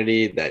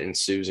insanity that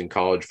ensues in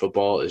college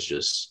football is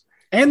just,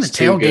 and the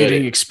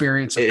tailgating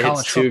experience of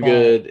college football.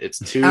 It's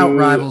too out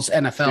rivals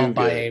NFL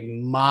by a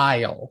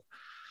mile.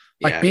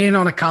 Like being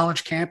on a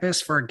college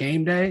campus for a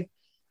game day,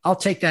 I'll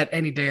take that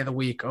any day of the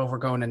week over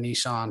going to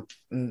Nissan.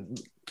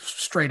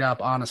 Straight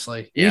up,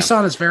 honestly,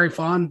 Nissan is very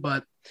fun,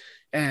 but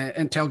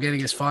and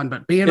tailgating is fun,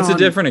 but it's a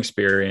different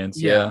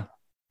experience. Yeah.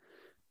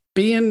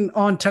 Being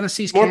on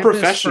Tennessee's more campus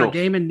professional for a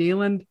game in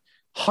Neyland,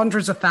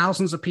 hundreds of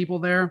thousands of people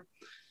there,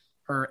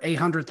 or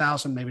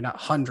 800,000, maybe not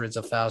hundreds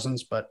of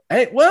thousands, but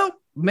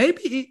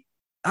maybe,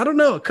 I don't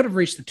know. It could have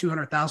reached the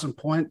 200,000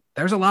 point.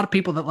 There's a lot of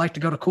people that like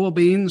to go to Cool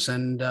Beans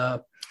and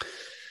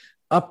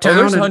uptown.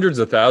 There's hundreds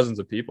of thousands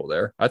of people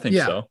there. I think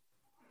so.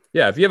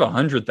 Yeah. If you have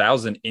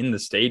 100,000 in the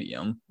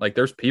stadium, like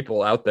there's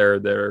people out there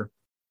that are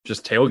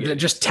just tailgating.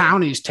 Just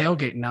townies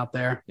tailgating out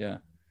there. Yeah.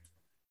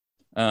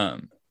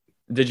 Have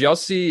y'all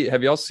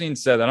seen,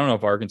 Seth? I don't know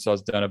if Arkansas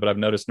has done it, but I've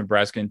noticed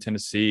Nebraska and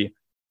Tennessee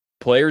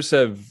players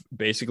have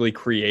basically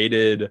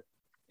created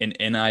an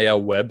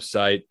NIL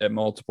website at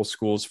multiple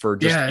schools for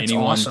just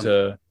anyone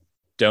to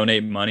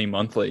donate money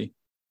monthly.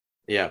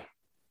 Yeah.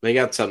 They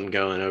got something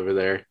going over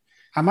there.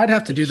 I might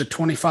have to do the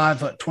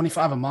 25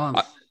 a month.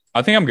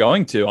 I think I'm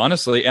going to,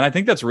 honestly. And I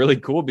think that's really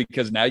cool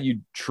because now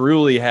you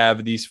truly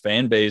have these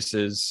fan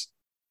bases,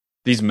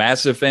 these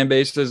massive fan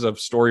bases of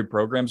storied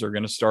programs are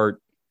going to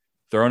start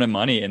throwing in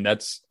money. And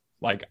that's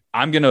like,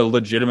 I'm going to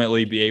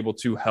legitimately be able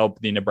to help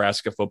the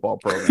Nebraska football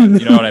program.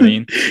 You know what I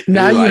mean?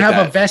 Now you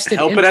have a vested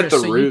help interest. It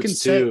at the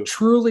roots you can too.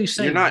 Truly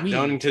say you're not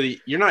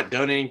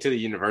donating to the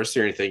university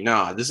or anything.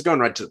 No, this is going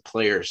right to the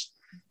players.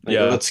 Like,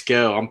 let's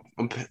go.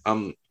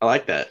 I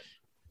like that.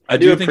 I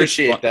do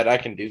appreciate that I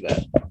can do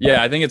that.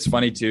 Yeah, I think it's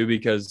funny too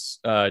because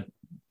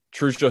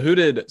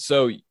Trushel,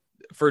 so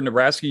for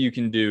Nebraska, you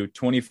can do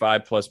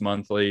 25 plus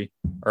monthly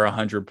or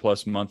 100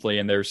 plus monthly,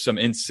 and there's some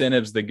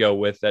incentives that go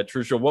with that.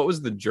 Trushel, what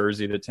was the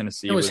jersey that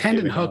Tennessee? It was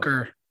Hendon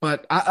Hooker,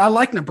 but I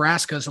like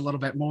Nebraska's a little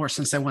bit more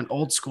since they went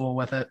old school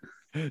with it.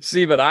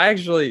 See, but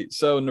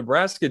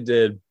Nebraska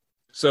did.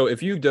 So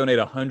if you donate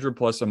 100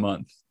 plus a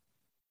month,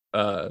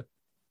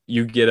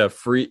 you get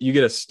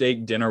a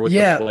steak dinner with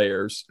the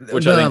players,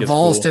 which I think is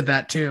Vols cool. did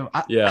that too.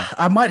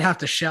 I might have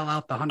to shell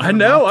out the 100. I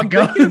know. I'm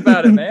thinking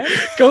about it, man.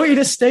 Go eat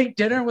a steak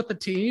dinner with the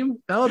team.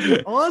 That would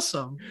be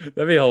awesome.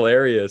 That'd be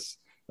hilarious.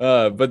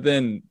 But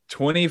then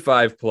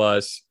 25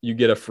 plus, you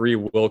get a free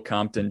Will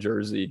Compton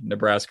jersey,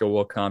 Nebraska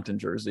Will Compton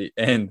jersey.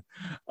 And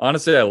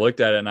honestly, I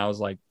looked at it and I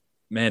was like,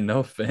 man, no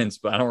offense,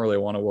 but I don't really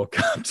want a Will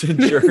Compton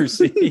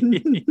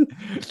jersey.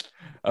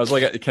 I was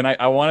like,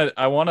 I want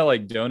to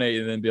like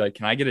donate and then be like,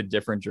 can I get a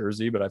different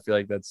jersey? But I feel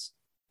like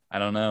I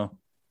don't know.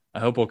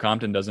 I hope Will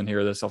Compton doesn't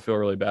hear this. I'll feel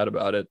really bad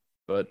about it,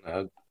 but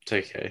it's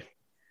okay.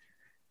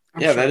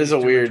 Yeah, that is a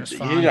weird. You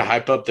need to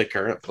hype up the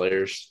current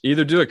players.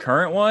 Either do a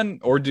current one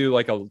or do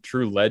like a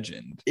true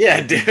legend. Yeah,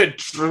 dude,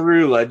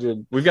 true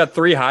legend. We've got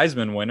 3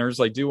 Heisman winners.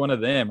 Like, do one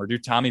of them or do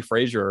Tommy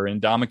Frazier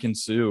and Ndamukong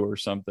Suh or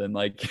something.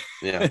 Like,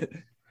 yeah,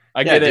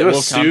 I get it. Do a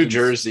Suh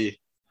jersey.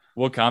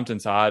 Will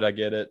Compton's hot. I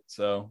get it.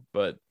 So,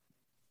 but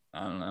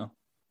I don't know.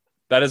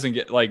 That doesn't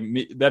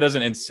that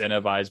doesn't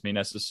incentivize me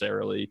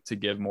necessarily to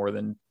give more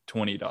than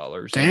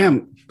 $20.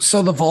 Damn.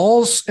 So the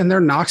Vols and their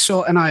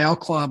Knoxville NIL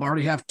club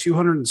already have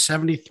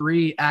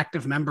 273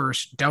 active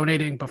members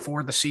donating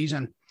before the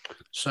season.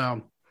 So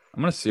I'm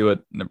going to see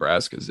what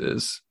Nebraska's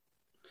is.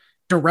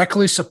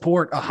 Directly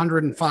support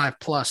 105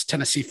 plus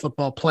Tennessee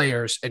football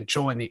players and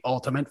join the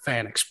ultimate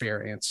fan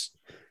experience.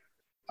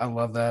 I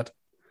love that.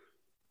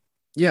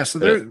 Yeah.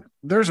 So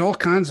there's all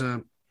kinds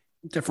of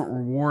different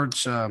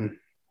rewards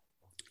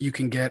you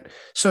can get.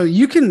 So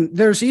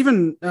there's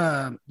even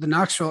the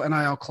Knoxville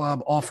NIL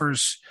club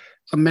offers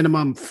a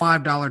minimum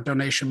 $5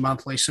 donation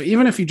monthly. So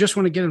even if you just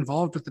want to get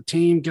involved with the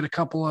team, get a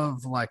couple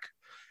of like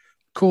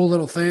cool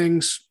little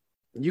things,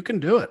 you can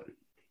do it.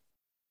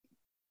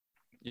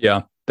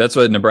 Yeah, that's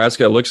what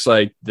Nebraska looks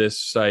like.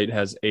 This site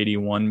has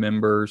 81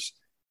 members,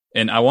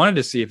 and I wanted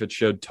to see if it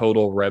showed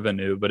total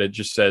revenue, but it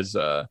just says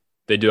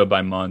they do it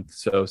by month.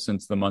 So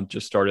since the month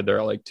just started, they're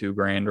at like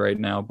 $2,000 right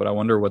now, but I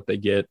wonder what they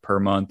get per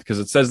month because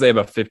it says they have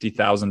a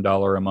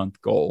 $50,000 a month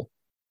goal,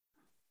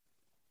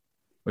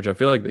 which I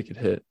feel like they could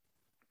hit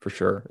for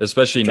sure,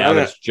 especially now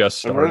that it's just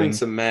starting. I'm running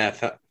some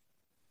math.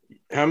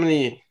 How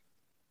many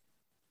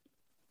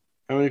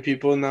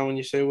people in that when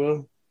you say,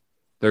 Will?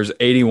 There's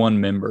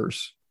 81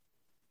 members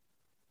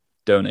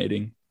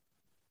donating.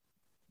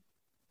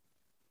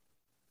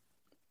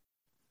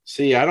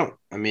 See,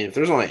 if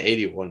there's only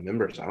 81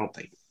 members, I don't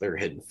think they're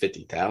hitting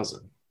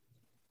 50,000.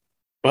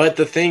 But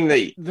the thing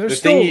that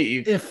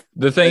if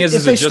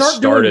it just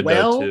started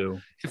well, though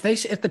too.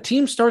 If the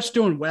team starts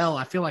doing well,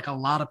 I feel like a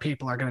lot of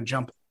people are going to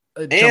jump.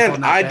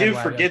 And I do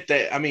forget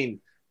that. I mean,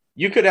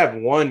 you could have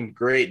one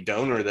great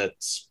donor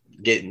that's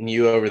getting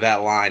you over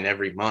that line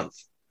every month.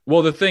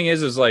 Well, the thing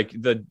is like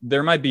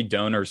there might be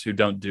donors who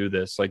don't do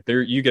this. Like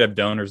you could have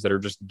donors that are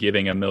just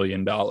giving $1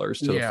 million to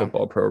the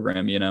football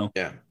program. You know?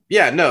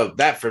 Yeah, no,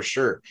 that for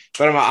sure.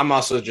 But I'm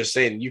also just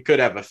saying you could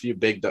have a few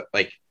big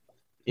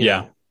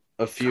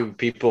a few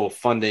people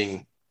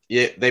funding.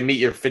 Yeah, they meet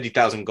your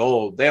 50,000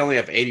 goal. They only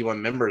have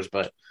 81 members,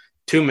 but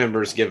 2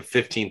 members give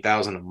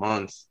 15,000 a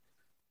month.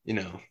 You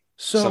know,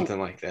 something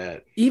like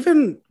that.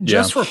 Even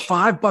just for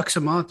 $5 a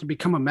month to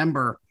become a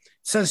member.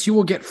 Says you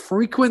will get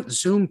frequent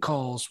Zoom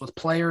calls with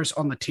players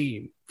on the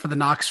team for the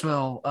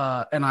Knoxville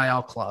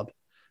NIL club.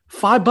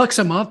 $5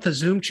 a month to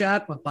Zoom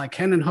chat with like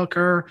Hendon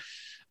Hooker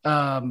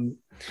and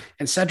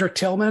Cedric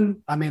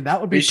Tillman. I mean, that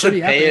would be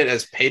pretty epic. We should pay it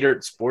as Pay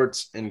Dirt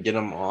Sports and get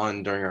them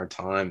on during our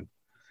time.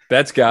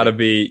 That's got to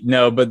be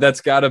it's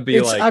got to be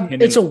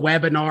it's a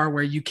webinar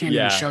where you can't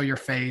even show your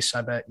face.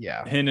 I bet.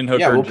 Yeah. Hendon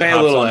Hooker. Yeah, we'll pay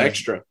a little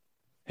extra.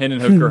 Hendon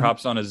Hooker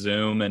hops on a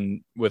Zoom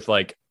and with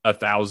like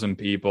 1,000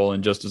 people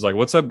and just is like,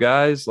 "What's up,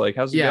 guys? Like,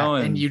 how's it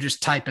going?" And you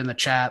just type in the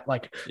chat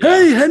like,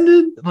 "Hey,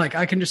 Hendon!" Like,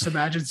 I can just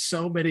imagine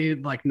so many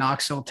like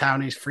Knoxville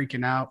townies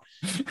freaking out.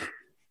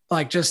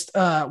 Like, just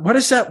what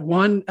is that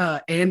one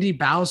Andy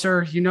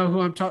Bowser? You know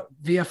who I'm talking?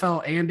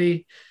 VFL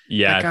Andy.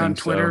 Yeah, that guy on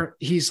Twitter.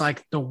 So. He's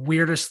like the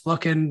weirdest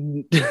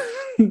looking,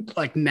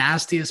 like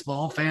nastiest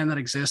Vol fan that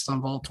exists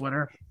on Vol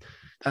Twitter.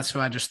 That's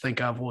who I just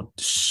think of will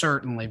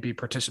certainly be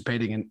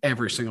participating in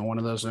every single one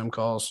of those Zoom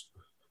calls.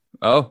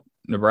 Oh,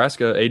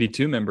 Nebraska,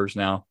 82 members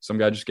now. Some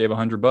guy just gave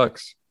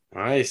 $100.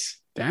 Nice.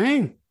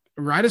 Dang.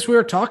 Right as we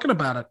were talking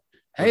about it.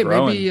 Hey,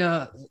 maybe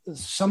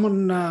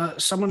someone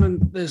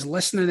is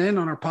listening in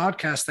on our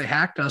podcast. They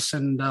hacked us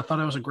and thought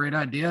it was a great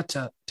idea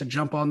to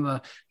jump on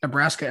the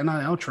Nebraska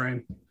NIL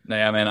train.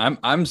 Yeah, man,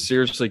 I'm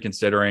seriously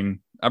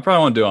considering. I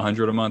probably want to do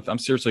 100 a month. I'm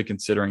seriously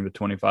considering the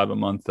 25 a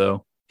month,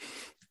 though.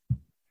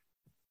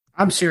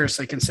 I'm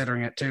seriously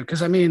considering it too,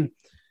 because I mean,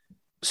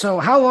 so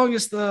how long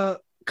is the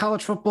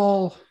college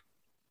football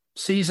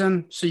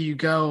season? So you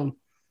go,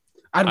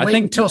 I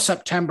think until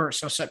September.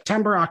 So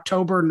September,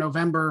 October,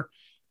 November,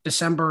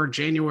 December,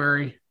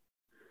 January.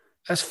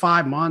 That's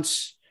 5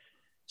 months.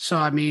 So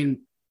I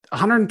mean,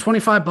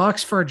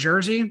 $125 for a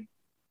jersey,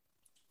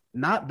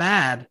 not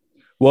bad.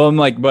 Well, I'm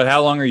like, but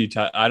how long are you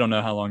tied? I don't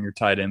know how long you're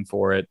tied in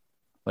for it.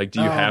 Like,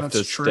 do you have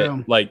to stay?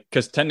 Like,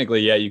 because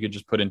technically, you could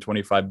just put in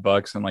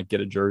 $25 and like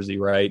get a jersey,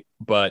 right?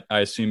 But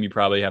I assume you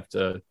probably have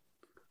to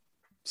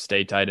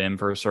stay tied in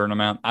for a certain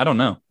amount. I don't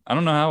know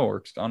how it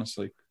works,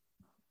 honestly.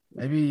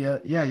 Maybe,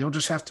 you'll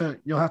have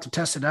to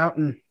test it out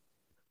and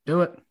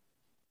do it.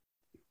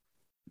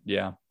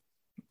 Yeah,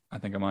 I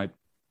think I might.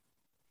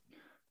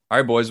 All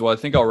right, boys. Well, I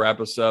think I'll wrap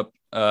us up.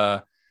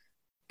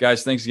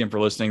 Guys, thanks again for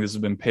listening. This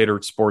has been Pay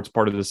Dirt Sports,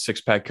 part of the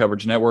Six Pack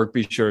Coverage Network.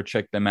 Be sure to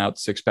check them out,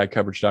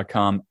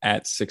 sixpackcoverage.com,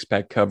 at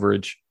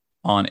sixpackcoverage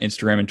on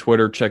Instagram and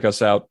Twitter. Check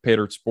us out.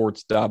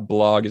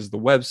 paydirtsports.blog is the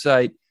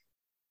website.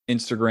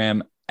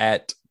 Instagram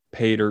at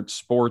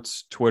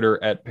paydirtsports,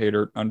 Twitter at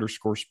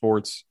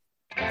paydirt_sports.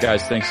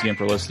 Guys, thanks again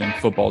for listening.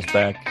 Football's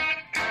back.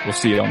 We'll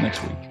see you all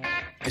next week.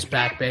 It's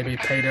back, baby.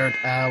 Pay Dirt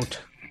out.